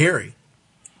Carrie.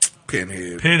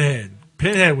 Pinhead.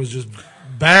 Pinhead was just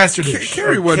bastardish.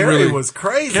 Carrie wasn't Carrie really. was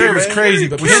crazy. Carrie was man. crazy,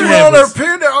 but Carrie Pinhead on her was-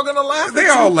 pin, they're all gonna laugh. They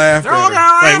at all you. laughed at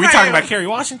her. Wait, we talking about Kerry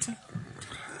Washington?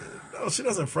 No, she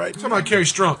doesn't frighten Talking me. about Carrie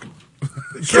Strunk.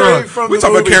 Carrie from we the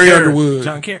talking about movie Carrie Underwood.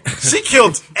 John Kerry. She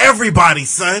killed everybody,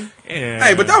 son. Yeah.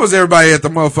 Hey, but that was everybody at the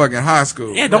motherfucking high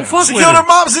school. Yeah, don't fuck She with killed her her.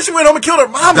 mom. Since she went home and killed her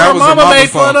mom, That her was her mama mama made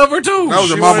fault. fun of her too. That was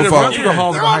her She mama wanted to fault. run through the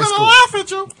halls of They're all high gonna school. laugh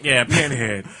at you. Yeah,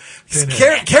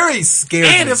 Pinhead. Carrie's scared.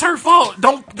 And me. it's her fault.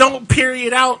 Don't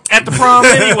period out at the prom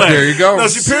anyway. There you go. No,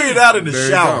 she period out in the There you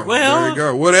shower. go. Well- there you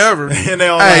go. Whatever. And they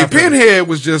all Hey, laughed at her. Pinhead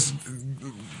was just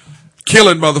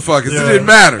killing motherfuckers. Yeah. It didn't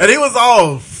matter. And he was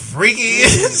all freaky.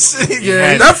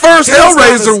 Yeah, that first He was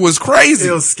Hellraiser honest. was crazy.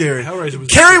 It was scary. Hellraiser was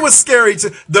Carrie was scary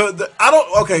too.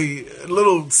 Okay,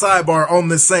 little sidebar on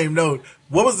this same note.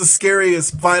 What was the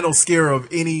scariest final scare of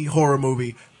any horror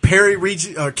movie? Carrie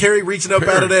reaching up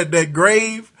out of that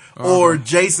grave, or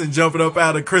Jason jumping up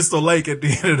out of Crystal Lake at the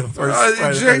end of the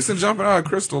first. Jason jumping out of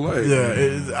Crystal Lake.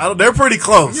 Yeah, they're pretty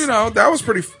close. You know, that was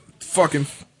pretty fucking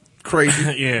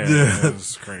crazy. Yeah, that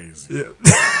was crazy.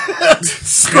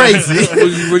 It's crazy.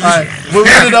 Would you- All right, we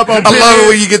ended up on. I love it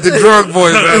when you get the drunk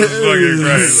voice.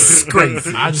 It's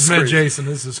crazy. I just met Jason.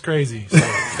 This is crazy. So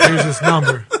here's his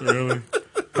number. Really?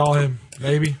 Call him,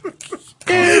 maybe.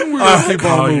 And we're gonna keep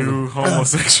Call on moving. you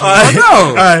homosexual. I know.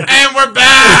 All right. And we're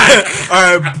back.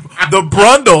 All right, the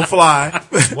Brundle fly.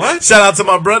 What? Shout out to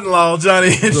my brother-in-law, Johnny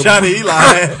Eli.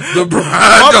 The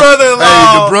My brother-in-law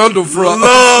Hey, the Brundle fly.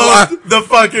 loved the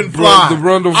fucking fly. The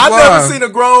Brundle I've fly. never seen a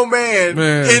grown man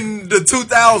in the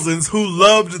 2000s who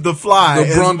loved the fly The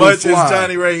as Brundle much fly. as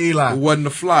Johnny Ray Eli. It wasn't the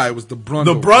fly. It was the Brundle.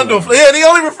 The Brundle fly. Yeah, and he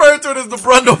only referred to it as the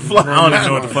Brundle fly. I don't even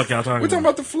know what the fuck y'all talking We're talking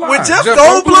about the fly. With Jeff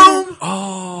Goldblum?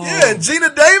 Oh. Yeah, and Gina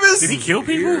Davis? Did he kill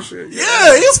people?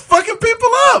 Yeah, he's fucking people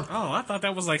up. Oh, I thought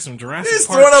that was like some Jurassic He's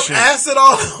Park throwing up shit. acid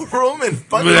all over the room and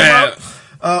fucking them Bleh.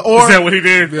 up. Or Is that what he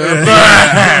did?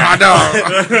 I know.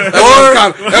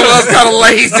 That was kind of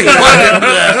lazy.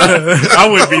 wasn't it? I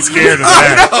wouldn't be scared of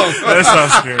that. That's not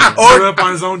scary. Threw up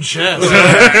on his own chest.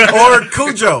 or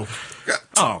Cujo.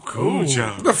 Oh, cool,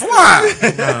 Joe. The fly.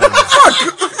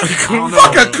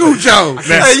 Fuck a Cujo.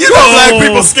 Hey, you know black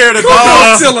people scared of dogs.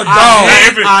 Cujo's still a dog.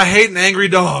 I hate an angry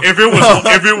dog. If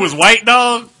it was white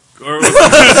dog, or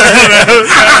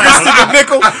Christopher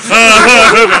Nickel.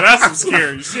 that's some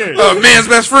scary shit. Man's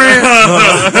best friend.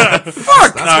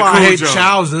 Fuck. That's why I hate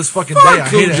Chow's this fucking day. I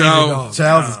hate an angry dog.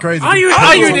 Charles is crazy. All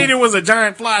you needed was a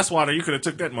giant fly swatter. You could have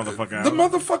took that motherfucker out. The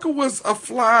motherfucker was a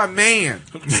fly man.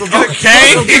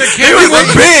 Okay. He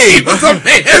was big. He was a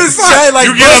man.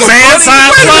 You get a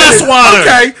man-sized fly swatter.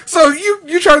 Okay, so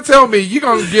you trying to tell me you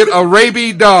gonna get a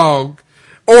rabid dog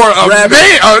or a Rabbit.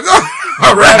 man,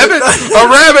 a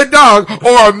rabbit dog,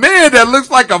 or a man that looks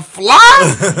like a fly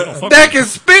that can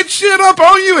spit shit up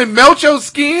on you and melt your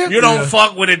skin? You don't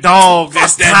fuck with a dog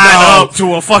that's that tied dog. up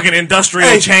to a fucking industrial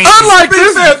Hey, chain. Unlike Be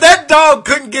this, fair, that dog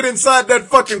couldn't get inside that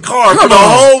fucking car for Come the on.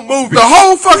 whole movie. the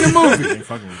whole fucking movie.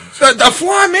 The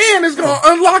fly man is gonna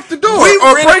unlock the door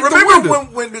or break the window.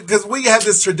 Remember when because we have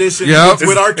this tradition Yep.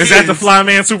 with our kids. Is that the fly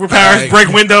man superpowers? Break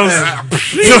windows?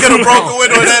 He could have broke the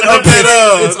window of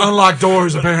that. It's unlocked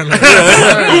doors, apparently.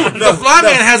 The fly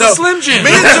man has a Slim Jim. Me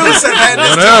and Juice have had this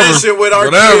Whatever. tradition with our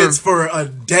Whatever. kids for a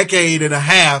decade and a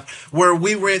half where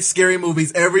we rent scary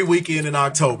movies every weekend in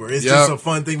October. It's just Yep. a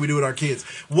fun thing we do with our kids.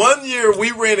 One year we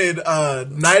rented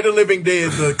Night of the Living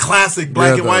Dead, the classic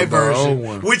black and white the old version,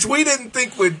 one. which we didn't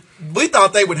think we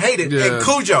thought they would hate it. Yeah. And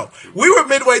Cujo. We were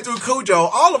midway through Cujo.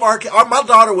 All of my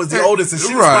daughter was the oldest and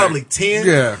she was Right. probably 10.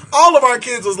 Yeah. All of our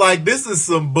kids was like, this is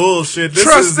some bullshit. This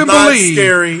Trust is and not believe.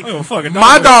 scary. Oh, fucking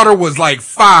My daughter was like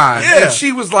 5, Yeah. and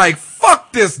she was like,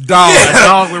 "Fuck this dog." Yeah. A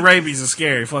dog with rabies is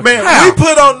scary. Fuck Man, How? we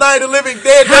put on Night of the Living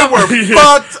Dead. They were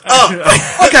fucked up.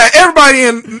 Okay,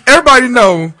 everybody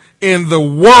know in the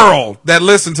world that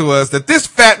listen to us that this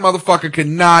fat motherfucker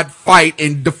cannot fight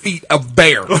and defeat a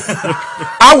bear.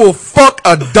 I will fuck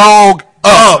a dog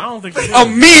I up don't think you would.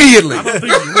 immediately. I don't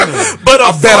think you would. But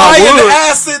a bet I fly in would.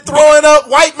 acid throwing up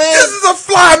white man. This is a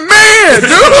fly man,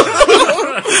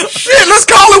 dude. Shit, let's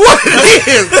call it what it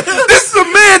is. This is a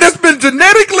man that's been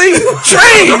genetically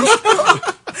changed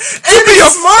to be a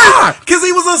fly. Because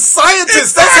he was a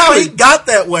scientist. That's how he got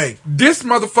that way. This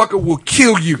motherfucker will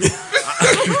kill you.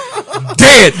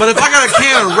 Dead. But if I got a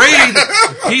can of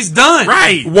Raid, he's done.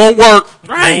 Right. Won't work.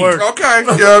 Right. Okay.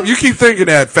 Yeah, you keep thinking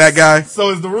that, fat guy. So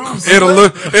is the room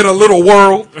In a little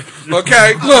world.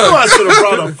 Okay. I Look, should have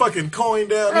brought a fucking coin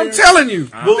down I'm here. telling you,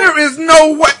 there is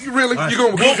no way. Really, you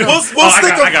going with We'll Cujo?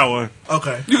 stick I him. got one.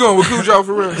 Okay. You going with Cujo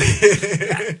for real?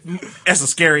 That's a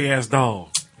scary ass dog.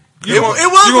 It you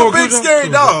was going a big Cujo? scary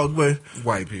dog, but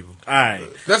White people. All right.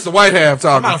 That's the white half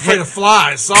I'm talking. not afraid of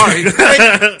flies. Sorry. It's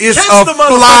catch a the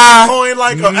motherfucking fly coin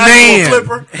like an man. actual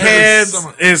clipper. Heads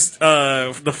is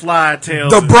the fly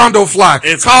tails. The Brundle fly.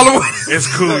 It's Call him. It's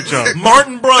Cujo.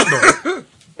 Martin Brundle.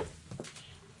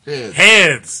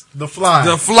 Heads. The Fly.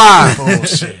 The Fly.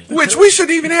 Bullshit. Which we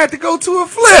shouldn't even have to go to a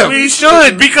flip. We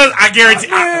should, because I guarantee.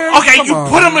 Okay, you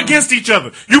put them against each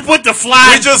other. You put the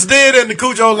Fly. We just did in the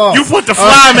Cujo law. You put the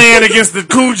Fly Man against the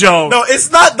Cujo. No,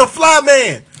 it's not the Fly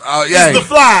Man. Oh, yeah. It's the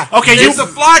Fly. Okay, If the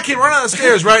Fly can run down the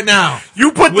stairs right now,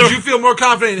 would you feel more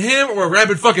confident in him or a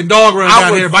rabid fucking dog running I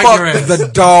down would here biting your ass? fuck the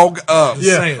dog up.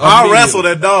 Yeah, I'll wrestle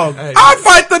that dog. Hey. I'd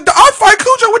fight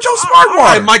Cujo with your smart All one.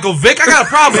 right, Michael Vick, I got a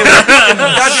problem with that fucking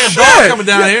goddamn dog coming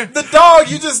down here. The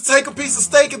dog, you just take a piece of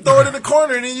steak and throw it in the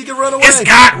corner, and then you can run away. It's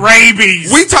got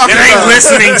rabies. We talking it ain't about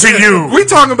listening to you. We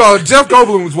talking about Jeff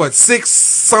Goldblum was what, 6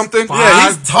 something? Yeah,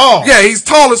 he's tall. Yeah, he's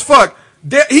tall as fuck.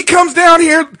 He comes down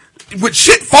here with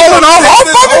shit falling all off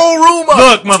this of it. whole room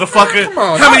up. Look, motherfucker. Come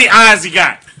on, how many eyes he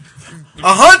got?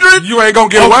 100. You ain't gonna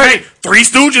get away. Okay, 3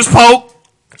 Stooges poke.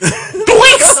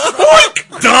 Doinks.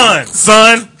 Boink. Done,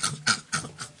 son.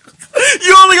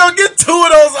 You only gonna get 2 of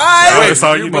those eyes. That's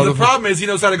all you But the motherfucker. problem is he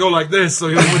knows how to go like this, so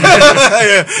he'll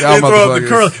Yeah, Y'all they throw up the motherfuckers.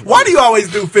 curl. Why do you always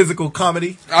do physical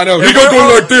comedy? I know. And He gonna we're go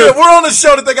on- like this. yeah, we're on a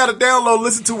show that they got to download,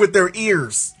 listen to with their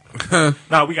ears.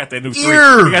 No, we got that new 3D.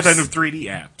 Ears. We got that new 3D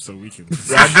app, so we can. I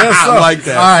guess so. I like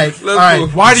that. All right, all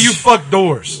right. Why do you fuck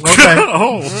doors? Okay.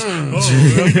 Oh,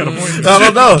 you got a point. I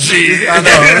don't know.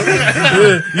 I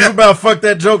know. You about fuck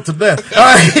that joke to death. All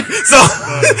right. So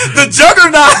the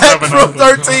Juggernaut from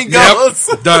 13 Ghosts,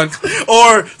 Done.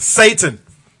 or Satan.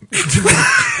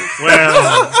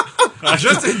 Well,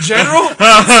 Just in general?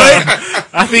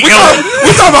 I think We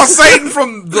talking about Satan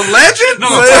from the legend? No,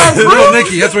 Little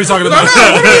Nicky, that's what he's talking about.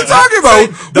 What are you talking about?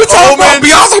 We talking about Omen.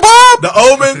 Beelzebub? The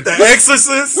Omen, the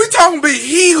Exorcist. We talking about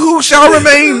he who shall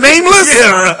remain nameless?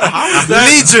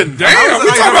 Legion. Damn,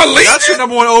 we talking about That's your Legion?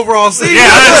 number one overall seed. Yeah,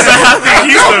 I think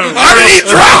he's How did he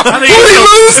drop? I Who think did he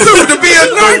lose to be a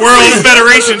the World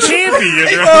Federation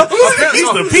champion. He's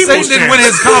the people's Satan didn't win champion.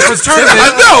 his conference I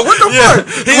tournament. know. What the Yeah,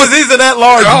 fuck? he's in that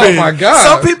large Oh, bid. my God.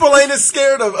 Some people ain't as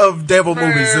scared of devil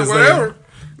movies as they are. Whatever.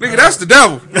 Nigga, that's the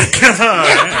devil. we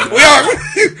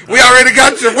already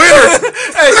got your winner.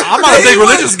 Hey, I'm not a big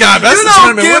religious guy, but that's you the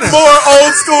don't tournament get winner. more old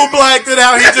school black than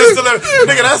how he just delivered.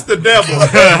 Nigga, that's the devil.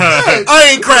 I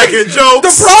ain't cracking jokes.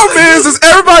 The problem is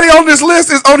everybody on this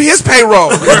list is on his payroll.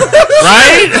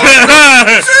 Right?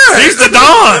 He's the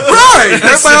Don. Right.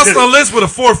 Everybody else on the list with a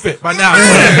forfeit by now.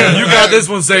 You got this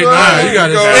one, Satan. All right, you got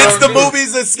it. It's the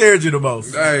movies that scared you the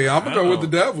most. Hey, I'm gonna go with the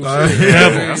devil.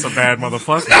 That's a bad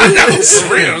motherfucker. That's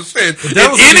real shit. In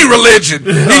any religion,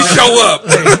 he show up.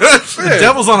 The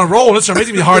devil's on a roll. This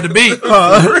makes me hard to beat. All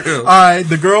right,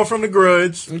 the girl from The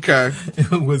Grudge Okay.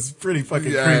 was pretty fucking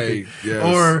Yeah, creepy. yes.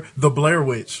 Or the Blair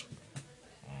Witch.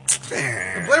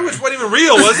 Blair Witch wasn't even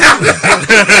real, was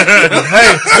it?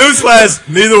 Hey, newsflash,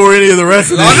 neither were any of the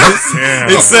rest of these.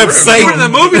 Yeah. Except In Satan. the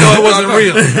movie, though, it wasn't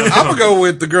real. I'm gonna go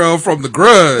with the girl from The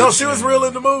Grudge. No, she was real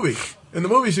in the movie. In the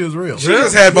movie, she was real. She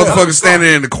just had motherfuckers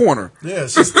standing in the corner. Yeah,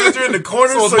 she stood there in the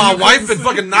corner. So it's so my you wife couldn't in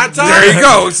fucking nighttime? There you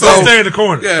go. So Don't stay in the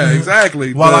corner. yeah,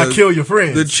 exactly. while I kill your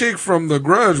friends. The chick from The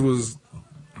Grudge was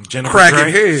Jennifer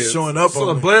cracking Grey. heads. showing up So the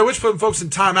on her. Blair Witch putting folks in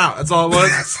timeout. That's all it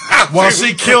was. While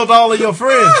she killed all of your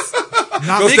friends.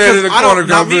 Not Go me, stand in 'cause the I corner, don't,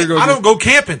 not go me, go I don't go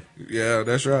camping. Yeah,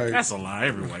 that's right. That's a lie.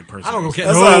 Every white person. I don't go goes.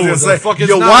 camping. That's what I was No, going the to fuck say. is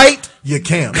You're not. white, you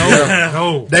camp.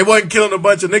 No. They wasn't killing a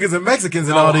bunch of niggas and Mexicans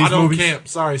in all No, these I don't movies. camp.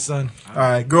 Sorry, son. All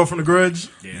right, Girl from the Grudge.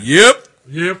 Yep.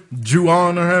 Yep.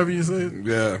 Ju-on or however you say it.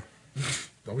 Yeah.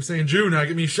 Don't be saying Jew now.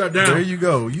 Get me shut down. There you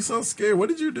go. You so scared. What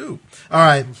did you do? All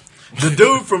right. The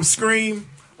dude from Scream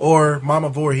or Mama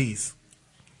Voorhees.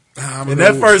 In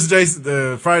that first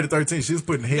Jason, Friday the 13th, she was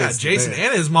putting heads. Yeah, to Jason bed.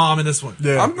 and his mom in this one.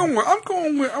 Yeah, I'm going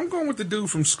with the dude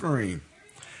from Scream.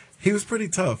 he was pretty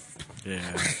tough. Yeah.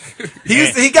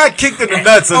 He got kicked in the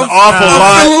nuts an awful I'm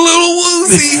lot. a little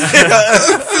woozy.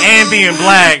 And being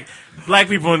black. Black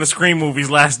people in the Scream movies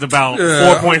lasted about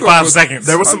Yeah, 4.5 seconds.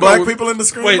 There were some I'm black going with- people in the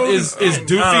Scream Wait, movies? is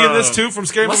Doofy in this too from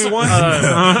Scary What's Movie the- 1?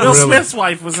 Will Really? Smith's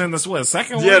wife was in the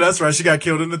second one. Yeah, that's right. She got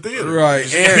killed in the theater. Right.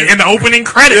 in the opening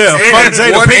credits. Yeah, fuck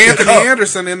Jada One Pinkett Anthony up.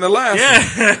 Anderson in the last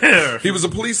one. Yeah. He was a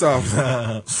police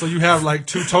officer. So you have like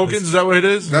 2 tokens? Is that what it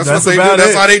is? That's That's what they do. about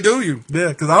That's it. how they do you. Yeah,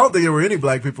 because I don't think there were any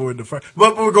black people in the first.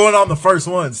 But we're going on the first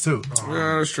ones too.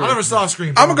 Yeah, that's true. I never saw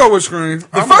Scream. I'm gonna go with Scream.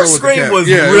 The first Scream was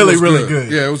really, really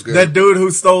good. Yeah, it was good. That dude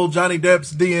who stole Johnny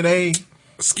Depp's DNA,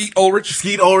 Skeet Ulrich.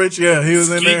 Skeet Ulrich, yeah, he was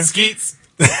in there. Skeets.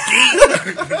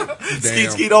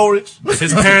 Skeet Ulrich.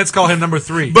 His parents call him number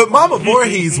 3. But Mama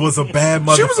Voorhees was a bad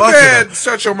motherfucker. She was a bad.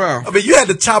 Shut your mouth. I mean, you had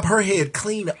to chop her head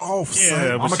clean off,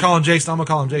 son. I'm gonna call him Jason.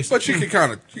 But she could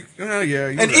kind of,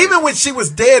 And even when she was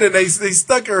dead and they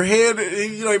stuck her head,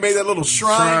 he made that little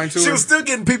shrine to her. She was still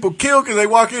getting people killed because they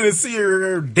walk in and see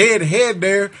her dead head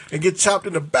there and get chopped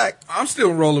in the back. I'm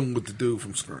still rolling with the dude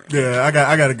from Scream. Yeah, I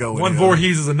got to go with One him.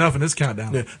 Voorhees is enough in this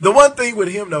countdown. Yeah. The one thing with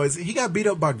him though is he got beat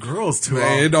up by girls too.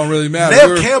 Man, it don't really matter.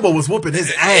 Nev Campbell was whooping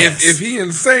his ass. If he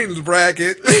in Satan's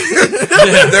bracket,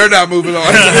 they're not moving on.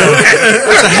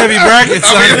 That's a heavy bracket,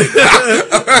 son.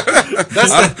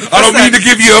 I don't mean to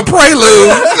give you a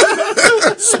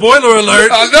prelude. Spoiler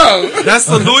alert. I know. That's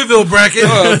the Louisville bracket.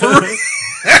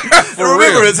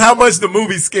 Remember, it's how much the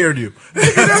movie scared you.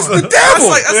 That's the devil.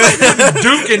 That's like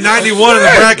Duke in 91 in the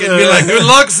bracket and be like, good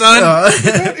luck, son.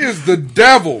 That is the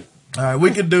devil. All right,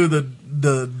 we can do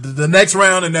the next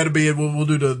round, and that'll be it. We'll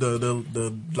do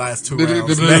the last 2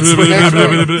 rounds next week.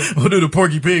 We'll do the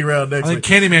Porky Pig round next week. I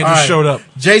think Candyman just showed up.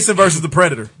 Jason versus the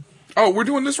Predator. Oh, we're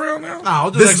doing this round now? No,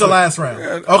 this is the last round.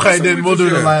 Yeah, okay, then we'll do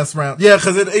the last round. Yeah,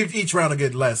 because each round will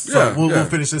get less. So Yeah, we'll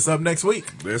finish this up next week.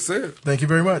 That's it. Thank you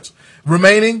very much.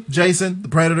 Remaining, Jason, the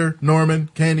Predator, Norman,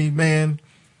 Candyman,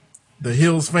 the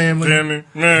Hills family. Candy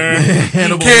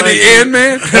Lecter.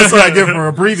 Man. That's what I give for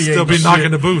abbreviating. Still be knocking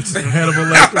the boots. Hannibal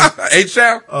Lecter.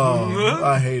 H-Chow. Oh,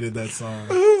 I hated that song.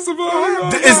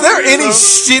 Is there any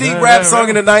shitty rap song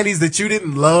in the 90s that you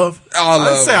didn't love? I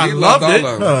loved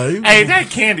it. Hey, that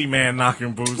Candyman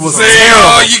knocking boots was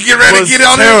terrible. You get ready to get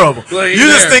on terrible. Like, you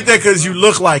just think that because you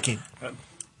look like him.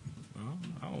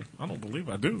 I don't believe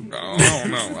I do. I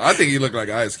don't know. I think he looked like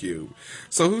Ice Cube.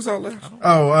 So who's out left?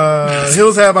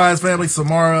 Hills Have Eyes family,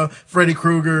 Samara, Freddy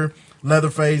Krueger,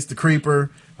 Leatherface, the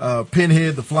Creeper,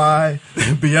 Pinhead, the Fly,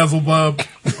 Beelzebub,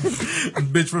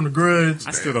 bitch from the Grudge.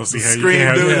 I still don't see how Scream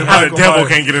you Dude and how the Michael devil Myers.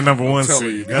 can't get a number 1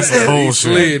 seed. That's some He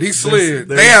bullshit. slid.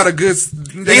 They had a good.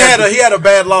 He had a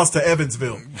bad loss to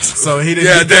Evansville, so he didn't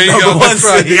get there that you go. number 1 That's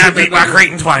right. seed. He got beat by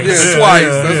Creighton twice. Yeah, twice.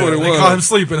 That's what it They call him was.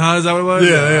 sleeping, huh? Is that what it was?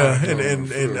 Yeah.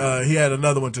 And he had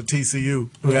another one to TCU,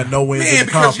 who had no wins in Man, the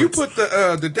because you conference.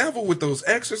 put the devil with those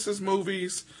Exorcist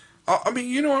movies. I mean,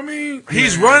 you know what I mean?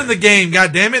 He's running the game,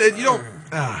 goddammit. You don't.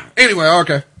 Anyway,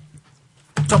 okay.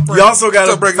 You also got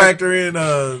to factor in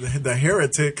the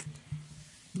Heretic,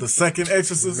 the second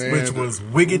Exorcist, Man, which was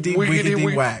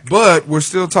wiggity whack. But we're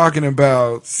still talking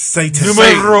about Satan.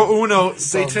 Numero uno,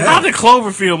 Satan. How did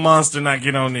Cloverfield Monster not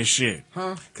get on this shit?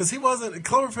 Because he wasn't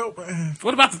Cloverfield.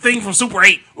 What about the thing from Super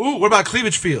 8? Ooh, what about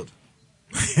Cleavage Field?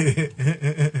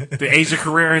 The Asia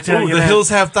Carrera tell Ooh, you the that? Hills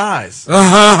Have Thighs.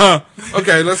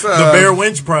 Okay, let's The Bear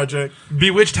Winch Project.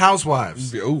 Bewitched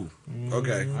Housewives. Ooh.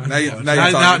 Okay. Now you're talking.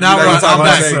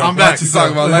 I'm back. You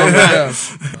talking about later?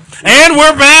 And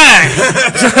we're back.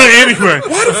 Anyway,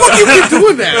 Why the fuck you keep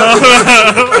doing that?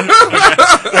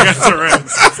 I got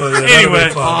Tourette's. So, yeah,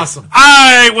 Anyway, Awesome. all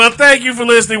right. Well, thank you for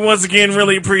listening once again.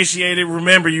 Really appreciate it.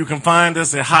 Remember, you can find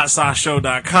us at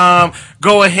hotsauceshow.com.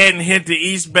 Go ahead and hit the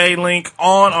East Bay link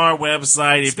on our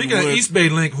website. Speaking of East Bay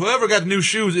Link, whoever got new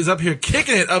shoes is up here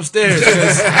kicking it upstairs.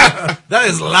 That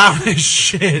is loud as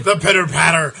shit. The pitter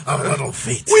patter of little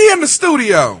feet. We in the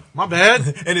studio. My bad.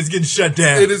 And it's getting shut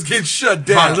down. It is getting shut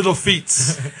down. My little feet.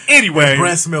 Anyway,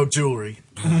 Breast milk jewelry.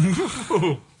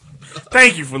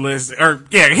 thank you for listening. Or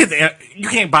you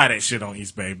can't buy that shit on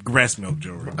East Bay. Breast milk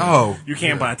jewelry. Oh. You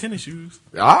can't buy tennis shoes.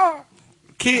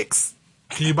 Kicks.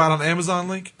 Can you buy it on the Amazon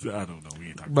link? I don't know. We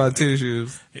ain't talking About titty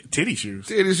shoes. titty shoes.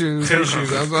 Titty shoes. That's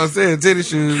what I said. Titty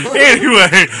shoes.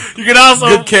 Anyway, you can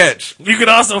also Good catch. You can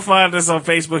also find us on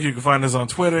Facebook. You can find us on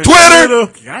Twitter.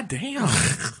 Twitter. God damn.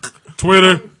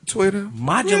 Twitter.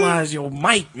 Modularize your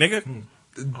mic, nigga.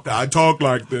 I talk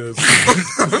like this.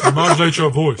 Modulate your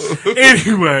voice.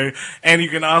 Anyway, and you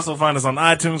can also find us on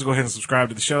iTunes. Go ahead and subscribe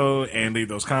to the show and leave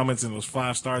those comments and those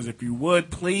 5 stars if you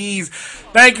would, please.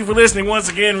 Thank you for listening once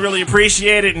again. Really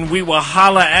appreciate it, and we will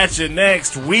holla at you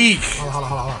next week.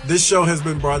 This show has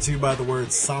been brought to you by the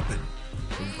word sopping.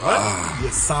 What? Yeah,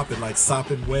 sopping, like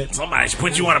sopping wet. Somebody should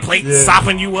put you on a plate, Yeah.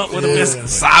 sopping you up with a biscuit.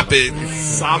 Sopping.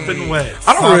 Sopping wet.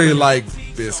 I don't really like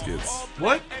biscuits.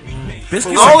 What?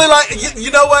 Biscuits, I only like, you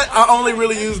know what? I only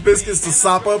really use biscuits to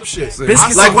sop up shit.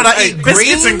 biscuits Like when I eat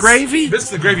biscuits and greens? gravy.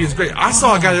 Biscuits and gravy is great. I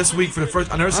saw a guy this week for the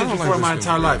first. I never seen him before in my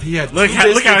entire life. He had Look two how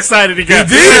biscuits. excited he got.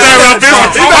 did. You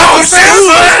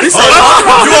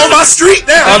on my street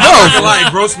now? I'm not gonna lie,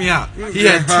 it grossed me out. He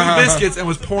had 2 biscuits and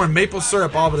was pouring maple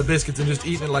syrup all over the biscuits and just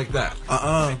eating it like that.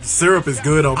 Syrup is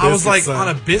good on biscuits. I was like, son.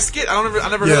 on a biscuit? I never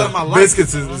heard that in my life.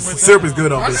 biscuits syrup is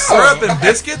good on biscuits. Syrup and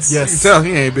biscuits? You can Yes. tell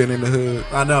he ain't been in the hood. good.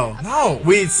 I know. No.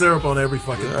 Weed syrup on every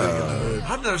fucking thing in the hood.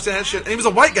 I didn't understand that shit. And he was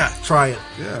a white guy. Try it.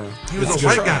 Yeah. He was a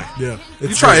white guy. Yeah.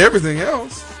 You try everything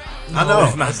else. I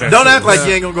know. Don't act like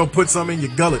you ain't gonna go put some in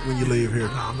your gullet when you leave here.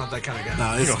 No, I'm not that kind of guy.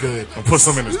 Nah, it's good. I'll put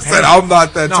some in his You said I'm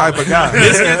not that type of guy.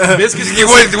 Biscuits You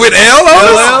went with L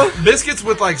on it? Biscuits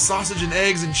with like sausage and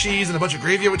eggs and cheese and a bunch of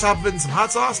gravy over top of it and some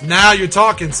hot sauce. Now you're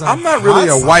talking, son. I'm not really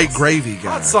Hot a sauce. white gravy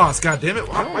guy. Hot sauce, goddammit.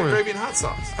 White gravy and hot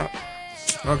sauce.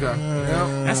 Okay.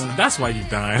 That's why you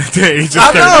dying today.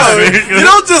 I know. You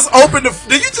don't just open the.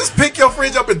 Do you just pick your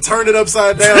fridge up and turn it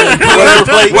upside down? And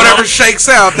Whatever shakes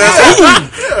out, that's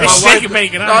It's shaking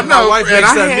bacon. My wife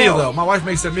makes that meal though. My wife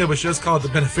makes that meal, but she just called it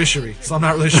the beneficiary. So I'm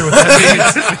not really sure what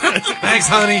that means. Thanks,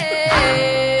 honey.